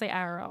 You don't yeah. have to say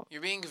IRL.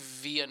 You're being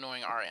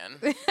annoying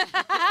RN.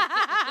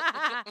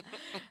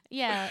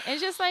 Yeah, it's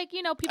just like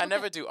people. I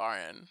never do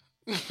RN.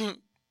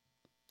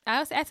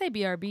 I say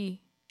BRB.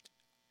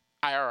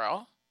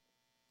 IRL?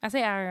 I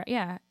say IRL.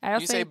 Yeah, I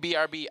You say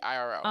BRB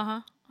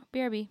IRL.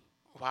 BRB.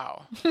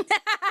 Wow.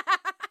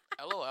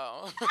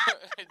 LOL.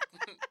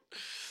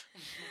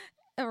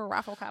 A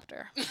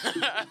Rafflecopter.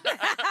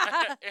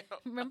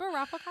 Remember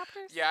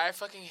Rafflecopters? Yeah, I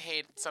fucking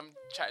hate some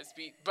chat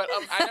speak. But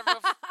I never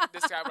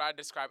describe what I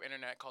describe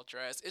internet culture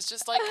as. It's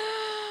just like,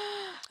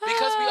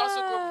 because we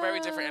also grew up with very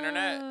different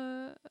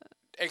internet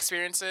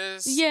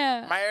experiences.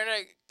 Yeah. My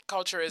internet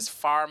culture is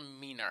far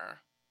meaner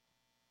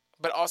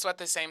but also at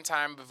the same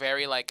time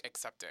very like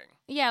accepting.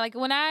 Yeah, like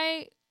when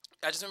I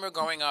just remember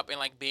growing up and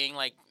like being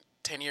like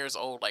 10 years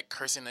old, like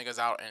cursing niggas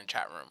out in a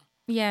chat room.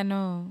 Yeah,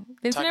 no.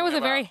 The internet Talking was a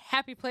about- very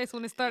happy place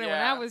when it started when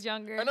I was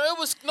younger. I know it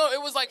was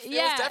like it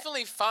Yeah. was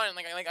definitely fun.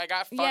 Like I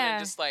got fun Yeah.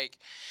 and just like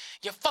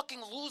you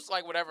fucking lose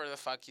like whatever the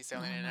fuck you say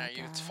on the internet.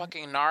 You God.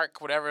 fucking narc,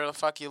 whatever the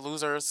fuck you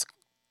losers,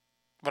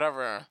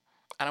 whatever.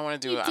 I don't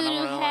want to do it. I don't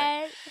want to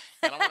like.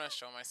 I don't want to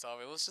show myself.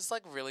 It was just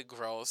like really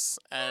gross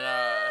and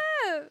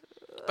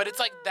but it's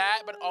like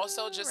that, but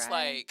also just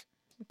Right. like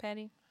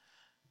Petty.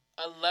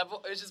 a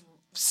level. It's just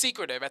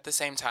secretive at the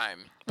same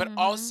time, but Mm-hmm.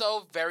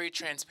 also very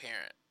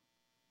transparent.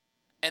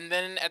 And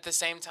then at the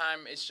same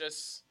time, it's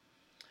just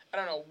I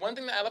don't know. One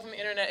thing that I love from the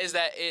internet is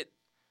that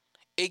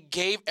it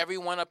gave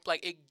everyone a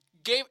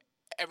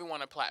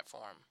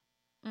platform.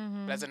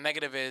 But as a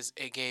negative is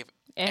it gave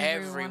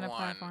everyone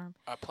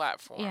a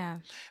platform. Yeah.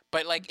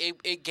 But like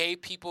it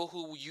gave people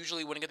who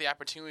usually wouldn't get the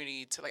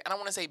opportunity to like I don't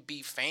want to say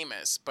be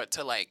famous, but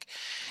to like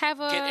Have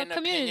a get an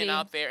community. opinion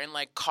out there and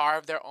like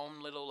carve their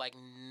own little like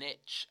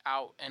niche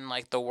out in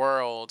like the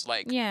world,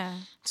 like Yeah.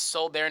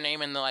 sold their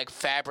name in the like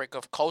fabric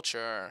of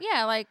culture.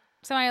 Yeah, like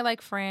somebody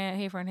like Fran,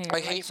 Hey Fran Hey.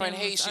 Like Hey Friend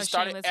Hey, Shameless- she or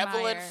started Shameless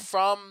Evelyn Meyer.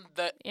 from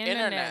the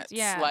internet.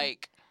 yeah.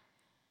 Like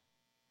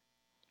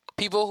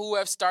people who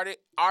have started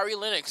Ari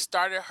Lennox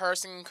started her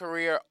singing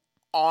career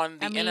on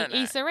the internet.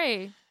 Issa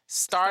Rae.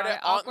 started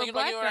on Awkward you know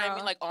Black what I Girl.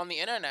 mean, like on the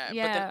internet. But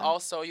Yeah. then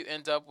also you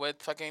end up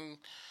with fucking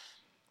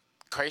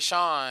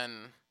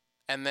Krayshawn,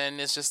 and then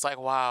it's just like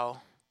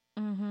wow.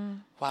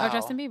 Wow. Or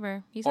Justin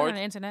Bieber. He's Or- on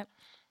the internet.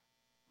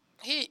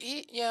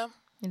 He yeah.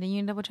 And then you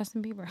end up with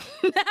Justin Bieber.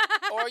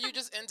 Or you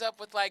just end up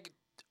with like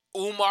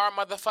Umar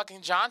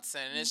motherfucking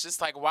Johnson, and it's just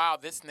like wow,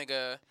 this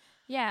nigga,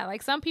 Yeah,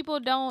 like some people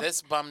don't.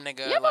 this bum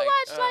nigga. You ever like,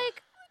 watch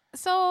like,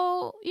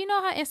 so you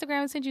know how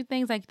Instagram sends you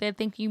things like they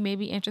think you may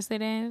be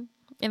interested in,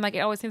 and like it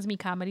always sends me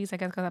comedies, I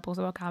guess, because I post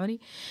about comedy,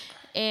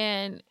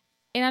 and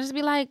I just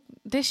be like,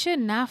 this shit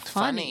not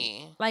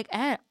funny, like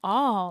at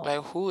all.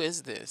 like who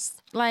is this?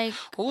 Like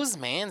Whose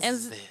man's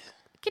is this?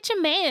 get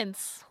your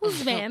mans.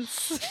 Who's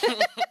mans?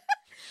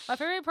 My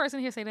favorite person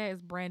here say that is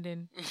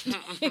Brandon.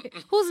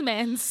 Who's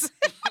mans?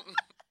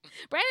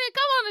 Brandon,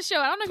 come on the show.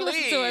 I don't know if you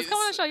listen to us. Come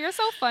on the Please. show. You're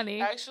so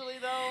funny. Actually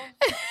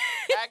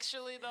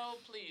though,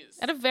 please.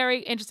 I had a very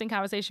interesting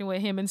conversation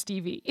with him and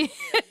Stevie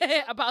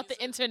about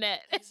the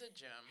internet. He's a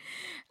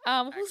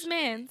gem. Who's Actually.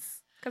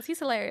 mans? Because he's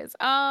hilarious.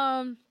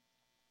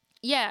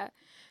 Yeah.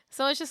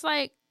 So it's just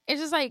like,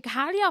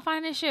 how do y'all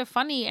find this shit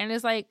funny? And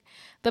it's like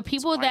the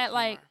people white that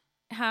like,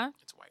 humor. huh?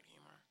 It's white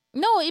humor.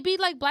 No, it'd be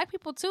like black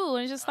people too.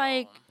 And it's just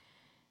like,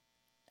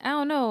 I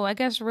don't know. I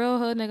guess real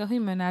hood nigga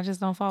human. I just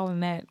don't fall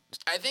in that.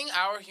 I think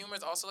our humor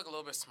is also like a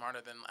little bit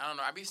smarter than I don't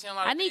know. I be seeing a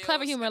lot of I need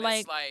clever videos, humor. and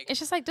Like, it's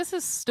just like, this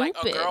is stupid.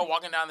 like a girl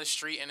walking down the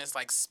street and it's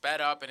like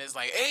sped up and it's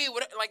like, hey,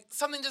 what? Like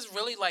something just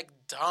really like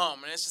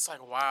dumb, and it's just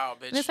like, wow,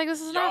 bitch. And it's like,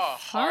 this is y'all not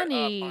hard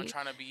funny. up on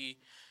trying to be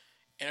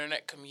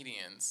internet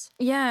comedians.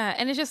 Yeah,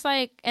 and it's just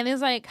like, and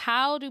it's like,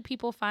 how do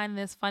people find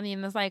this funny?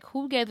 And it's like,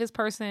 who gave this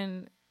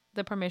person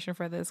the permission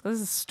for this? Because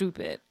this is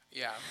stupid.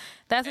 Yeah.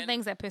 That's the And-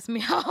 things that piss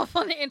me off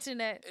on the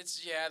internet.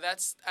 It's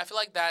that's I feel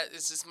like that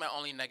is just my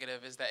only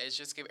negative is that it's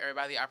just give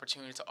everybody the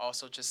opportunity to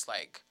also just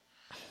like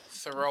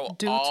throw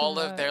Do too all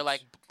of their much.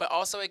 like, but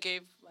also it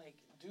gave like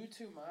do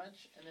too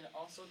much, and then it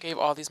also gave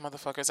all these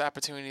motherfuckers the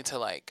opportunity to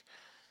like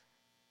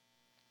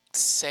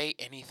say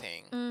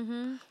anything.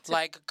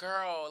 Like,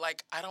 girl,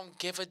 like I don't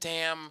give a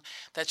damn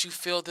that you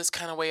feel this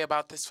kind of way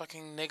about this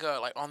fucking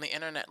nigga like on the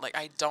internet. Like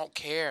I don't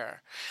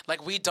care.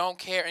 Like we don't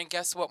care. And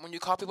guess what? When you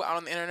call people out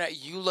on the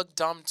internet, you look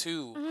dumb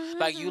too.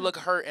 Like you look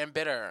hurt and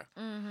bitter.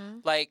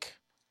 Like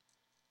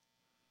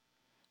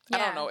I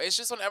Yeah. don't know. It's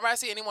just whenever I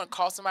see anyone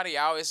call somebody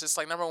out, it's just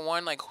like number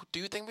one, like do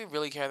you think we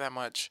really care that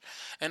much?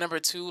 And number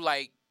two,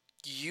 like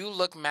you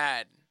look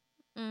mad.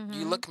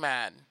 You look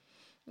mad.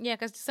 Yeah,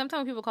 because sometimes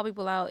when people call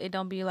people out, it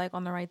don't be like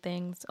on the right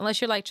things. Unless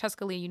you're like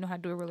Cheska Lee, you know how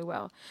to do it really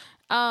well.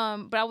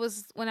 But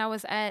when I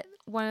was at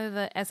one of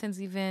the Essence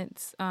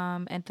events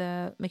at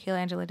the Michaela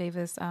Angela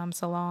Davis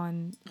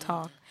salon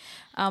talk,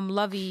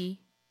 Lovey,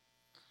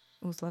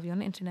 who's Lovey on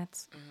the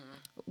internet,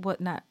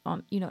 what not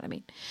on, you know what I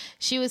mean?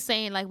 She was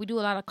saying like we do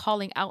a lot of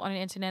calling out on the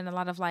internet and a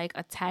lot of like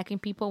attacking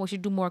people. We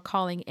should do more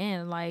calling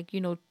in, like, you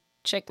know,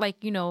 check,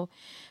 like, you know,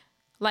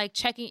 like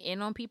checking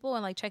in on people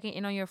and like checking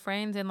in on your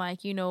friends and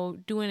like, you know,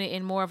 doing it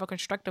in more of a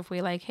constructive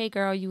way. Like, hey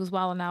girl, you was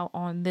wilding out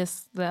on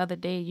this the other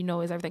day, you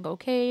know, is everything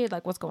okay?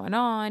 Like, what's going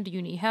on? Do you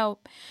need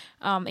help?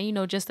 And, you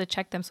know, just to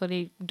check them so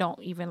they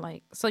don't even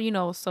like, so, you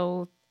know,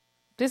 so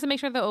just to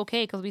make sure they're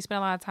okay, because we spend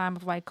a lot of time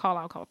with like call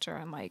out culture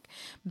and like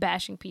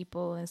bashing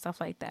people and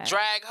stuff like that.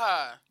 Drag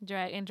her.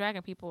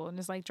 Dragging people. And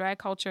it's like drag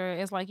culture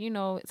is like, you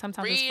know,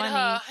 sometimes it's Read funny.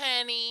 her,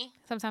 honey.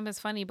 Sometimes it's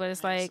funny, but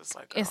it's Yeah, like, it's just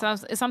like,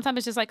 it's sometimes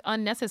it's just like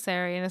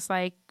unnecessary, and it's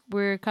like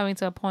we're coming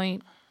to a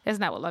point. That's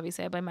not what Lovey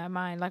said, but in my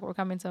mind, like we're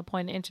coming to a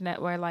point in the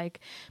internet where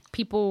like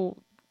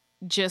people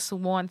just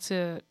want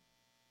to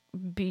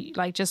be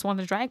like just want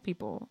to drag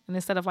people, and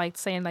instead of like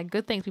saying like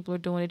good things people are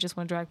doing, they just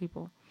want to drag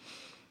people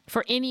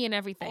for any and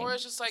everything. Or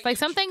it's just like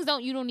some things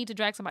you don't need to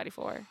drag somebody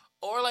for.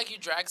 Or like you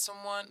drag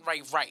someone,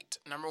 right.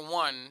 Number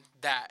one,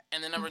 that,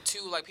 and then number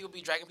two, like people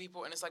be dragging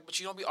people, and it's like, but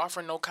you don't be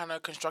offering no kind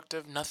of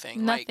constructive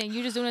nothing. Nothing. Like,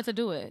 You're just doing it to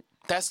do it.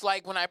 that's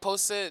like when I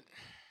posted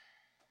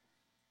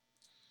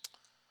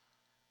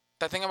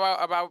that thing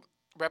about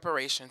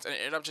reparations, and it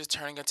ended up just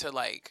turning into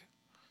like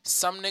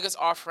some niggas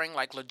offering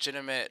like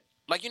legitimate.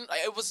 Like, you know,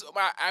 it was,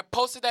 I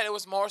posted that it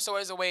was more so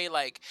as a way,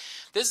 like,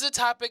 this is a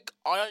topic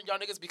all y'all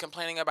niggas be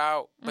complaining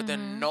about, but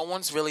then no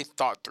one's really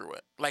thought through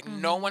it. Like,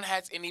 no one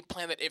has any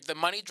plan that if the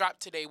money dropped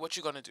today, what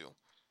you gonna do?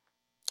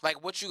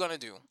 Like, what you gonna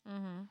do?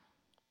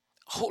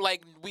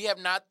 Like, we have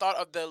not thought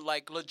of the,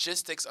 like,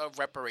 logistics of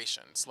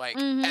reparations, like,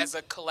 as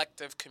a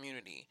collective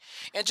community.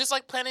 And just,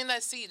 like, planting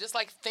that seed, just,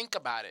 like, think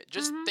about it.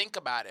 Just think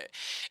about it.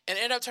 And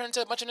it ended up turning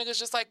to a bunch of niggas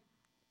just, like,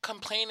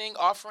 complaining,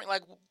 offering,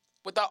 like,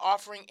 without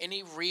offering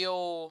any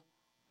real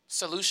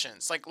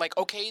solutions. Like,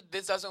 okay,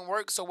 this doesn't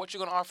work, so what you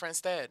gonna offer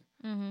instead?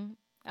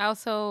 I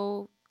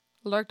also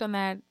lurked on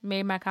that,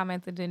 made my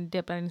comments, and then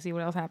dipped. I didn't see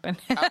what else happened.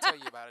 I'll tell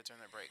you about it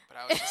during the break, but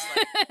I was just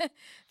like,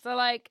 So,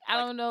 like, I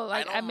don't know.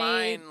 Like, I don't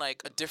mind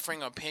like a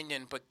differing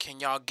opinion, but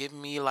can y'all give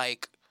me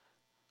like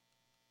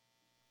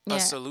a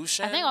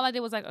solution? I think all I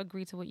did was like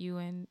agree to what you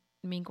and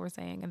Mink were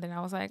saying, and then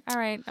I was like, all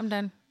right, I'm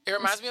done. It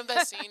reminds me of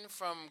that scene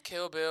from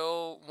Kill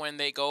Bill when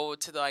they go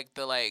to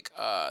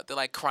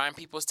the crime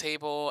people's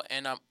table,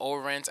 and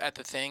Oren's at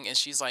the thing, and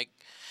she's like,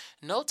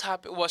 no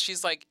topic. Well,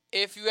 she's like,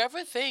 if you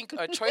ever think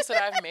a choice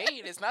that I've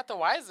made is not the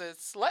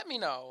wisest, let me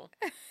know.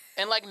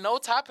 And like, no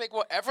topic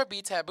will ever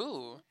be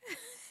taboo,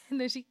 And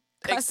then she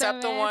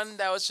except the one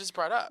that was just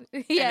brought up.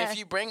 Yeah. And if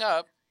you bring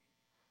up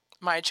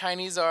my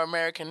Chinese or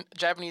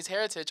Japanese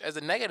heritage as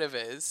a negative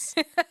is,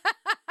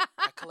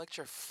 I collect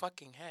your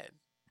fucking head.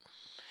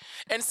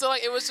 And so,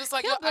 like, it was just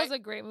like, Kill yo, Bill's a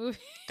great movie.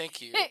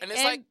 thank you. And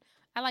it's like,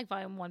 I like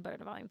Volume 1 better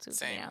than Volume 2, to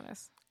Same. be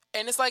honest.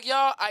 and it's like,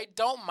 y'all, I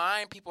don't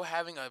mind people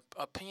having a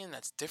opinion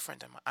that's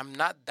different than mine. I'm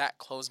not that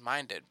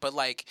close-minded. But,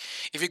 like,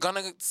 if you're going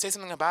to say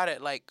something about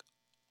it, like,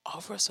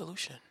 offer a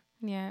solution.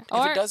 Yeah.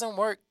 If it doesn't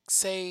work,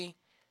 say,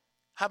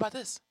 how about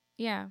this?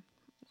 Yeah.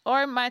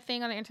 Or my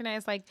thing on the internet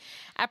is like,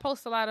 I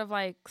post a lot of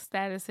like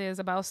statuses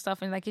about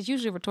stuff, and like it's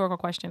usually rhetorical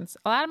questions.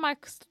 A lot of my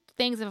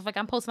things, if like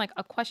I'm posting like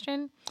a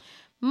question,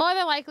 more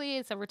than likely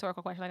it's a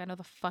rhetorical question. Like I know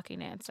the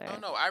fucking answer. Oh,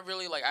 no, I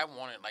really, like, I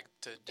wanted, like,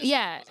 to just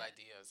Yeah. those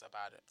ideas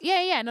about it.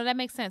 Yeah, no, that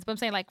makes sense. But I'm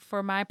saying like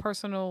for my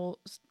personal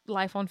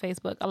life on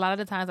Facebook, a lot of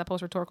the times I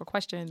post rhetorical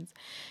questions,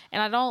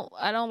 and I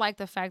don't like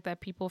the fact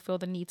that people feel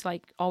the need to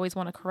like always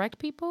want to correct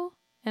people,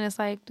 and it's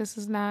like this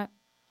is not.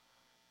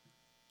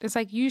 It's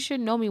like, you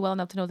should know me well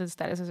enough to know this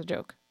status is a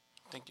joke.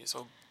 Thank you.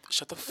 So,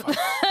 shut the fuck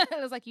up.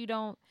 It's like, you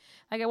don't,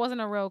 like, it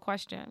wasn't a real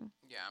question.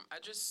 Yeah,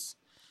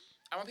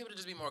 I want people to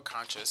just be more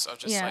conscious of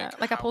just, Yeah,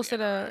 like I how posted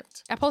we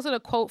interact. I posted a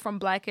quote from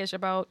Blackish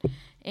about,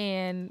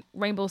 and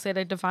Rainbow said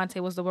that Devontae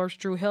was the worst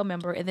Drew Hill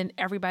member, and then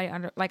everybody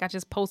under, like, I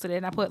just posted it,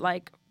 and I put,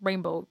 like,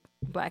 Rainbow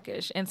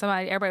Blackish, and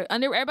everybody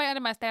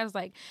under my status was,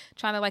 like,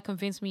 trying to, like,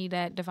 convince me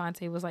that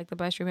Devontae was, like, the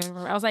best Drew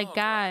member. I was like, Oh,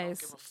 girl,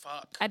 guys, I don't give a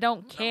fuck. I don't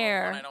Number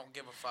care. one, I don't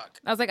give a fuck.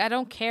 I was like, I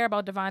don't care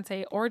about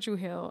Devontae or Drew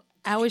Hill.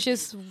 I was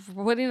just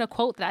putting a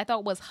quote that I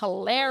thought was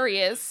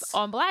hilarious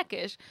on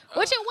Blackish,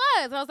 which it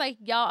was. I was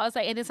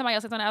like, and then somebody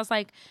else said something. I was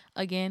like,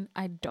 again,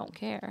 I don't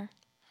care.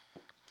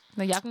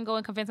 Now, y'all can go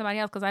and convince somebody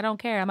else because I don't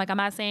care. I'm like, I'm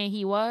not saying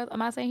he was. I'm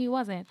not saying he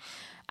wasn't.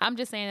 I'm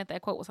just saying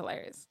that quote was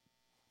hilarious.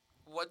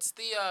 What's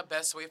the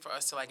best way for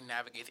us to, like,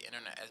 navigate the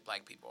internet as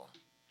Black people?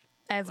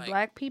 As Like,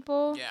 Black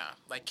people, Yeah,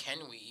 like, can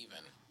we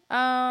even?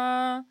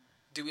 uh,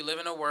 Do we live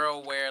in a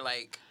world where,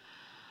 like,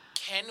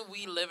 can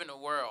we live in a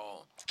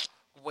world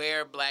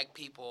where Black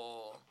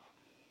people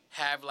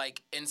have,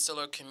 like,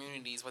 insular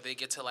communities where they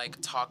get to, like,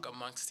 talk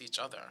amongst each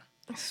other?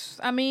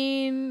 I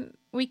mean,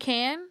 we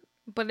can,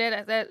 but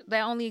that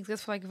only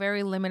exists for like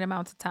very limited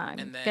amounts of time.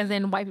 And Because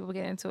then- then white people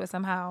get into it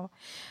somehow,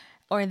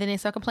 or then they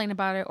start complaining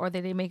about it, or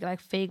they make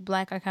like fake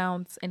Black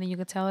accounts, and then you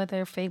can tell that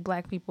they're fake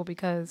Black people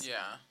because Yeah.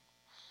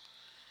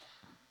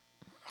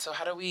 So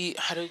how do you...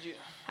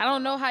 I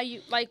don't know how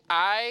you like.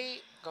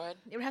 Go ahead.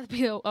 It would have to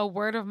be a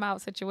word of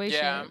mouth situation,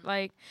 Yeah.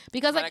 like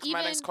because like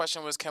My next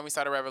question was, can we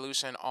start a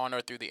revolution on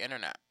or through the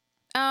internet?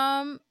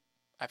 I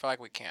feel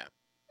like we can't.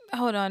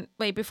 hold on,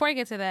 wait, before I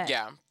get to that,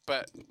 Yeah,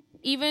 but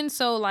even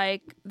so,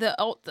 like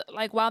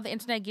like while the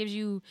internet gives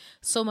you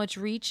so much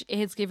reach,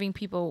 it's giving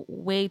people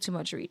way too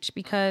much reach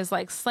because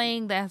like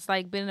slang that's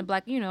like been in the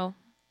Black,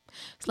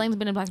 slang's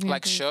been in Black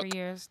community for shook?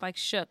 years, like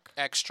shook,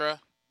 extra.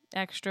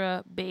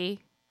 B.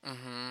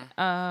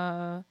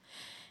 Mm-hmm.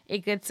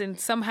 It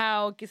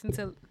somehow gets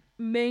into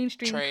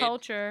mainstream Trade.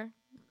 culture,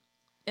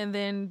 and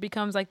then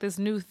becomes like this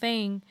new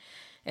thing,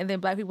 and then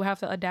Black people have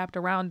to adapt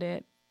around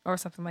it or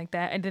something like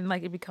that, and then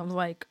like it becomes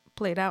like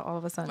played out all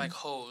of a sudden. Like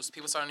hoes.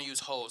 People starting to use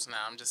hoes now.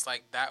 I'm just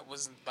like, that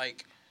was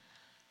like...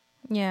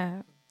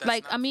 Yeah. That's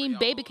Like, not I mean, for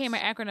BAE y'alls. became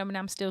an acronym and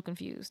I'm still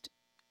confused.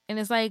 And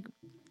it's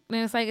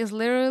it's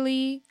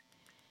literally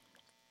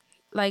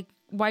like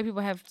white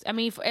people have, I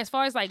mean, as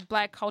far as like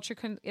Black culture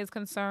is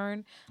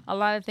concerned, a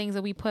lot of things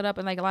that we put up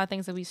and like a lot of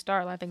things that we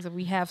start, a lot of things that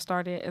we have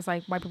started, it's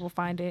like white people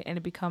find it and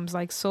it becomes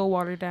like so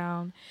watered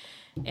down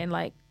and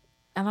like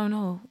I don't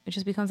know. It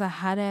just becomes a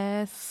hot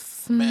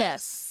ass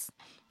mess.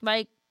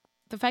 Like,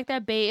 the fact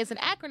that bae is an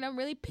acronym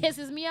really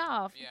pisses me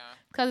off. Yeah.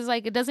 Because it's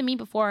like, it doesn't mean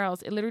before or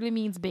else. It literally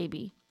means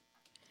baby.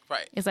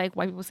 Right. It's like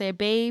white people say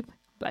babe,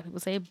 black people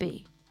say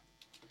bae.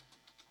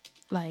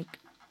 Like,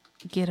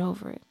 get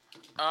over it.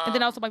 And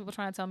then also white people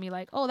trying to tell me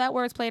like, oh, that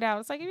word's played out.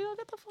 It's like, if you don't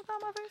get the fuck out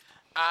of my face.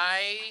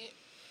 I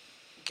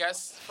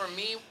guess for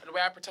me, the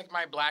way I protect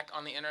my black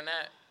on the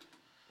internet,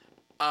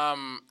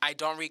 I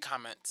don't read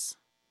comments.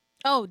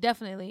 Oh,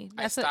 definitely.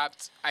 I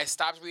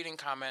stopped reading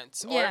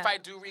comments. Or Yeah. if I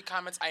do read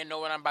comments, I know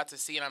what I'm about to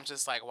see, and I'm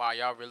just like, wow,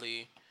 y'all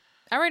really...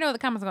 I already know what the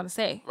comments are going to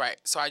say. Right.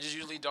 So I just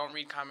usually don't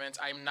read comments.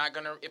 I'm not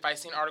going to... If I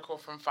see an article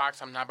from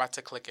Fox, I'm not about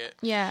to click it.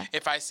 Yeah.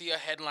 If I see a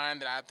headline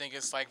that I think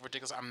is, like,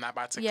 ridiculous, I'm not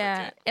about to click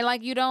Yeah. it. And,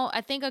 like, you don't...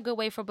 I think a good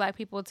way for black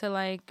people to,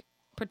 like,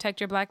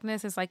 protect your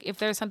blackness is, like, if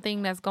there's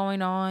something that's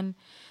going on,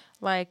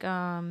 like, you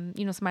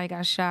know, somebody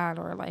got shot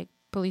or, like,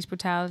 police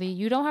brutality,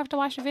 you don't have to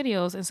watch the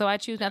videos. And so I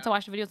choose not to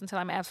watch the videos until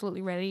I'm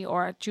absolutely ready,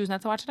 or I choose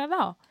not to watch it at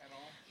all.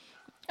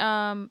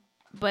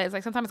 But it's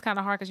like sometimes it's kind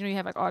of hard because, you know, you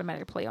have like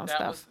automatic play on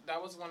stuff.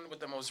 That was one with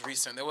the most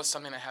recent. There was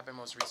something that happened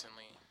most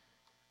recently.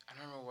 I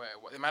don't remember where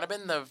it was. It might have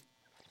been the...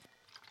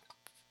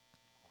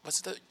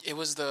 It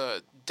was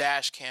the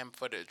dash cam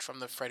footage from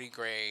the Freddie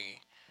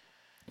Gray...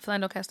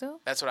 Philando Castile?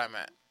 That's what I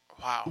meant.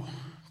 Wow.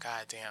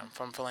 God damn.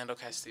 From Philando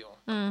Castile.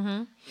 Mm-hmm.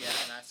 Yeah,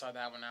 and I saw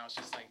that when I was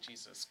just like,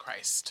 Jesus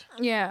Christ.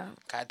 Yeah.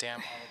 Goddamn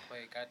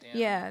autoplay. Goddamn.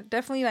 Yeah,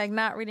 definitely like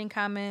not reading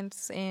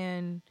comments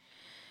and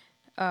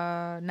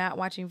not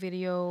watching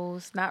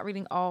videos, not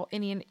reading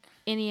any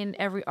and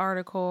every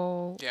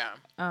article. Yeah.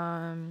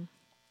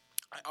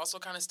 I also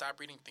kind of stopped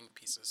reading think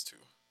pieces too.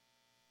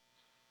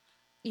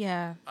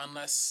 Yeah.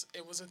 Unless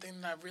it was a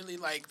thing that really,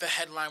 like, the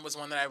headline was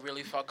one that I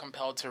really felt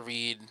compelled to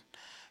read.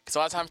 Because a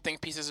lot of times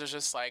think pieces are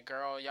just like,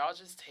 girl, y'all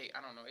just take,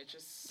 I don't know, it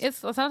just... It's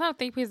sometimes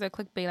think pieces are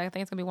clickbait. Like, I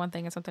think it's going to be one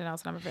thing and something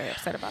else, and I'm very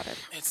upset about it.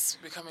 It's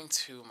becoming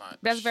too much.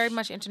 That's very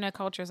much internet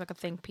culture is like a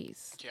think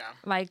piece. Yeah.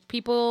 Like,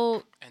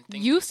 people And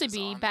think used to pieces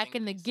be, on back think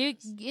in the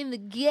pieces.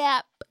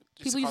 gap,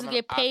 Used people to used call to them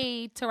get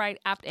paid to write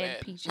op-ed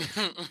op-ed. pieces.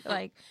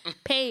 Like,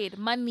 paid,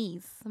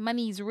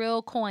 monies,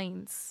 real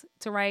coins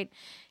to write,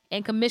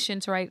 and commission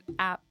to write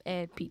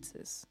op-ed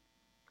pieces.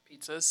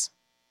 Pizzas?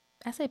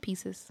 I said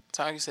pieces. That's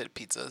how you said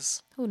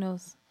pizzas. Who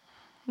knows?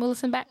 We'll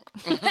listen back.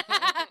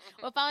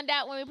 We'll find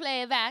out when we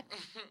play it back.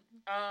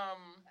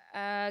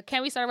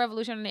 Can we start a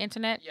revolution on the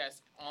internet?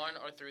 Yes, on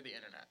or through the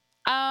internet.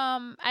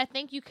 I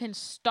think you can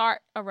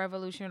start a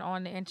revolution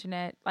on the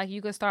internet. Like,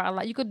 you could start a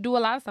lot. You could do a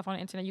lot of stuff on the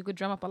internet. You could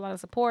drum up a lot of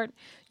support.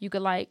 You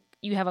could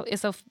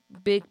it's a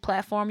big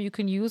platform you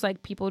can use.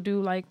 Like, people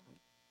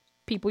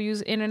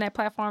use internet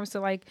platforms to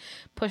like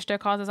push their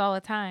causes all the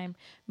time.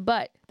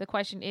 But the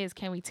question is,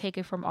 can we take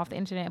it from off the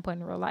internet and put it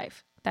in real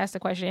life? That's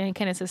the question. And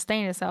can it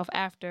sustain itself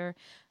after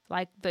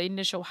like the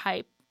initial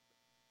hype?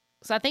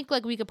 So I think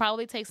like we could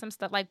probably take some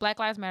stuff like Black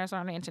Lives Matter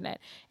started on the internet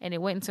and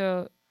it went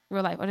into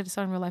real life. Or did it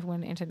start in real life and went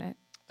on the internet?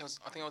 I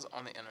think it was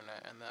on the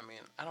internet, and I mean,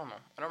 I don't know.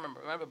 I don't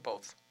remember. It might have been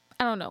both.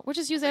 I don't know. We're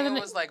just using I it think as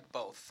it was like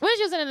both. we're just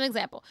using it as an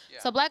example.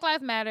 Yeah. So Black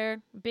Lives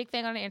Matter, big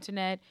thing on the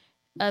internet,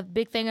 a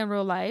big thing in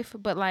real life,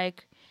 but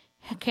like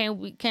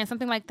can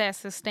something like that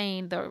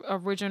sustain the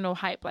original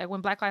hype? Like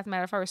when Black Lives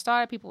Matter first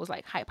started, people was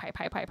like hype.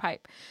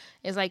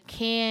 It's like,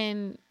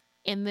 can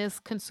in this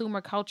consumer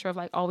culture of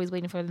like always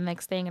waiting for the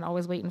next thing and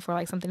always waiting for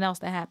like something else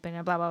to happen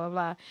and blah blah blah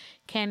blah,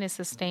 can it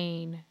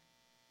sustain?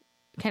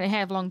 Can it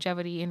have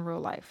longevity in real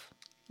life?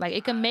 Like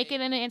it can make it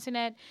in the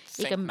internet.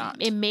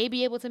 It may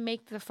be able to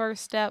make the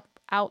first step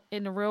out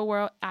in the real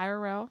world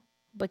IRL,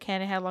 but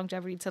can it have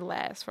longevity to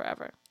last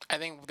forever? I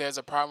think there's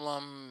a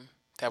problem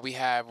that we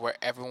have where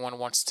everyone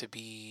wants to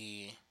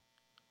be...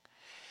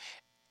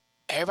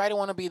 Everybody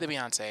want to be the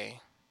Beyonce,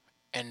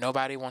 and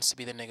nobody wants to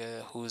be the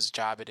nigga whose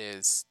job it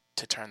is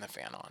to turn the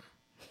fan on.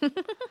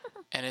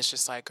 And it's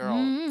just like, girl,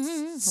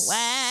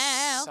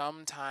 Wow.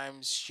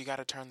 sometimes you got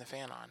to turn the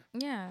fan on.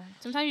 Yeah.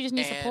 Sometimes you just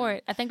need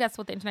support. I think that's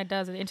what the internet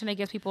does. The internet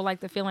gives people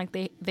like the feeling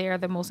like they're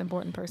the most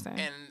important person.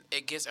 And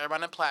it gives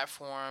everyone a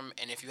platform,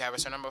 and if you have a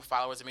certain number of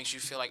followers, it makes you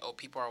feel like, oh,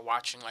 people are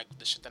watching like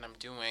the shit that I'm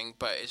doing.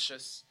 But it's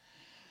just...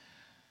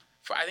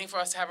 I think for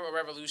us to have a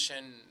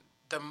revolution,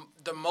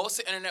 the most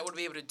the internet would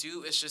be able to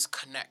do is just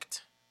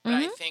connect. But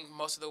I think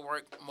most of the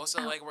work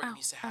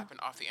needs to happen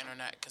off the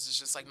internet, because it's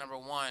just like, number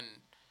one,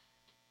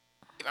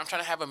 if I'm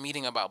trying to have a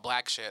meeting about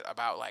black shit,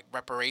 about like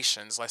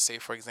reparations, let's say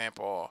for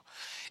example,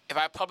 if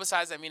I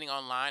publicize that meeting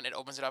online, it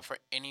opens it up for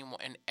anyone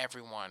and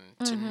everyone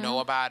to know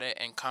about it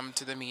and come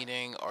to the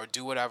meeting or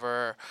do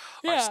whatever.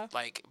 Yeah.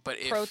 But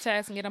if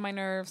protest and get on my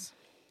nerves.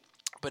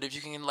 But if you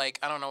can, like,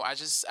 I don't know, I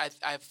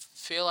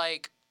feel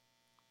like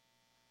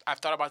I've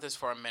thought about this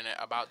for a minute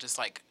about just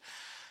like,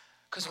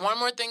 because one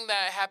more thing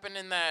that happened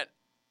in that,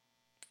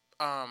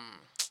 I'm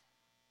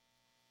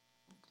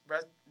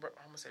gonna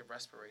say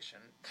respiration.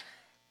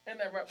 And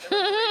that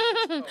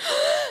reparation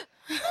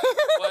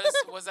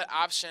was an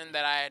option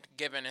that I had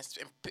given,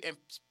 and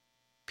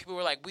people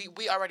were like,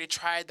 we already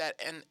tried that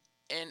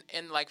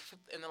in the like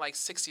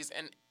 60s,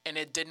 and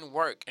it didn't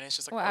work, and it's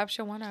just like, Well, oh,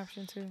 option 1,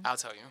 option 2. I'll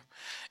tell you.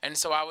 And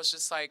so I was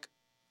just like,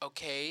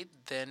 okay,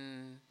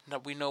 then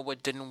we know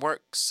what didn't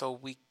work, so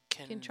we You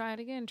can try it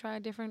again. Try a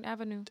different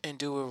avenue. and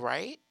do it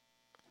right.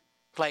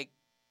 Like,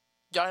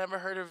 y'all never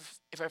heard of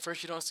if at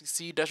first you don't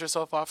succeed, dust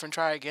yourself off and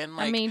try again?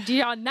 Like, I mean, do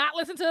y'all not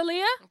listen to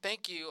Aaliyah?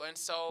 thank you. And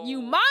so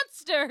You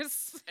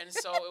monsters. And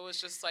so it was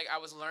just like I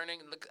was learning.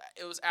 Look,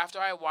 it was after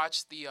I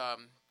watched the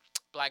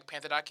Black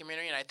Panther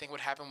documentary, and I think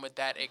what happened with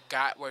that, it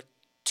got where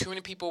too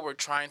many people were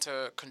trying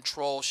to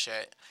control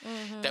shit.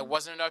 There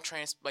wasn't enough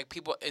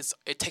people.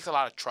 It takes a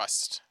lot of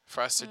trust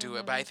for us to do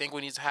it, but I think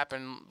what needs to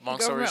happen. Long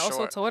story Government also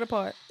short, tore it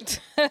apart.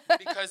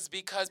 because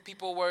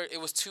people were, it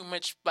was too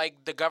much.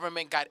 Like the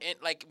government got in.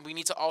 Like we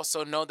need to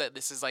also know that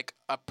this is like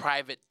a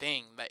private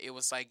thing. That it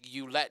was like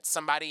you let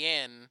somebody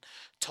in,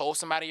 told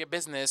somebody your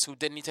business who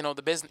didn't need to know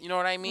the business. You know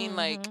what I mean?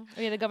 Like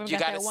Yeah, the government you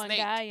got got that a one snake.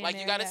 guy in Like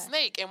there, you got a yeah.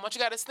 snake, and once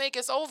you got a snake,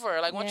 it's over.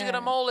 Like once you get Yeah.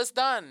 a mole, it's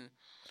done.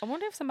 I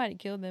wonder if somebody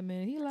killed that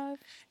man. He alive?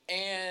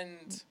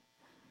 And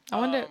I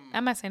wonder.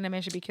 I'm not saying that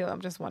man should be killed.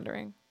 I'm just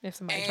wondering if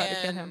somebody tried to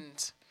kill him.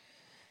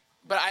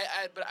 But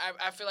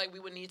I feel like we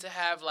would need to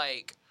have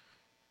like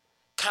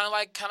kind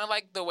of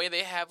like the way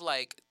they have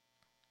like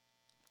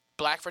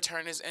black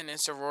fraternities and in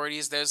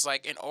sororities. There's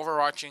like an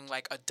overarching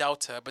like a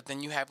delta, but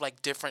then you have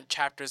like different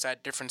chapters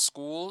at different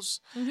schools,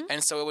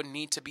 and so it would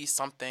need to be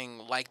something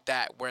like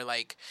that where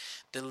like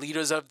the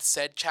leaders of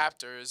said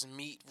chapters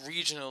meet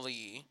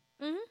regionally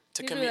to You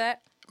do commit.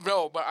 that.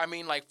 No, but I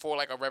mean like for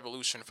like a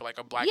revolution for like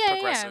a black Yeah,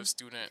 progressive yeah.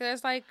 student.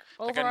 There's like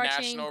a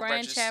overarching national grand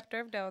regis- chapter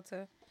of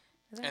Delta.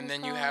 Is that what And it's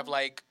then you called? have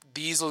like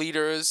these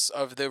leaders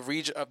of the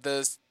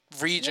regions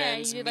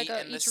you do, meet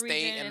like, in the each state,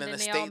 region, and then the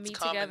they all states meet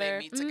come and they together.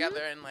 meet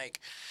together, and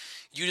like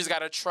you just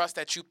gotta trust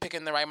that you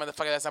picking the right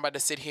motherfucker that's not about to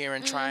sit here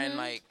and try and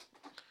like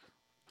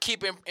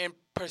keep in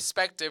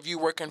perspective you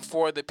working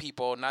for the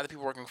people, not the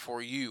people working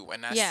for you,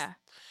 and that's Yeah.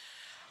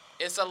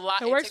 It's a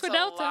lot. It works takes for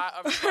Delta. A lot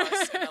of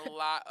trust and a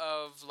lot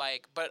of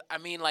like, but I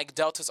mean, like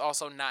Delta's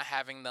also not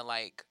having the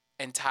like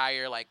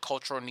entire like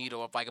cultural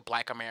needle of like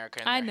Black America.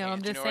 In I their know. I'm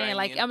hands, you just know what saying. I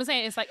Like mean? I'm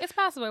saying, it's like it's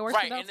possible. It works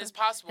for Right, Delta. and it's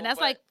possible, And that's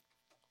but- like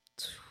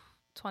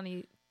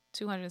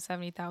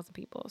 270,000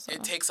 people. So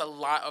It takes a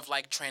lot of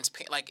like it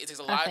takes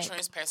a lot of think.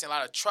 transparency, a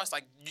lot of trust.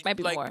 Like you, Might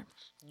be like, more.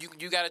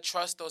 You gotta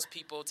trust those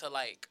people to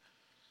like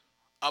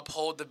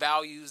uphold the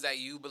values that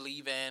you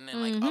believe in, and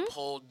Mm-hmm. like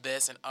uphold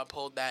this and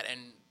uphold that,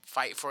 and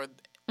fight for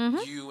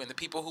Mm-hmm. you. And the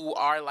people who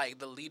are like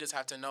the leaders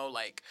have to know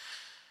like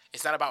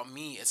it's not about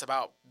me. It's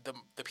about the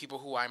people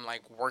who I'm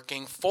like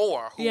working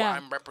for, who Yeah.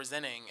 I'm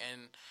representing,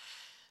 and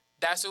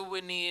that's what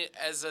we need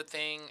as a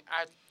thing.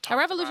 a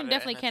revolution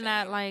definitely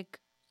cannot like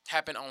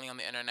happen only on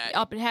the internet.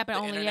 up and happen The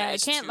only. internet Yeah, it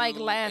is can't like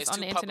too- last it's on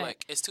too the public.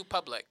 internet. It's too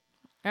public.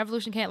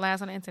 Revolution can't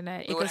last on the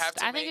internet. We would have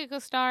to I think make- it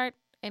could start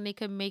and they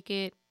could make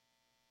it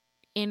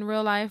in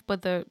real life,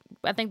 but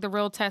I think the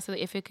real test is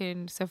if it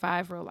can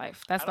survive real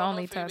life. That's I the don't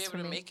only know if it'd test be for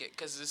able to me. make it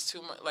because it's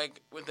too much.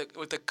 Like with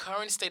the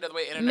current state of the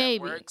way internet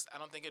Maybe. works, I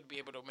don't think it'd be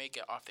able to make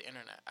it off the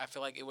internet. I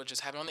feel like it would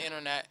just happen on the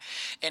internet,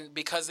 and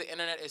because the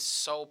internet is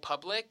so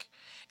public,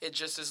 it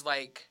just is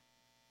like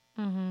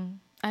I'm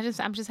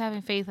just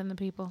having faith in the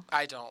people.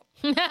 I don't.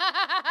 Well,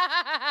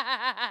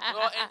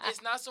 and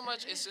it's not so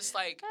much. It's just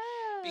like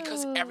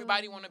because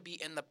everybody want to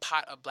be in the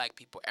pot of Black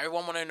people.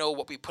 Everyone want to know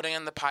what we putting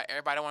in the pot.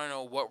 Everybody want to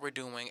know what we're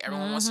doing.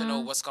 Everyone wants to know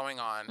what's going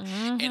on.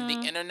 And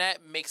the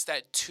internet makes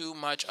that too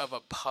much of a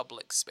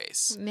public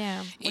space.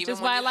 Yeah, which Even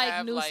is when why you like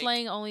have, new like-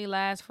 slang only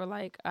lasts for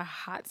like a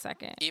hot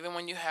second. Even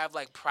when you have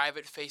like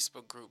private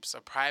Facebook groups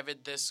or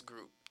private this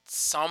group,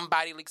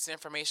 somebody leaks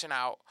information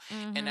out,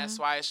 and that's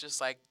why it's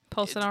just like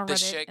Post it on the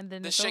Reddit, shit, and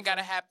then the it's shit over.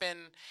 gotta happen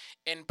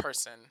in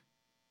person.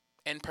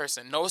 In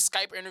person, no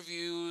Skype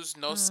interviews,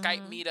 no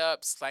Skype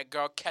meetups. Like,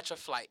 girl, catch a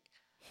flight.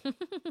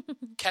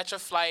 Catch a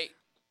flight.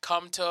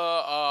 Come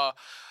to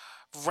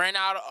rent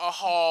out a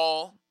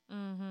hall.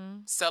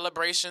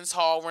 Celebrations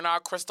hall. Rent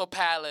out Crystal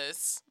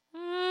Palace.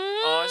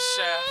 On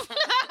Chef.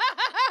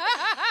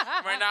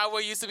 Rent out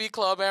what used to be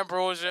Club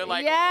Ambrosia.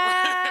 Like,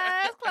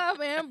 Yes, Club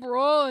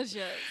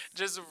Ambrosia.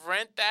 just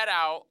rent that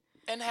out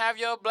and have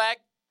your Black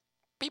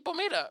people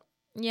meet up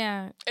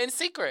Yeah, in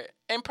secret,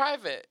 in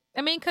private.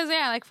 I mean, cause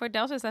yeah, like for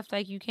Delta stuff,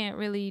 like you can't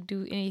really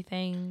do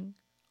anything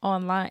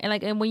online,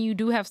 and when you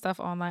do have stuff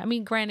online, I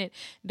mean, granted,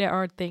 there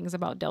are things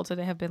about Delta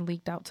that have been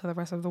leaked out to the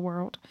rest of the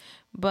world,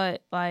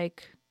 but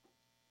like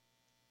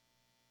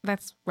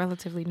that's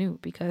relatively new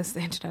because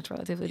the internet's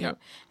relatively new, Yep.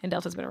 and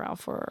Delta's been around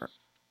for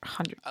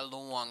A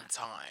long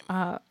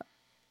time.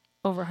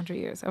 over 100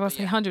 years. I was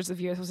say yeah. hundreds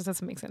of years, which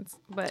doesn't make sense.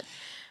 But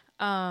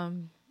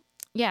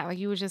yeah, like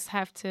you would just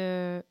have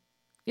to,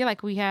 yeah,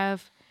 like we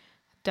have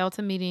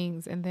Delta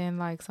meetings, and then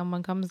like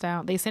someone comes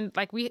down. They send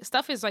like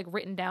stuff is like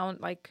written down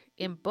like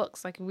in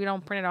books. Like we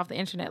don't print it off the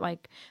internet.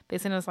 Like they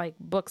send us like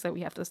books that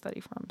we have to study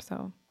from.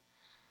 So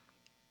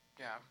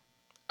Yeah.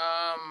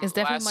 it's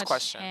definitely last much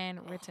question.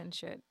 handwritten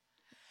shit.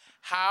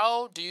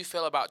 How do you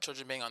feel about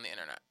children being on the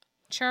internet?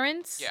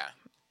 Insurance? Yeah.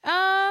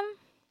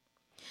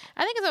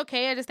 I think it's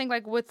okay. I just think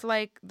like with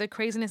like the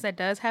craziness that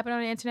does happen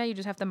on the internet, you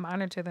just have to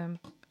monitor them.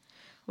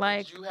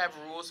 Like, Do you have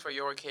rules for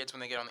your kids when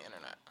they get on the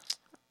internet?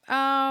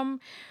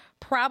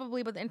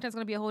 probably, but the internet's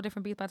gonna be a whole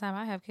different beast by the time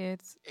I have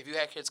kids. If you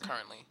had kids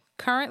currently.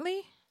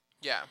 Currently,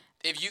 Yeah.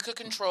 If you could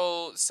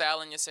control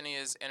Sal and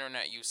Yesenia's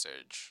internet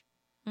usage,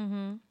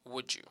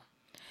 would you?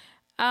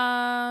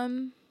 I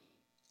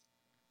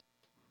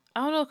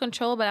don't know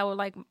control, but I would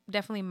like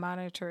definitely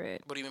monitor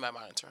it. What do you mean by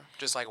monitor?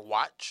 Just like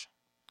watch?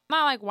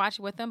 Not like watch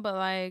with them, but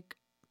like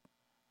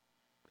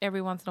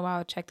every once in a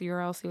while check the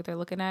URL, see what they're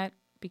looking at,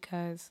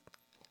 because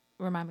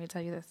remind me to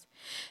tell you this.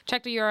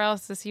 Check the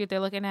URLs to see what they're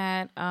looking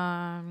at.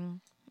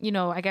 You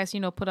know, I guess,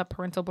 you know, put up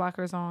parental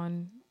blockers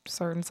on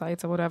certain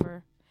sites or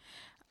whatever.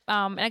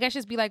 And I guess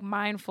just be like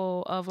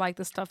mindful of like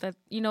the stuff that,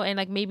 you know, and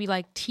like maybe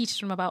like teach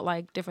them about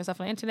like different stuff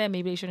on the internet.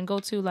 Maybe they shouldn't go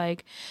to,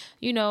 like,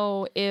 you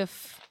know,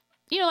 if,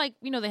 you know, like,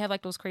 you know, they have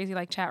like those crazy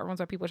like chat rooms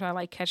where people try to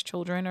like catch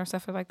children or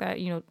stuff like that.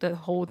 You know, the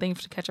whole thing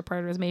to catch a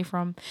predator is made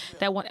from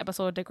that one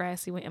episode of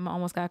Degrassi when Emma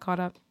almost got caught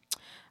up.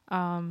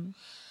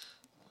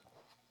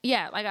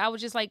 Yeah, like I would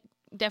just like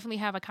definitely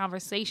have a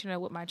conversation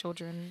with my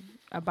children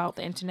about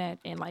the internet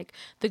and like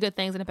the good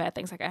things and the bad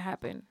things that can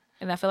happen.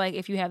 And I feel like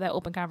if you have that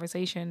open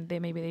conversation,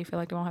 then maybe they feel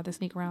like they won't have to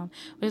sneak around.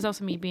 Which is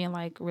also me being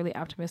like really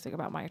optimistic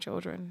about my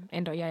children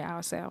and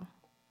ourselves.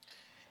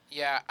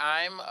 Yeah,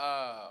 I'm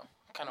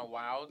kind of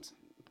wild.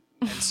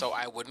 And so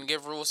I wouldn't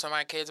give rules to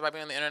my kids about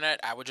being on the internet.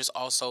 I would just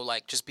also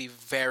like just be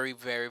very,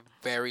 very,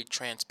 very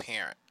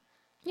transparent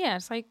Yeah,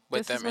 it's like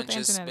with this is them what and the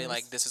just internet be is.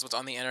 like, this is what's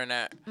on the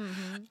internet.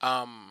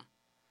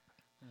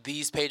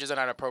 These pages are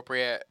not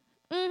appropriate.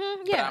 But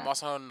yeah. I'm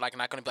also like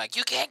not gonna be like,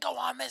 you can't go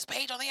on this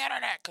page on the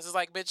internet, because it's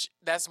like, bitch,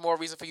 that's more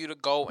reason for you to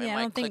go and Yeah,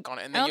 like click on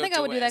it. And I then don't think I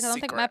you'll would do it that in because I don't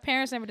think my secret.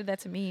 parents never did that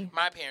to me.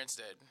 My parents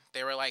did.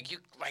 They were like, you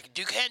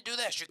can't do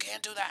this, you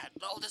can't do that.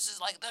 No, this is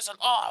like this, and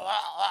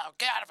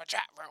get out of a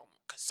chat room,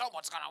 because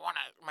someone's gonna wanna.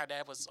 My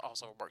dad was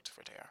also worked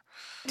for TARE,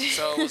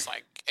 so it was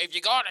like, if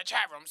you go in a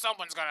chat room,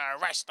 someone's gonna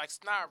not arrest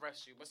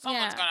you, but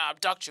someone's Yeah. gonna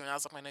abduct you. And I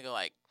was like, my nigga,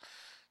 like,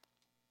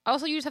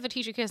 Also, you just have to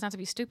teach your kids not to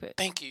be stupid.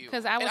 thank you.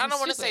 'Cause I And I wasn't don't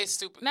want to stupid. say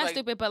stupid, Not like,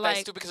 stupid, but, like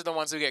like- stupid because they're the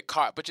ones who get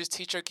caught. But just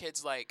teach your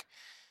kids like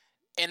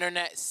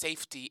internet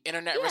safety,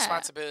 internet Yeah.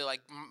 responsibility. Like,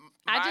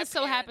 I my just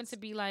so happen parents- to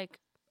be like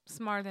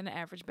smarter than the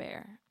average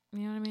bear.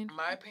 You know what I mean?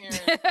 My parents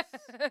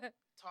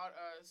taught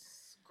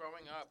us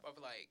growing up of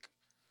like,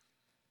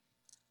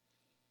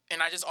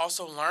 and I just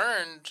also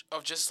learned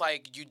of just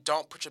like, you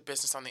don't put your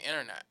business on the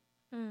internet.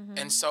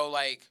 And so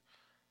like,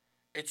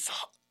 it's,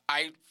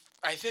 I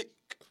think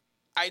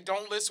I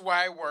don't list where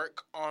I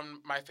work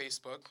on my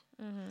Facebook.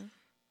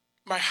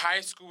 My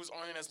high school's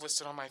only is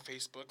listed on my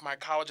Facebook. My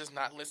college is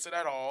not listed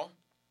at all.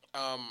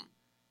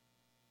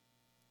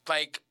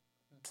 Like,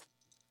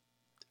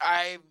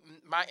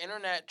 my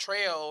internet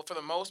trail for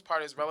the most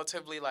part is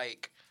relatively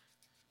like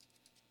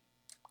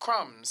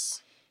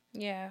crumbs.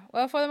 Yeah.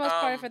 Well, for the most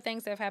part, for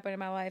things that have happened in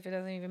my life, it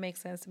doesn't even make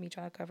sense to me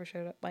trying to cover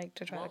shit up, like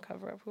to try to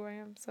cover up who I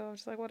am. So I'm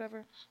just like,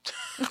 whatever.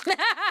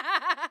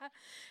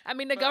 I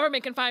mean, the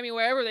government can find me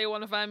wherever they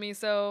want to find me,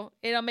 so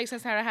it don't make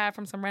sense how to hide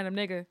from some random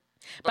nigga.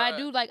 But I But-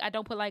 do like, I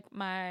don't put like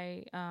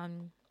my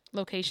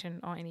location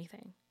on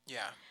anything.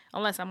 Yeah.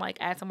 Unless I'm like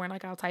at somewhere and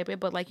like I'll type it,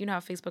 but like you know how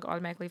Facebook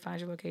automatically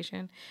finds your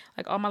location.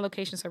 Like all my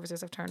location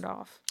services have turned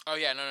off. Oh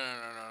yeah, no.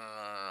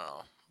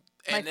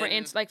 And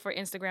Like for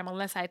Instagram,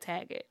 unless I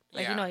tag it,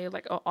 like you Yeah. know, you're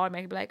like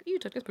automatically be like, you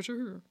took this picture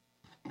here.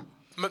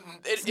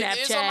 it Snapchat,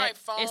 is on my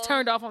phone. it's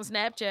turned off on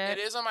Snapchat. It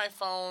is on my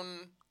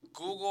phone.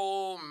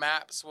 Google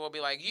Maps will be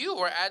like, you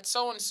were at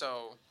so and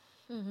so,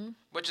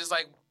 which is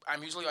like,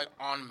 I'm usually like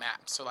on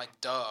Maps, so like,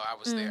 duh, I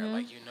was there.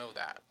 Like, you know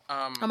that.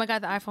 Oh my god,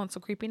 the iPhone's so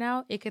creepy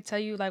now. It could tell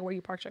you like where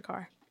you parked your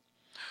car.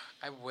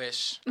 I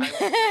wish.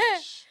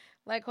 Wish.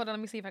 Like, hold on, let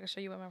me see if I can show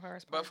you what my car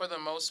is. But for the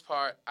most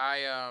part,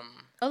 Oh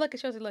look, it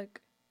shows you. Look.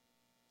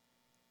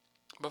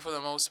 But for the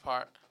most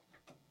part,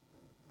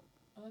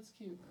 Oh, that's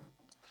cute.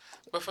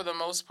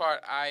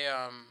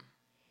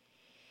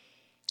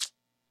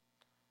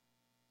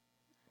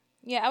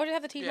 Yeah, I would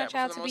have to teach my for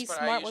child the to be most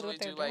part, I smart with usually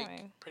what they're do like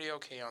doing. pretty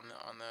okay on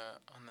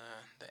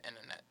the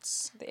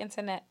internets. The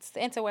internets, the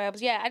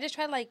interwebs. Yeah, I just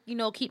try to like, you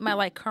know, keep my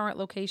like current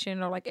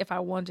location or like if I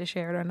want to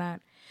share it or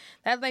not.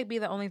 That'd like be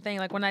the only thing.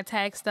 Like when I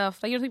tag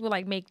stuff, like you know, people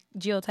like make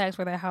geotags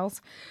for their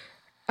house.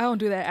 I don't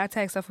do that. I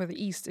tag stuff for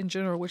the East in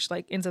general, which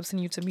like ends up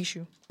sending you to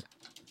Mishu.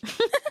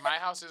 My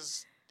house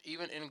is,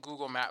 even in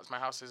Google Maps, my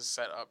house is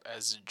set up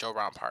as Joe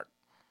Brown Park.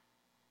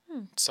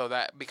 So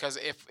that, because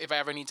if I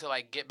ever need to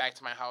like get back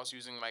to my house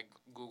using like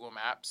Google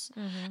Maps,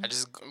 I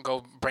just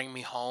go bring me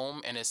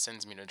home and it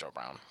sends me to Joe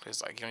Brown.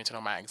 It's like, you don't need to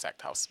know my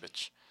exact house,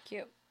 bitch.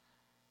 Cute.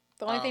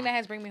 The only thing that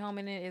has bring me home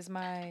in it is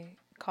my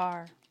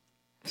car.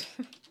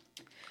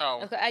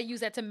 Oh, I use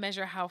that to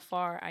measure how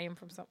far I am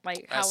from some,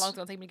 like how That's- long it's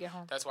gonna take me to get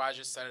home. that's why I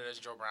just set it as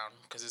Joe Brown,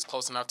 because it's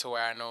close enough to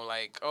where I know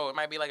like, oh, it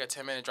might be like a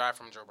 10-minute drive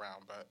from Joe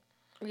Brown, but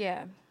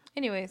Yeah.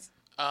 Anyways.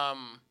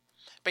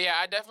 but yeah,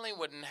 I definitely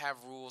wouldn't have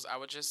rules. I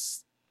would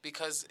just,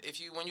 because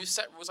when you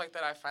set rules like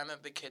that, I find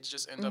that the kids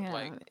just end up Yeah.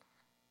 like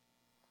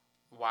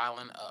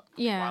wilding up,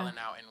 Yeah. wilding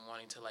out, and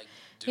wanting to like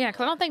do Yeah,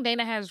 because I more. don't think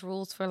Dana has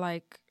rules for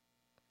like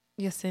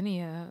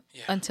Yesenia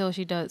Yeah. until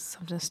she does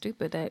something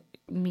stupid that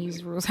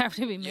means rules have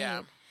to be made.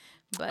 Yeah.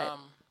 But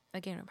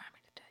again, remind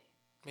me to tell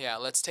you. Yeah,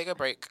 let's take a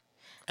break,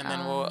 and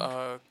then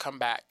we'll come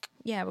back.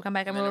 Yeah, we'll come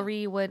back and then we'll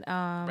read what the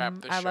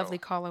our show. lovely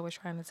caller was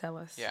trying to tell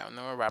us. Yeah, and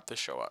then we'll wrap the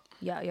show up.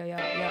 Yeah.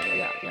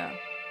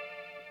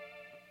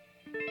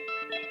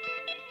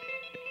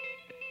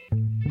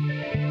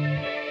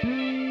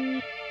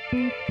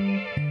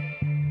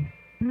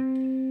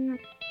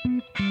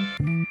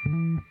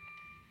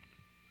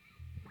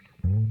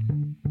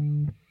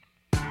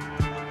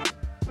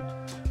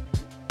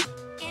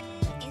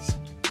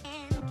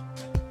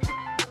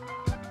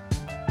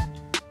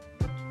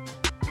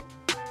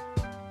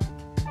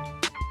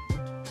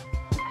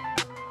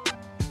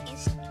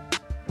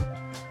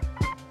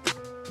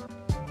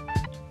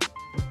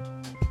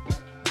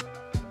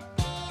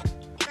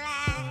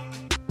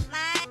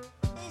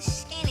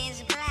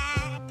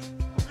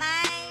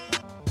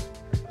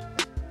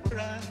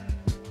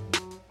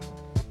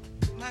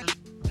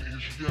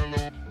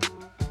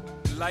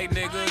 Light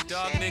nigga,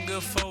 dog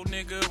nigga, faux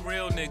nigga,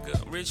 real nigga,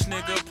 rich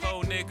nigga,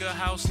 po nigga,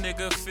 house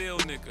nigga, feel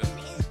nigga,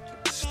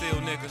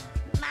 still nigga,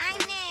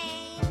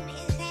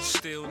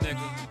 still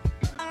nigga.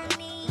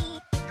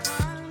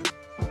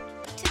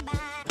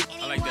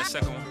 I like that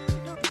second one.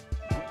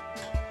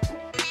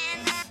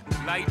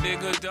 Light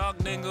nigga, dog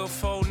nigga,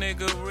 faux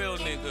nigga, real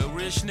nigga,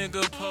 rich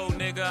nigga, po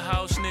nigga,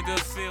 house nigga,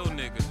 feel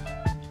nigga,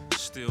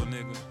 still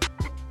nigga,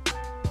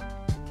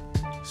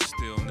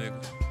 still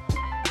nigga.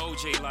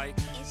 OJ like.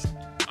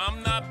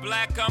 I'm not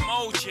black, I'm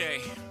OJ.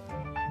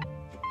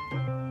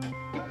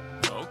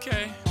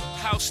 Okay.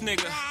 House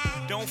nigga,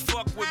 don't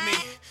fuck with me.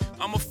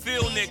 I'm a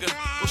field nigga,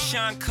 go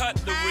shine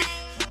cutlery.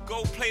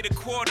 Go play the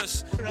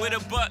quarters where the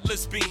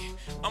butlers be.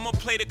 I'ma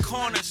play the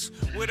corners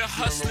where the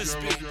hustlers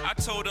be. I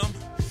told them,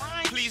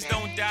 please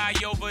don't die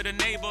over the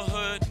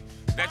neighborhood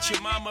that your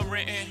mama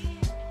renting.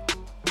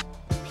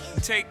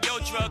 Take your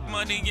drug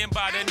money and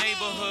buy the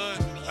neighborhood.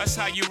 That's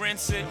how you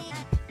rinse it.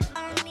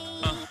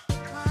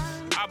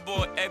 I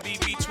bought every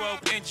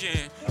V12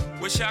 engine.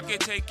 Wish I could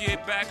take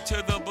it back to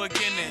the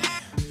beginning.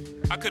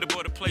 I could have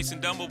bought a place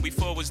in Dumbo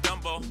before it was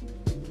Dumbo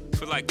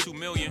for like $2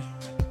 million.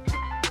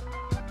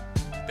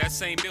 That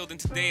same building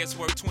today is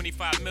worth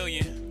 $25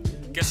 million.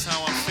 Guess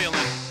how I'm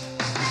feeling?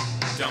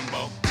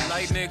 Dumbo.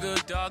 Light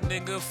nigga, dog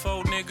nigga,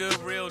 faux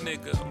nigga, real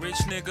nigga, rich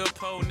nigga,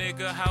 po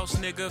nigga, house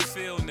nigga,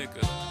 feel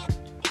nigga,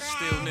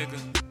 still nigga,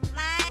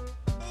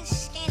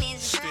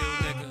 still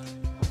nigga.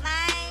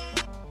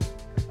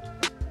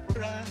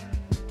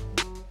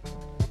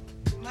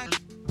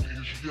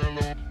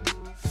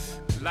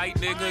 Light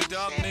nigga,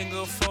 dark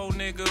nigga, faux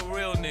nigga,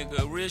 real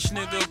nigga, rich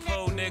nigga,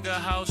 po nigga,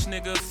 house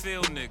nigga,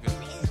 feel nigga,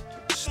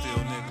 still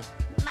nigga,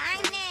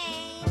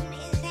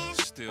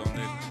 still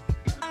nigga.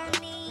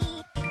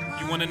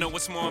 You wanna know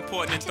what's more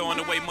important than throwing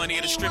away money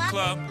at a strip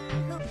club?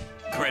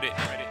 Credit.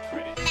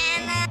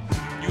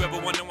 You ever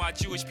wonder why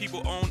Jewish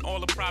people own all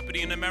the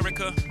property in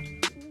America?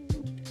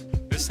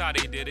 That's how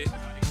they did it.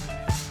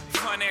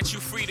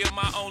 Financial freedom,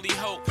 my only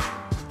hope.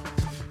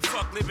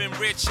 Fuck living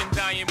rich and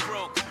dying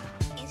broke.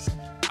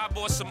 I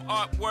bought some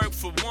artwork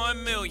for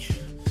 $1 million.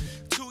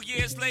 2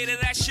 years later,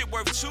 that shit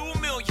worth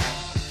 $2 million.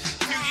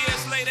 Few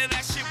years later,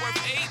 that shit worth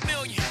 $8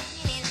 million.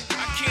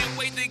 I can't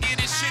wait to get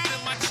this shit to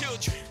my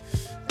children.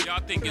 Y'all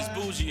think it's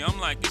bougie, I'm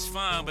like, it's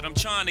fine, but I'm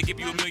trying to give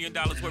you $1 million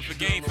worth of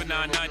game for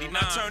 $9.99. I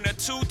turn a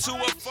 2 to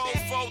a 4,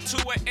 4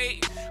 to a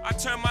 8. I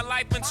turn my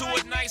life into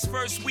a nice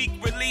first week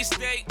release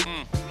date.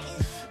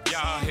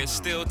 Y'all here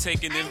still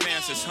taking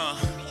advances, huh?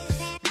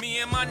 Me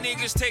and my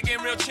niggas taking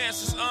real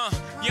chances,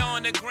 Y'all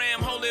on the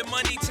gram holding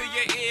money to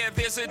your ear.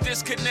 There's a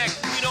disconnect,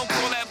 we don't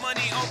call that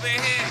money over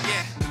here,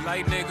 yeah.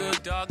 Light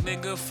nigga, dog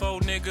nigga,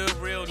 faux nigga,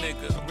 real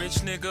nigga,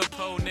 rich nigga,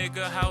 po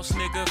nigga, house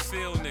nigga,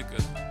 feel nigga,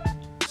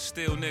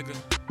 still nigga,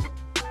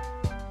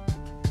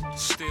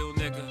 still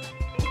nigga.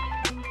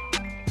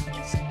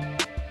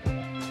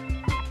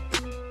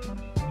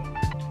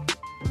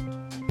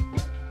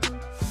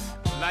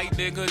 Light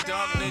nigga,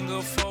 dark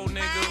nigga, faux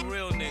nigga,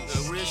 real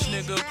nigga, rich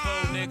nigga,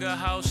 po nigga,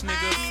 house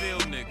nigga, feel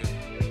nigga,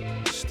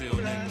 still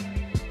nigga,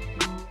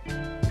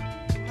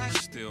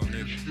 still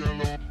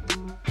nigga.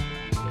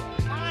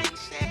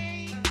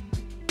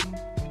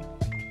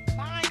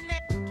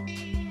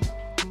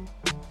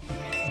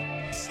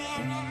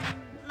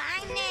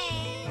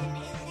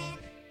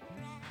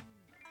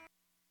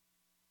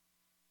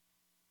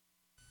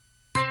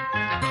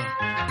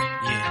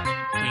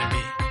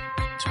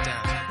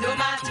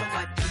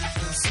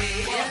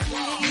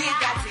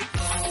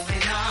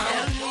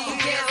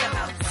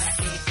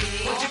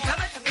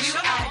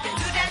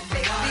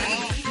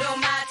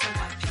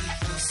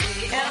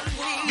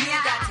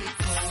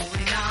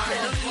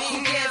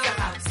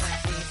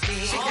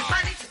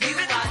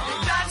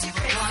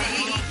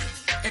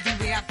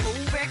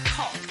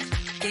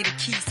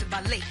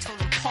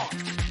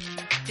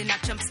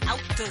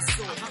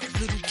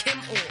 Little Kim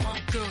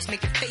or girls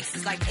making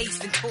faces like Ace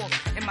Ventura.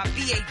 and my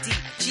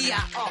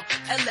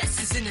BADGIRLS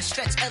is in the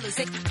stretch. Ellis,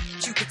 ain't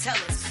you could tell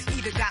us.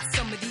 Either got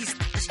some of these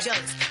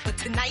jealous, but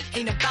tonight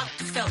ain't about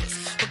the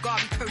fellas.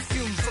 Bulgari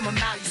perfume from a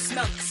mile, you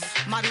smell us.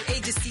 Model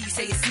agencies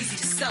say it's easy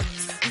to sell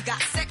us. We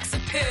got sex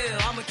appeal,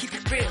 I'ma keep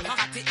it real. If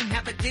I didn't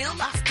have a deal,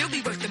 I'd still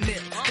be worth a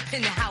mill.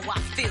 Depending how I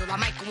feel, I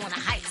might go on a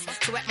heist.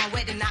 So at my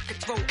wedding, I could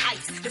throw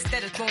ice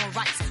instead of throwing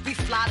rice. We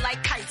fly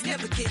like kites,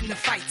 never get in the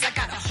fights. I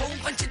got a whole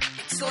bunch of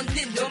dicks on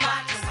Nintendo. No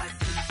matter what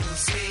people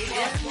say,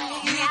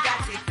 we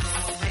got it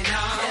going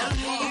on.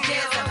 Who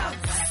cares about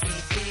what they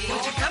think?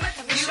 Won't you come and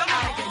show me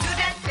how to do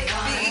that, baby?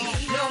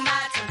 No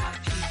matter what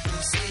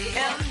people say, we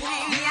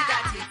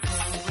got it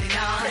going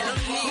on.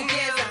 Who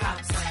cares about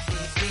what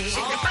they think?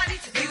 Shake your body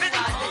to the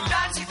rhythm that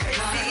drives you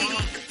crazy.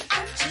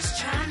 I'm just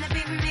trying to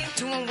be me,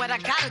 doing what I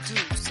gotta do.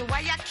 So why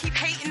y'all keep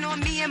hating on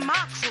me and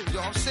my crew?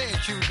 Yo, I'm saying,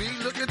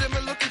 QB, look at them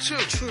and look at you.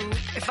 True.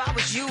 If I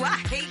was you,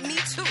 I'd hate me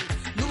too.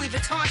 Louis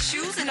Vuitton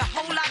shoes and a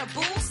whole lot of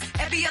booze.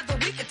 Every other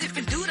week, a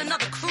different dude,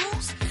 another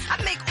cruise. I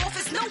make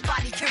offers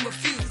nobody can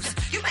refuse.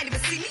 You might even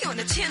see me on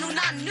the Channel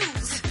 9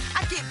 News.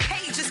 I get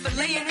paid just for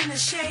laying in the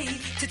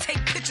shade to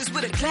take pictures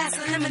with a glass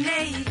of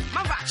lemonade.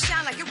 My rock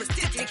shine like it was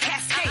dipped in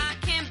Cascade.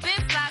 Kim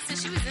been fly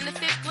since she was in the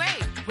 5th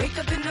grade. Wake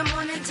up in the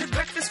morning to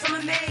breakfast from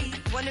a maid.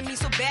 Wanted me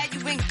so bad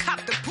you ain't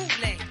copped the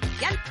bootleg.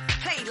 Y'all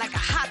played like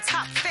a hot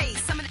top fade.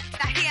 Some of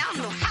that I hear, I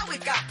don't know how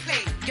it got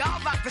played. Y'all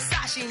rock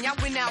Versace and y'all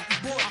went out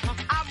and bought.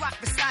 I rock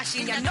Versace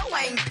and y'all know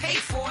I ain't paid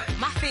for it.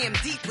 My fam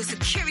deep with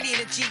security in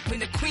a Jeep. When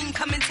the queen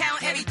come in town,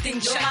 everything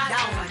shut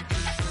down.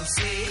 People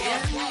say, we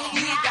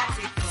got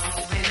it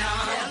going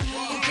on.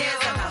 Who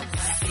cares about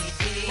what they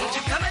think? Won't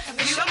you come and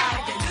show me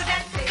how to do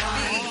that, baby?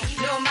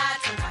 No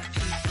matter what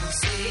people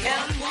say,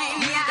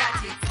 we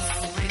got it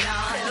going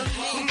on.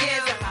 Who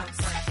cares about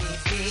what they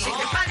think? Shake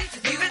your body to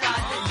the rhythm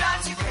that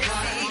drives you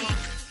crazy.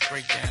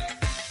 Break down.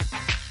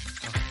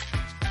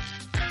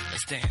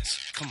 Let's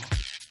dance. Come on.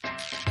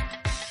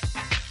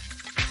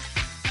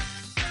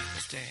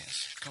 Let's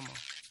dance. Come on.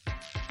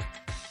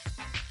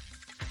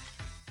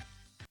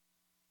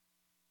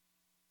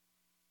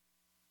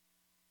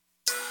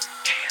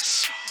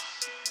 Dance.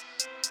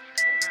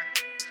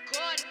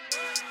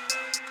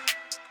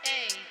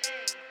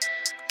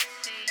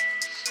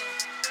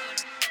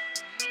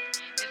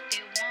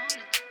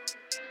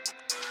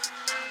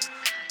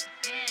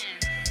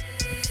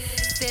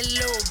 Say,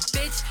 little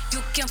bitch,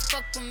 you can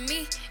fuck with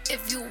me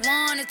if you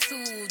wanted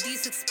to.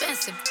 These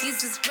expensive,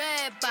 these is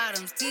red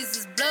bottoms, these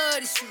is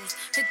bloody shoes.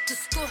 Hit the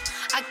school,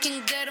 I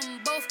can get them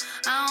both,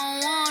 I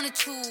don't wanna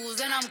choose.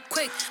 And I'm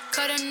quick,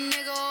 cut a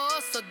nigga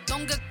off, so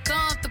don't get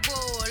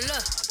comfortable.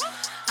 Look,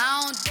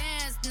 I don't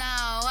dance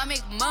now, I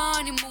make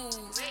money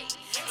move.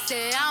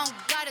 Say I don't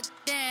gotta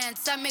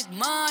dance, I make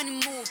money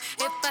move.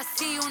 If I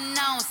see you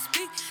now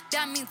speak,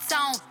 that means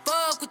I don't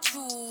fuck with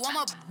you. I'm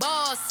a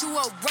boss, you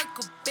a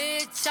worker,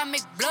 bitch. I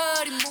make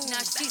bloody moves.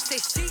 Now she say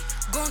she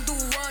gon' do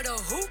what or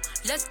who?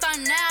 Let's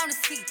find out and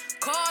see.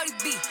 Cardi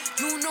B,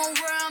 you know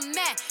where I'm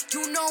at,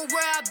 you know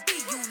where I be.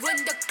 You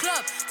in the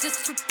club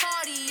just to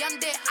party. I'm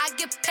there, I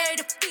get paid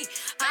a fee.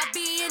 I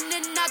be in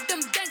and out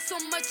them banks so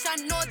much, I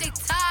know they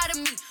tired of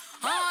me.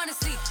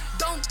 Honestly,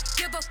 don't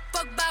give a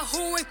fuck about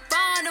who in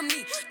front of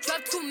me.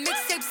 Dropped 2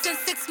 mixtapes in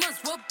 6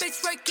 months. What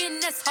bitch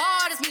working as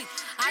hard as me?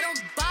 I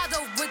don't bother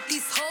with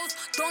these hoes.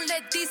 Don't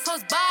let these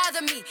hoes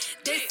bother me.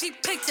 They see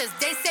pictures,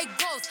 they say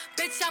goals.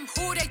 Bitch, I'm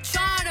who they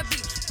tryna be.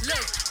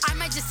 Look, I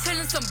might just chill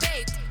in some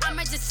babe. I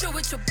might just chill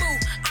with your boo.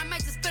 I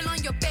might just spill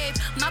on your babe.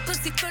 My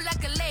pussy feel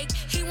like a lake.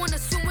 He wanna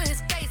swim with his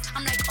face.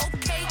 I'm like,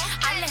 okay.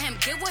 I let him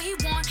get what he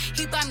want.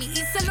 He buy me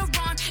East Saint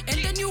Laurent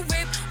and the new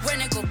whip.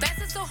 When it go fast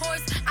as a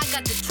horse, I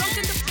got the trunk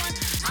in the front.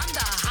 I'm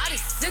the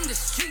hottest in the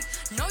street.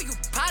 Know you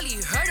probably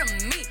heard of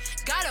me.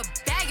 Got a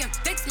bag and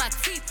fix my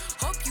teeth.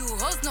 Hope you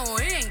hoes know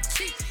it ain't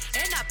cheap.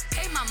 And I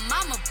pay my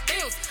mama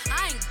bills.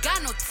 I ain't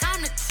got no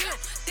time to chill.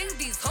 Think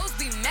these hoes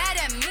be mad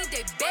at me.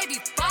 They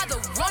baby father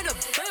run a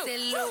bill. Say,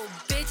 little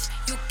bitch,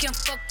 you can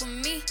fuck with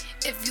me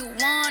if you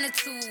wanted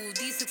to.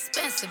 These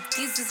expensive,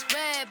 these is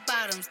red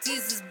bottoms,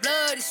 these is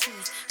bloody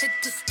shoes. Hit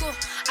the school,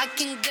 I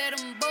can get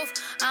them both,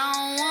 I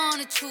don't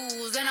wanna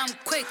choose. And I'm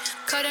quick,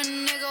 cut a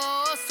nigga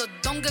off, so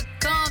don't get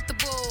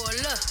comfortable.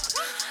 Look,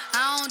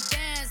 I don't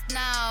dance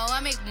now, I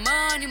make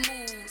money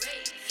moves.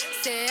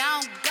 Say I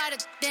don't gotta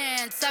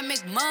dance, I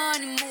make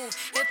money move.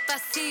 If I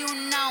see you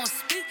now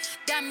speak,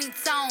 that means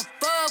I don't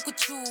fuck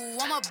with you.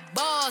 I'm a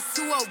boss,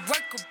 you a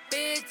worker,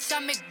 bitch. I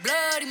make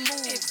bloody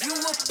moves. If you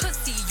a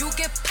pussy, you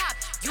get popped.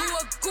 You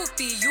a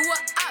goofy, you a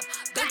op.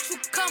 Don't you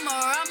come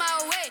around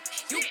my way.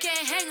 You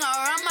can't hang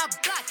around my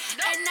block.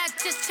 And I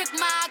just check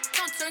my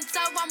account, turns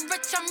out I'm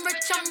rich, I'm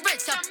rich, I'm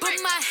rich. I put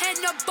my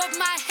hand above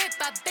my hip.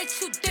 I bet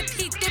you dip,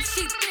 he dip,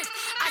 she dip.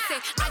 I say,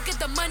 I get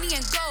the money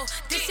and go.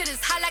 This shit is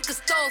hot like a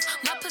stove.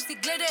 My pussy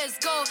glitter is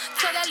gold.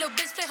 Tell that little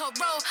bitch play her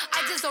role.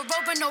 I just a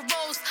rover, no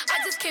rolls. I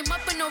just came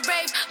up in a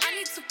rave. I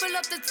need to fill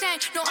up the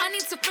tank. No, I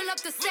need to fill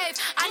up the safe.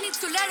 I need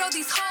to let all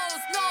these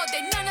hoes know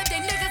that none of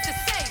they niggas is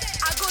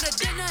safe. I go to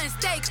dinner and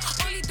steak.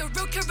 Only the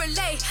real can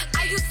relate.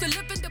 I used to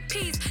live in the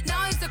peace.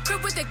 Now it's a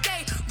crib with a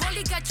gay.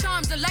 Rolly got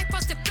charms, the life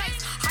frosted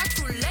flakes. Hard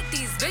to let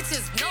these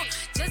bitches know.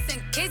 Just in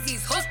case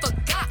these hoes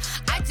forgot.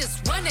 I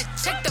just wanna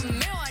check the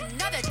mail.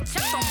 Another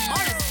check from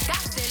all the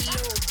stop. That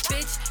little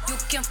bitch, you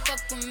can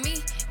fuck with me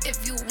if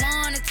you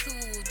wanted to.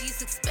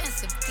 These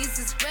expensive, these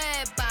is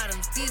red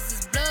bottoms, these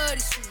is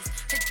bloody shoes.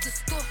 Hit the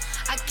store,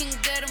 I can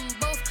get them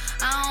both.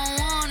 I don't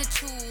wanna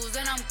choose,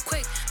 and I'm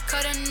quick.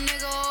 Cut a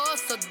nigga off,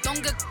 so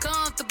don't get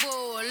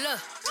comfortable.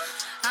 Look,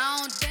 I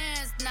don't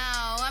dance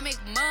now, I make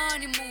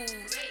money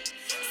move.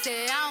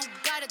 Say I don't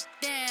gotta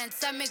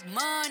dance, I make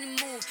money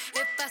move.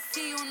 If I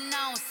see you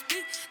now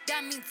speak,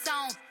 that means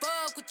I don't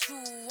fuck with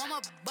you. I'm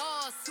a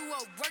boss who a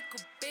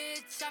worker,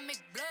 bitch. I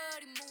make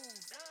bloody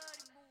moves.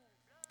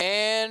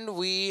 And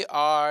we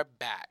are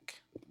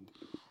back.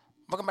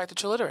 Welcome back to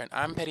True Literate.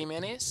 I'm Petty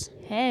Mayonnaise.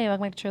 Hey,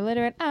 welcome back to True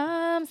Literate.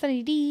 I'm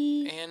Sunny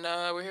D. And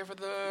we're here for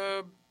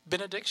the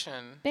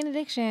benediction.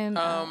 Benediction.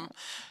 So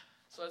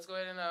let's go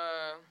ahead and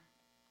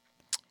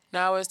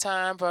now it's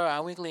time for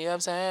our weekly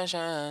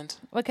obsessions.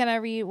 What can I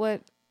read?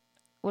 What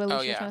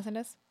Alicia yeah. trying to send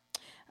us?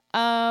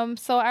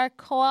 So our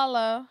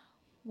koala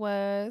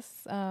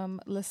was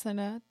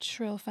listener,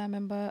 Trill fan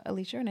member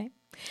Alicia Renee.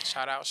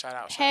 Shout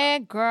out. Hey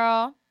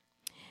girl.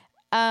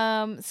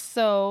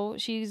 So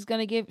she's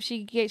gonna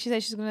she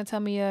said she's gonna tell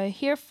me a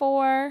here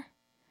for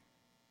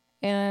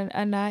and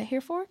a not here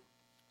for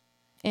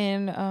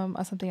and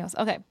something else.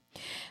 Okay.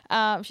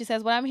 She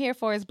says, what I'm here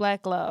for is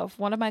black love.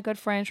 One of my good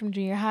friends from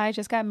junior high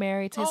just got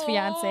married to his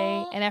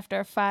fiance, and after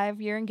a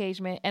 5-year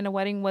engagement, and the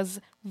wedding was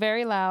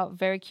very loud,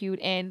 very cute,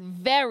 and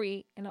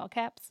very, in all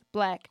caps,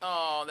 black.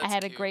 Oh, that's I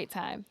had cute. a great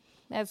time.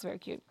 That's very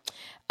cute.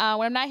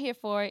 What I'm not here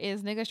for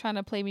is niggas trying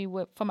to play me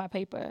for my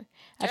paper.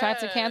 I tried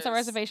to cancel a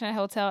reservation at a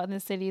hotel in the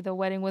city the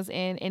wedding was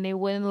in, and they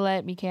wouldn't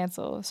let me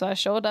cancel. So I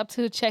showed up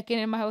to check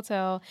in my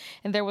hotel,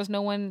 and there was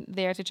no one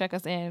there to check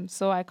us in.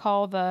 So I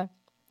called the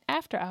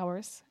after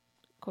hours,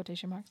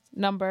 quotation marks,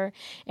 number,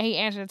 and he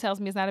answered and tells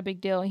me it's not a big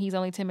deal, and he's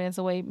only 10 minutes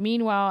away.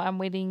 Meanwhile, I'm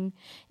waiting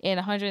in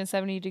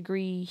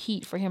 170-degree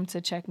heat for him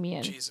to check me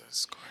in.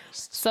 Jesus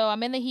Christ. So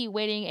I'm in the heat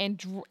waiting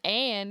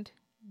and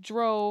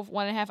drove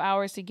 1.5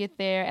 hours to get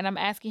there, and I'm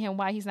asking him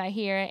why he's not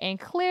here, and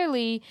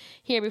clearly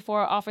here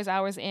before office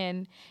hours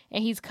in,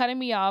 and he's cutting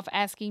me off,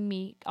 asking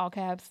me, all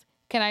caps,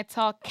 can I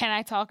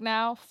talk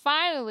now?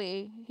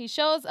 Finally, he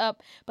shows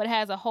up, but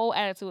has a whole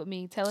attitude with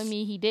me, telling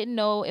me he didn't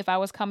know if I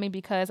was coming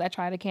because I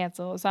tried to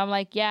cancel. So I'm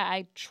like, yeah,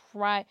 I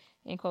tried,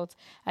 in quotes,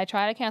 I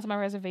tried to cancel my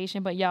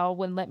reservation, but y'all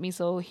wouldn't let me,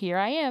 so here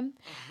I am.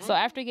 So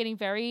after getting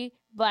very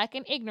black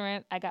and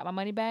ignorant, I got my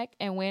money back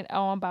and went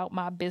on about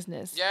my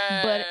business.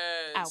 Yes. But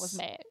I was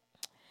mad.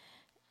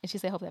 And she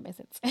said, hope that makes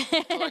sense.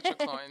 Collect your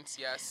coins,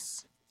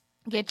 yes.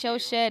 Get your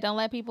shit. Don't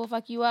let people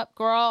fuck you up,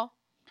 girl.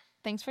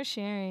 Thanks for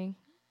sharing.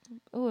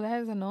 Ooh,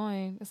 that is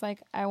annoying. It's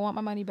like, I want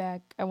my money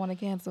back. I want to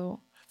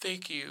cancel.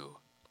 Thank you.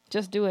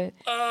 Just do it.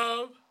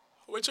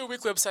 What's your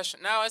weekly obsession?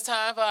 Now it's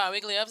time for our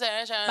weekly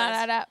obsessions.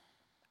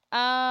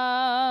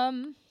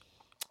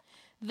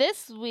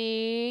 This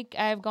week,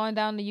 I've gone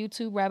down the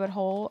YouTube rabbit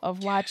hole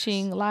of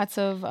watching lots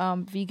of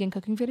vegan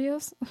cooking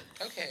videos.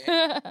 Okay.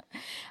 Liv's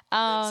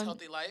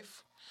Healthy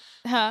Life.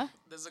 Huh?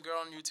 There's a girl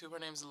on YouTube. Her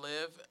name's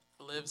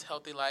Liv's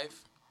Healthy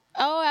Life.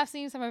 Oh, I've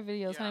seen some of her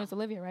videos. Yeah. Her name's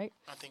Olivia, right?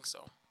 I think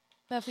so.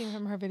 I've seen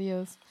from her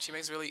videos. She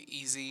makes really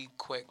easy,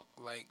 quick,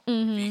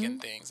 vegan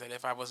things that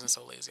if I wasn't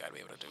so lazy, I'd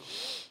be able to do.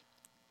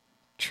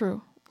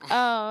 True.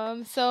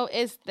 So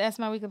that's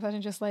my weekly pleasure,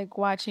 just like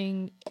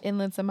watching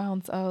endless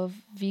amounts of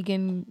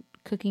vegan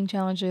cooking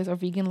challenges or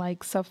vegan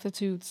like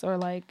substitutes, or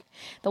like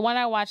the one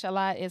I watch a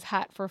lot is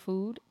Hot for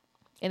Food,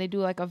 and they do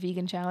like a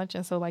vegan challenge,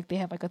 and so like they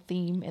have like a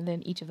theme, and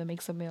then each of them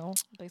makes a meal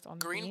based on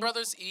the Green theme.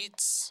 Brothers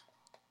Eats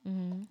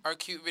are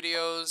cute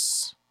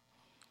videos.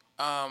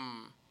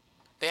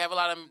 They have a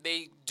lot of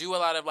they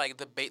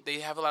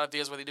have a lot of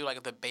videos where they do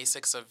like the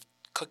basics of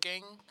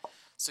cooking,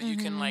 so you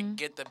can like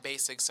get the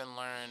basics and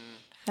learn.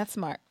 That's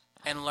smart.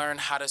 And learn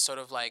how to sort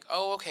of like,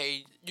 oh,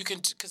 okay, you can,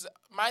 because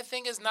my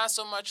thing is not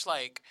so much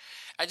like,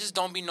 I just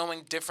don't be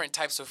knowing different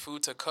types of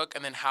food to cook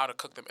and then how to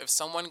cook them. If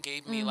someone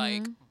gave me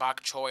like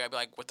bok choy, I'd be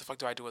like, what the fuck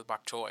do I do with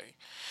bok choy?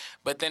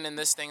 But then in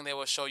this thing, they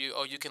will show you,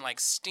 oh, you can like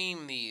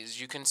steam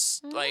these, you can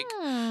like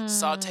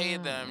saute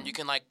them, you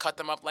can like cut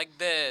them up like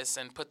this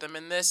and put them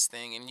in this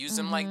thing and use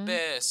them like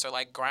this, or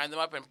like grind them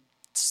up and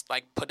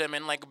like put them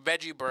in like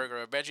veggie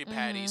burger or veggie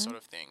patty sort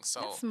of thing.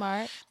 So That's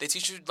smart. They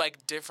teach you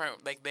like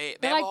different, like they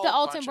They're have like a whole the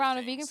Alton bunch Brown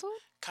of of vegan things. food?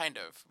 Kind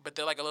of, but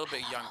they're like a little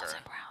bit younger.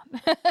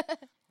 Brown.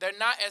 They're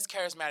not as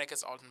charismatic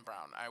as Alton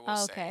Brown, I will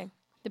say. Okay.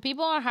 The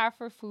people on Hot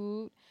for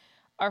Food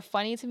are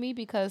funny to me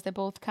because they're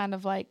both kind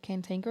of like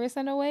cantankerous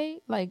in a way.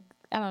 Like,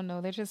 I don't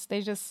know. They just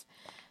say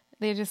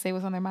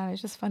what's on their mind.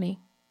 It's just funny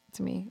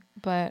to me.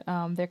 But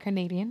they're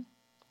Canadian.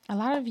 A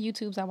lot of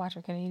YouTubes I watch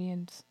are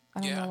Canadians. I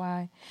don't know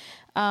why.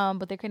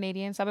 But they're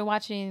Canadian. So I've been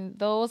watching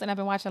those, and I've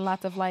been watching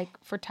lots of like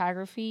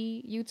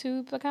photography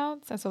YouTube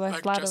accounts. And so there's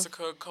Like a lot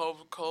Jessica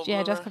of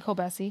Jessica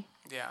Colbesi.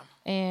 Yeah.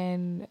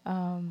 And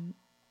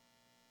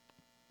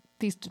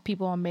these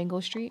people on Mango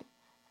Street.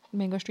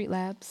 Mango Street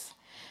Labs.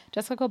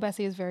 Jessica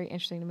Bessie is very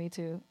interesting to me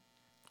too.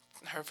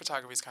 Her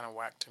photography is kind of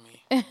whack to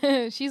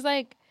me. She's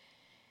like,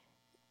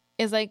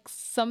 it's like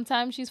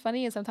sometimes she's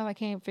funny and sometimes I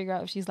can't figure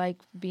out if she's like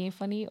being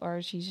funny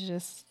or she's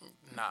just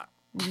Not.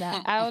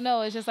 not. I don't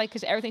know. It's just like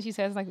because everything she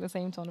says is like the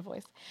same tone of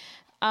voice.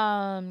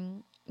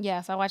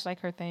 Yeah, so I watch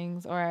like her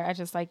things, or I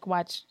just like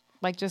watch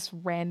like just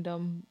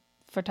random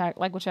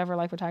like whichever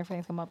like photography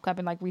things come up. 'Cause I've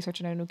been like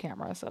researching a new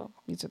camera, so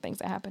these are things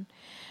that happen.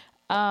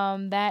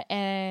 That,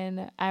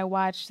 and I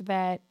watched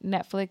that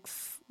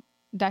Netflix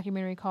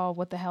documentary called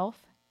What the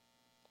Health,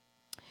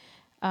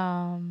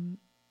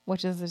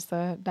 which is just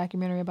a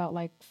documentary about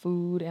like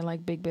food and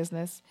like big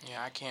business.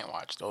 Yeah, I can't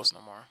watch those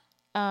no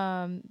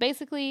more.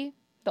 Basically,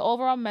 the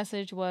overall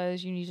message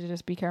was you need to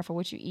just be careful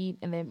what you eat,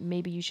 and then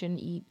maybe you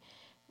shouldn't eat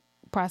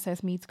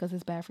processed meats because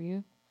it's bad for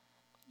you,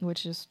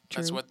 which is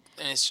true. That's what,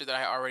 and it's true that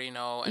I already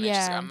know. And it's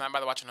just, I'm not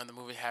about to watch another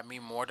movie have me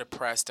more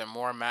depressed and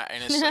more mad,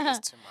 and it's like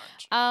it's too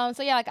much.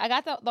 So yeah, like I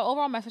got the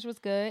overall message was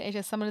good. It's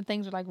just some of the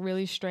things were like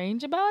really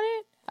strange about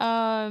it.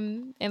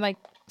 And like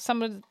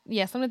some of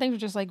the things were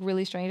just like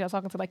really strange. I was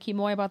talking to like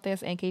Kimoy about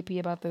this and KP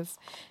about this,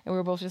 and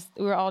we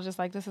were all just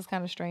like, this is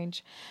kind of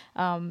strange.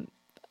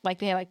 Like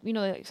they had like, you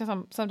know, like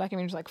some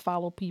documentaries like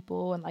follow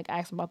people and like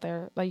ask them about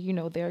their like, you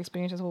know, their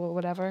experiences or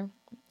whatever.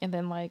 And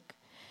then like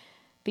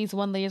these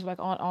one ladies were like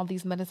on all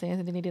these medicines,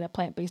 and then they did a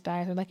plant-based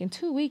diet. And like in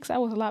 2 weeks I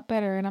was a lot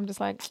better, and I'm just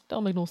like,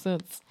 don't make no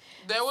sense.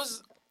 There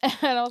was, and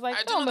I was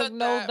like, don't make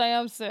no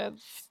damn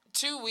sense.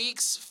 2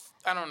 weeks.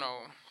 I don't know.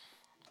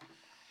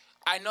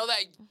 I know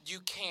that you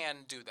can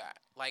do that.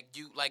 Like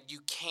you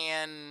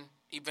can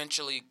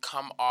eventually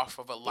come off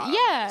of a lot of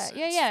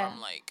medicines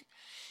from like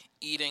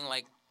eating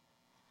like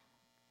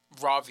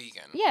raw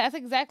vegan. Yeah, that's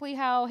exactly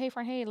how Hey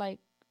Friend Hey like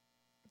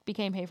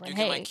became Hey Friend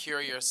Hey. You can like cure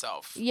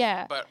yourself.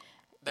 Yeah. But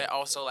they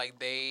also like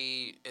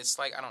it's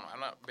like, I don't know, I'm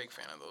not a big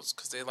fan of those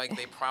because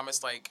they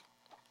promise like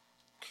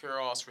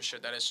cure-alls for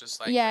shit that is just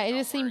like, yeah, it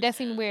just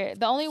seemed weird.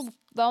 The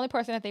only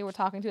person that they were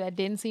talking to that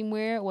didn't seem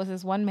weird was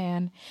this one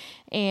man,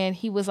 and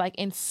he was like,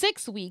 in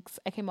 6 weeks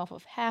I came off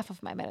of half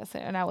of my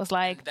medicine, and I was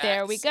like,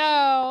 there we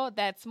go,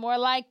 that's more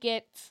like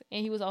it.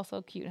 And he was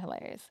also cute and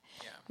hilarious.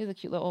 Yeah, he was a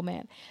cute little old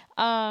man.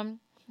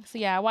 So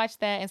yeah, I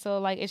watched that, and so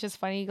like it's just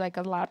funny, like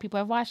a lot of people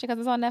have watched it because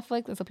it's on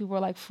Netflix, and so people were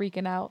like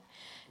freaking out.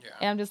 Yeah.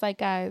 And I'm just like,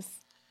 guys,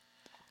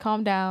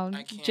 calm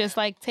down. Just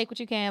like take what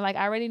you can. Like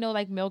I already know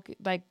like milk,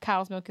 like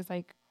cow's milk is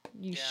like,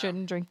 you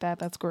shouldn't drink that.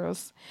 That's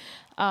gross.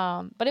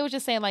 But it was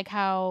just saying like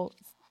how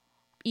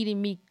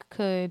eating meat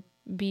could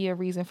be a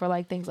reason for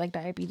like things like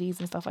diabetes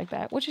and stuff like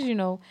that, which is, you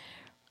know,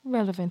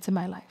 relevant to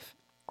my life.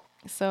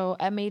 So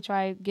I may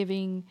try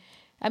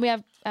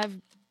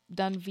I've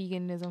done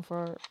veganism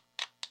for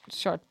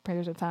short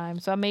periods of time.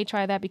 So I may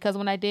try that because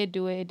when I did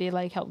do it, it did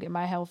like help get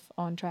my health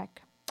on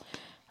track.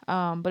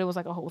 But it was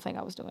like a whole thing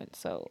I was doing.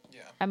 So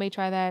I may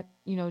try that,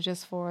 you know,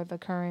 just for the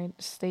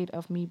current state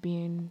of me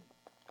being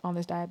on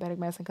this diabetic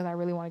medicine because I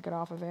really want to get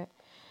off of it.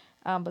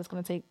 But it's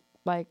going to take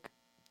like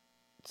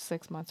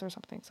 6 months or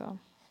something. So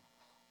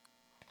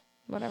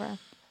whatever.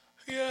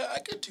 Yeah, I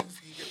could do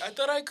vegan. I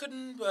thought I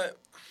couldn't, but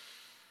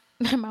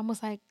my mom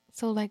was like,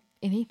 so like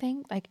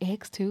anything, like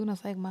eggs too? And I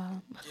was like,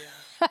 Mom.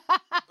 Yeah.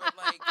 But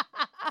like,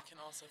 I can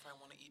also, if I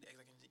want to eat eggs,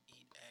 I can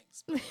eat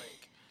eggs. But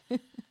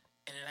like,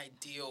 in an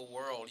ideal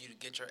world, you'd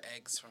get your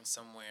eggs from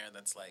somewhere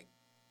that's like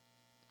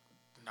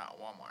not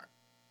Walmart.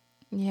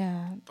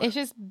 Yeah, but it's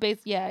just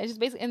basically,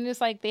 and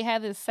it's like they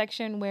have this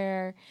section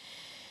where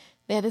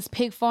they had this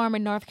pig farm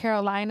in North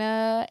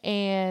Carolina,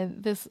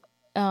 and this,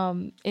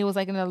 it was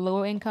like in a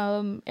low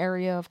income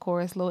area, of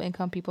course, low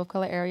income people of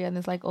color area, and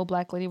this like old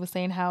black lady was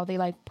saying how they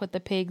like put the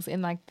pigs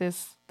in like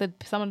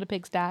some of the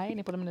pigs die, and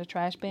they put them in the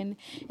trash bin,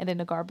 and then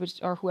the garbage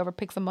or whoever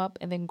picks them up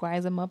and then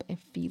grinds them up and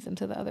feeds them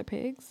to the other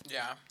pigs.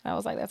 Yeah, I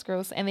was like, that's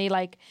gross, and they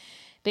like.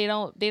 You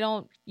don't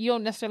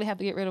necessarily have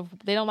to get rid of,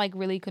 they don't like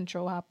really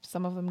control how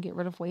some of them get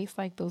rid of waste,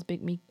 like those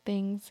big meat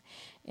things.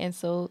 And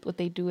so what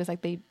they do is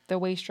like their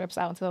waste strips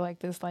out into like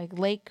this like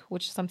lake,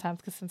 which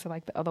sometimes gets into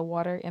like the other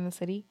water in the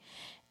city.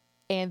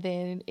 And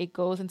then it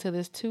goes into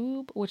this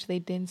tube, which they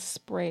then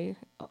spray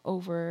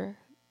over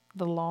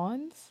the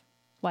lawns,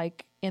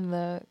 like in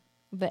the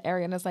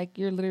area. And it's like,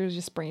 you're literally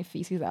just spraying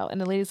feces out. And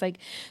the lady's like,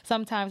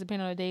 sometimes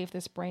depending on the day, if they're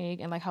spraying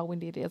and like how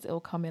windy it is, it'll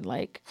come in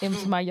like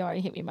into my yard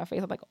and hit me in my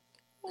face. I'm like,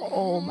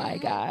 oh my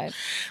God.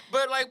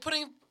 But like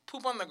putting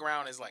poop on the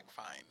ground is like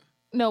fine.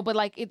 No, but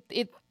like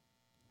it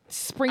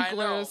sprinklers.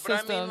 I know, but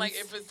systems. I mean like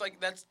if it's like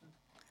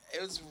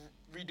it was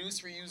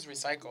reduce, reuse,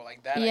 recycle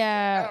like that.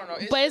 Yeah, I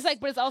don't know. But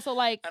it's also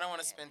like I don't want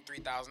to spend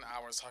 3,000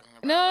 hours talking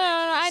about. No,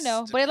 I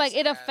know, but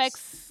it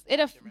affects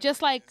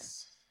just like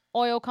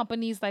oil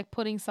companies like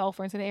putting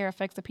sulfur into the air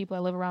affects the people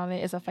that live around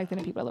it. It's affecting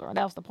the people that live around.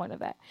 That was the point of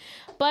that.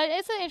 But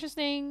it's an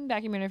interesting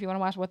documentary if you want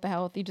to watch What the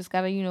Health. You just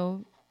gotta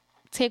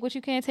take what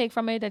you can take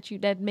from it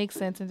that makes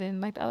sense, and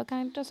then like the other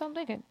kind, just don't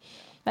take it.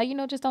 Like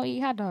just don't eat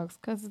hot dogs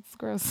because it's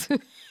gross.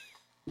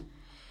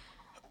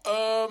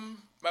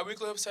 My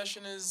weekly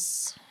obsession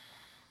is,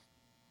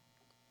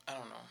 I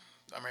don't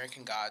know,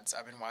 American Gods.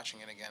 I've been watching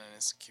it again, and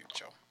it's a cute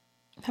show.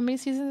 How many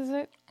seasons is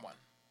it? 1.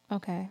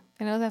 Okay.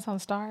 I know that's on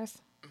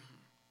Stars.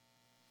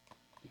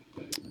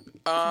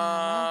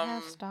 I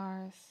have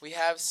Stars. We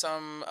have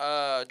some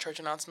church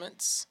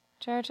announcements.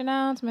 Church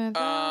announcements.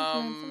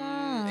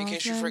 In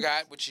case you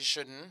forgot, which you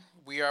shouldn't,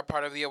 we are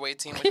part of the Away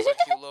Team, which is a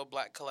cute little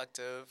black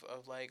collective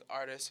of like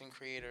artists and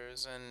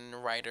creators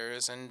and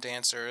writers and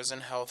dancers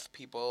and health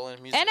people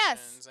and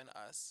musicians and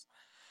us.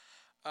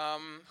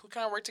 Who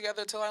kind of work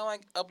together to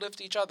like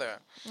uplift each other.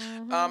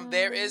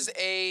 There is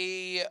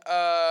a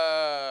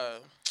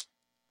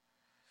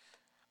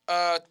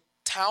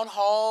town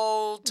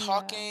hall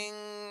talking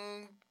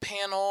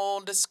panel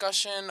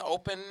discussion, an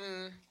open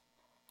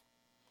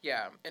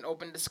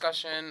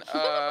discussion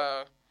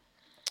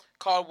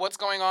called What's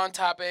Going On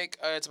topic.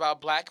 It's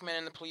about black men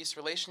in the police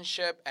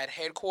relationship at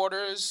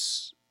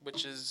headquarters,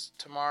 which is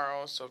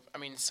tomorrow. So,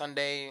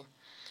 Sunday.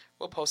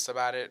 We'll post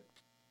about it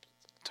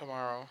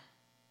tomorrow.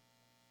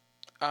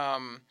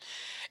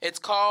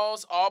 It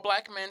calls all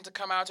black men to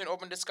come out to an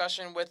open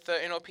discussion with the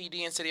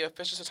NOPD and city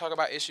officials to talk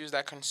about issues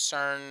that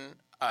concern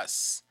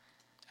us.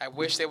 I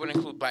wish they would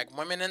include black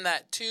women in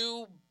that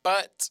too,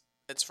 but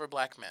it's for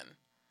black men.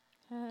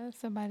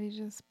 Somebody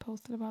just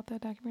posted about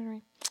that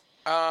documentary.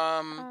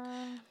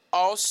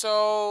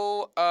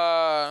 Also,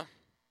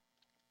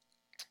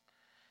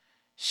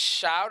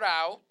 shout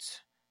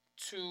out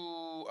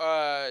to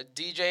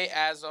DJ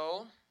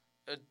Azzo.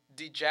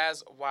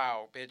 DJazz,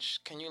 wow,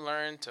 bitch, can you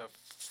learn to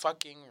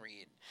fucking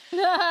read?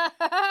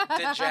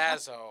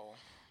 DJazzo.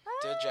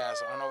 I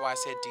don't know why I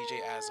said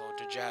DJ Azzo.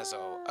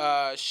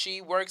 DJazzo.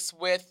 She works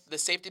with the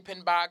Safety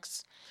Pin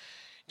Box.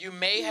 You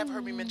may have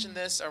heard me mention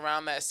this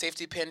around that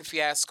safety pin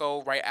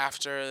fiasco right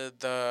after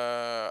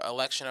the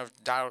election of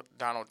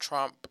Donald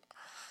Trump.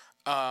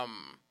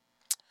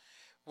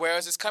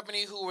 Whereas this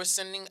company who were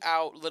sending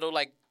out little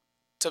like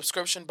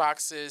subscription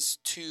boxes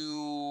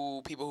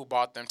to people who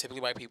bought them, typically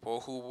white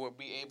people, who would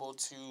be able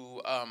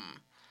to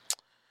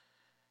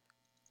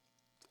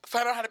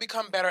find out how to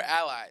become better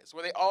allies.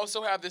 Where they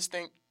also have this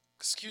thing,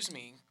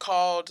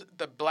 called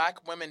the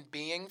Black Women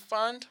Being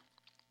Fund.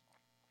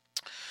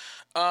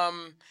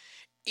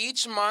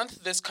 Each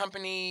month, this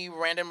company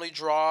randomly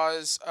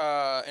draws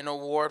an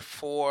award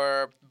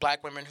for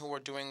black women who are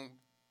doing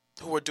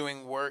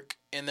work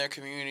in their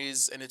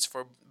communities, and it's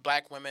for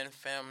black women,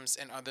 femmes,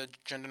 and other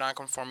gender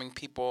nonconforming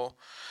people.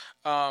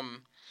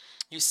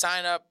 You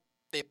sign up,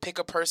 they pick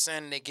a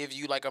person, they give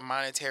you like a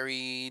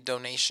monetary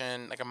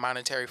donation, like a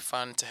monetary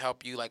fund to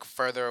help you like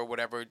further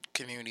whatever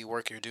community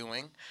work you're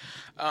doing.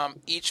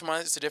 Each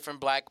month it's a different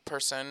black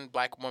person,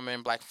 black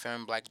woman, black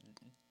femme, black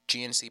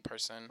GNC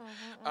person.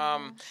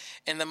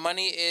 And the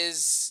money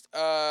is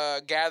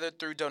gathered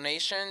through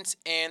donations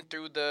and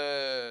through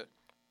the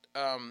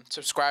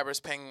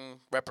subscribers paying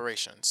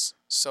reparations.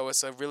 So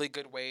it's a really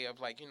good way of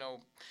like,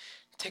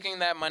 taking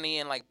that money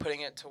and like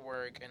putting it to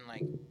work and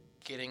like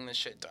getting the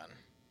shit done.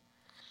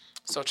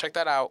 So check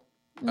that out.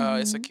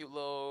 It's a cute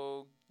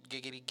little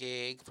giggity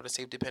gig for the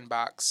Safety Pin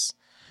Box.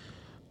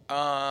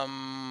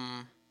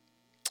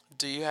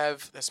 Do you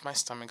have... That's my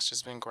stomach's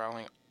just been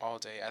growling all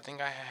day. I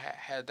think I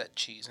had that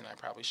cheese and I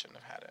probably shouldn't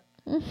have had it.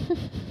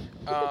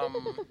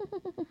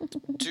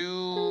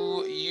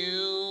 Do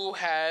you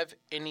have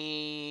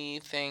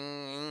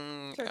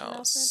anything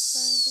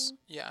else?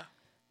 Yeah.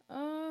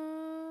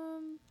 No.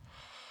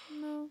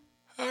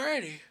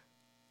 Alrighty.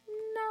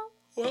 No.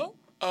 Well,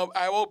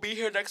 I will be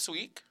here next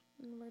week.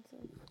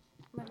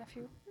 My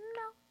nephew.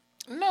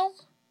 No.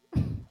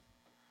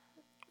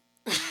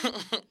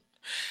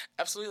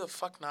 Absolutely the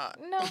fuck not.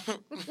 No.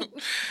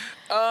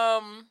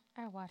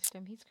 I watched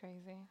him. He's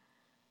crazy.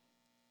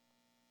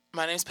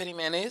 My name's Petty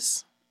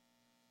Mayonnaise.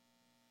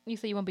 You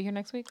say you won't be here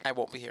next week? I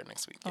won't be here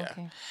next week, yeah.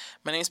 Okay.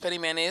 My name's Petty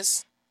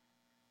Mayonnaise.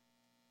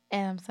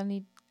 And I'm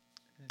Sunny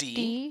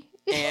D.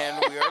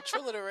 And we are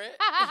Triliterate.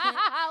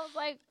 I was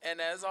like... And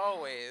as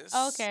always...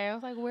 Okay, I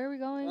was like, where are we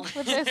going with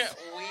this?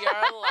 We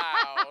are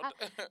loud.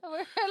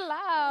 We're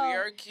loud. We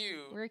are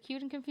cute. We're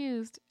cute and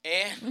confused.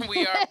 And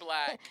we are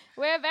black.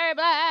 We're very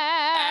black.